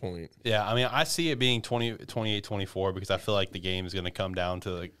extra point. Yeah, I mean, I see it being 28-24 because I feel like the game is going to come down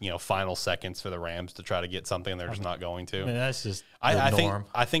to final seconds for the Rams to try to get something. They're just not going to. I mean, that's just I norm.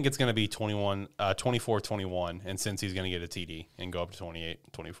 think it's going to be 24-21, and since he's going to get a TD and go up to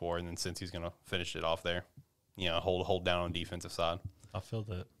 28-24, and then since he's going to finish it off there, hold down on the defensive side. I feel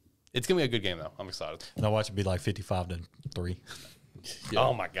that. It's going to be a good game, though. I'm excited. And I watch it be like 55-3. Yeah.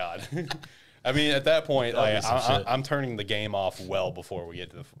 Oh, my God. I mean, at that point, I'm turning the game off well before we get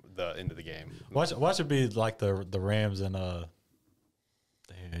to the end of the game. Watch it be like the Rams and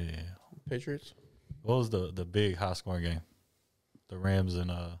Patriots. What was the big high scoring game? The Rams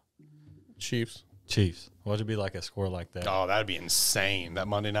and Chiefs. Watch it be like a score like that. Oh, that'd be insane. That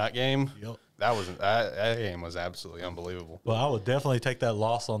Monday night game. Yep. That game was absolutely unbelievable. Well, I would definitely take that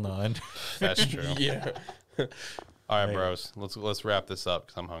loss on the under. That's true. Yeah. All right, bros. Let's wrap this up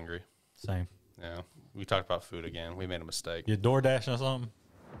because I'm hungry. Same. Yeah, we talked about food again. We made a mistake. You DoorDash or something?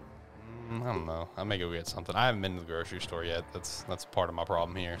 I don't know. I may go get something. I haven't been to the grocery store yet. That's part of my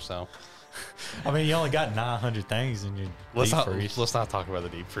problem here. So, I mean, you only got 900 things in your deep freeze. Let's not talk about the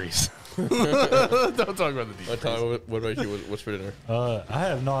deep freeze. Don't talk about the deep freeze. What about you? What's for dinner? I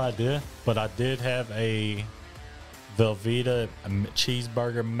have no idea, but I did have a Velveeta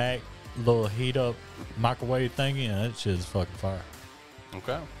cheeseburger mac little heat up microwave thingy, and that shit is fucking fire.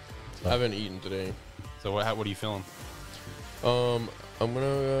 Okay. I haven't eaten today. So what are you feeling? I'm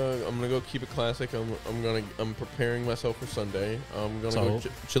gonna go keep it classic. I'm preparing myself for Sunday. I'm gonna go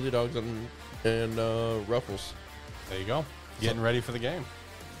chili dogs and Ruffles. There you go. Getting ready for the game.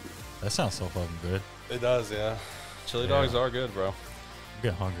 That sounds so fucking good. It does, yeah. Chili dogs are good, bro. I'm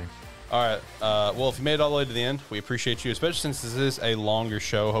getting hungry. All right. Well, if you made it all the way to the end, we appreciate you, especially since this is a longer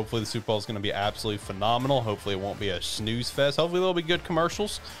show. Hopefully the Super Bowl is going to be absolutely phenomenal. Hopefully it won't be a snooze fest. Hopefully there'll be good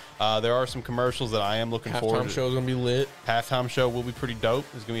commercials. There are some commercials that I am looking forward to. Halftime show is going to be lit. Halftime show will be pretty dope.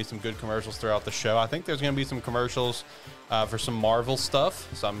 There's going to be some good commercials throughout the show. I think there's going to be some commercials for some Marvel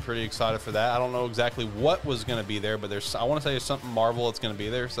stuff, so I'm pretty excited for that. I don't know exactly what was going to be there, but I want to say there's something Marvel that's going to be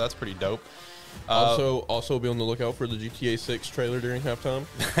there, so that's pretty dope. Also be on the lookout for the GTA 6 trailer during halftime.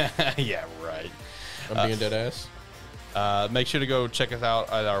 Yeah, right. I'm being dead ass. Make sure to go check us out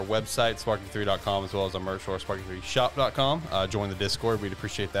at our website, sparking3.com, as well as our merch store, sparking3shop.com. Join the Discord. We'd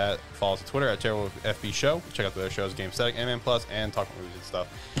appreciate that. Follow us on Twitter at TerribleFB Show. Check out the other shows, Game Static, MM Plus, and Talk Movies and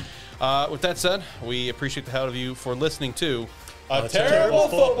stuff. With that said, we appreciate the hell of you for listening to A Terrible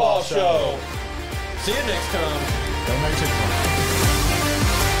Football Show. See you next time. Don't make it fun.